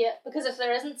you. Yeah, because if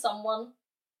there isn't someone,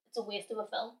 it's a waste of a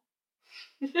film.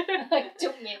 Like,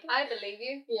 don't make it. I believe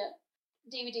you. Yeah.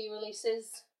 DVD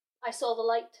releases. I Saw the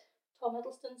Light, Tom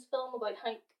Hiddleston's film about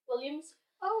Hank Williams.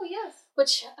 Oh, yes.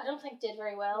 Which I don't think did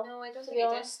very well. No, I don't to think be it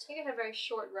honest. did. I think it had a very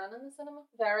short run in the cinema.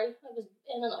 Very. I was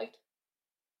in and out.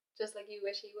 Just like you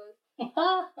wish he was.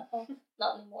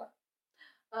 Not anymore.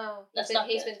 Oh,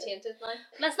 he's been tainted now.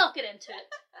 Let's not get into it,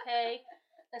 okay?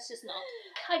 Let's just not.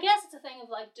 I guess it's a thing of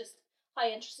like just how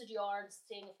interested you are in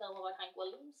seeing a film about Hank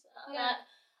Williams. Yeah.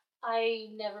 I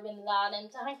never been that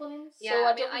into Hank Williams, Yeah, so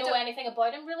I mean, don't know anything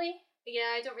about him really.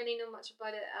 Yeah, I don't really know much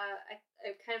about it.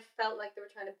 I kind of felt like they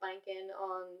were trying to bank in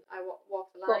on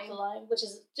Walk the Line. Walk the Line, which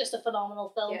is just a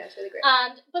phenomenal film. Yeah, it's really great.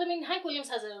 But I mean, Hank Williams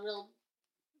has a real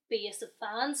base of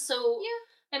fans, so yeah,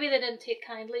 maybe they didn't take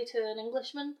kindly to an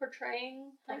Englishman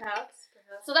portraying Hank. Perhaps.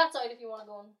 So that's out if you want to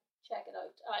go and check it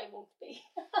out. I won't be.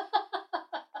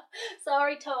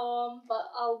 Sorry, Tom, but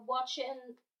I'll watch it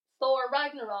in Thor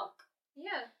Ragnarok.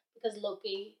 Yeah. Because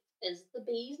Loki is the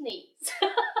bee's knees.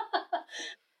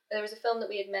 There was a film that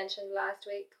we had mentioned last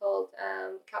week called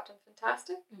Captain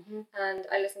Fantastic, and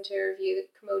I listened to a review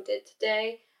that Commode did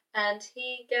today, and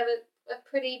he gave it a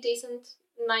pretty decent,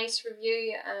 nice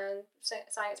review and sang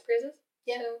its praises.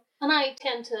 Yeah, so, and I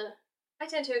tend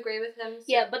to agree with him. So.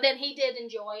 Yeah, but then he did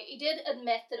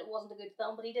admit that it wasn't a good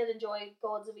film, but he did enjoy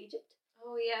Gods of Egypt.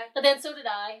 Oh yeah. But then so did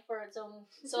I for its own,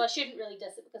 so I shouldn't really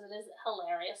diss it because it is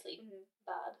hilariously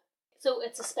bad. So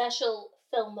it's a special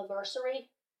filmiversary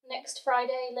next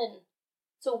Friday, Lynn.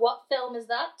 So what film is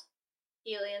that?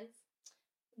 Aliens.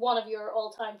 One of your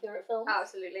all-time favourite films?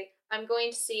 Absolutely. I'm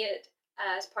going to see it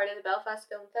as part of the Belfast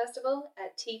Film Festival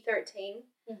at T13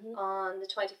 on the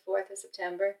 24th of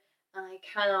September. And I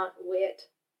cannot wait.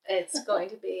 It's going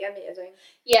to be amazing.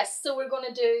 Yes, so we're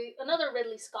going to do another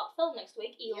Ridley Scott film next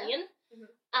week, Alien,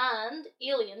 and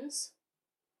Aliens.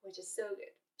 Which is so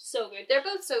good. So good. They're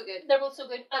both so good.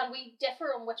 And we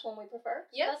differ on which one we prefer.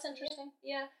 So that's interesting.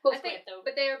 Yeah. Both great though.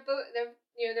 But they're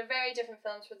very different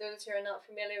films for those who are not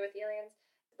familiar with Aliens.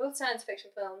 They're both science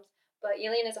fiction films, but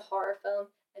Alien is a horror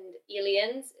film and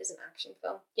Aliens is an action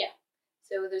film. Yeah.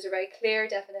 So those are very clear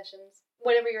definitions.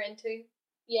 Whatever you're into.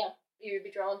 Yeah. You would be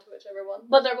drawn to whichever one.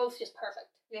 But they're both just perfect.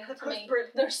 Yeah, for me.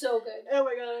 They're so good. Oh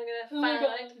my god, I'm gonna find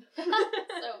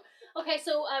out.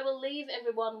 So I will leave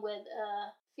everyone with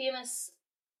a famous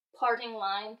parting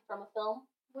line from a film.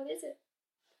 What is it?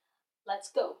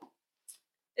 Let's go.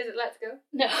 Is it Let's Go?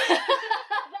 No.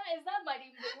 that might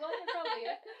even be one. Probably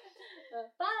it.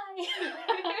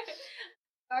 Bye.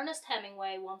 Ernest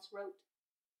Hemingway once wrote,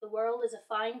 "The world is a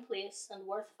fine place and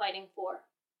worth fighting for."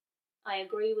 I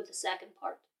agree with the second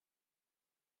part.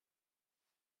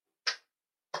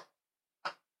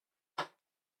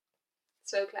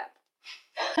 So clap.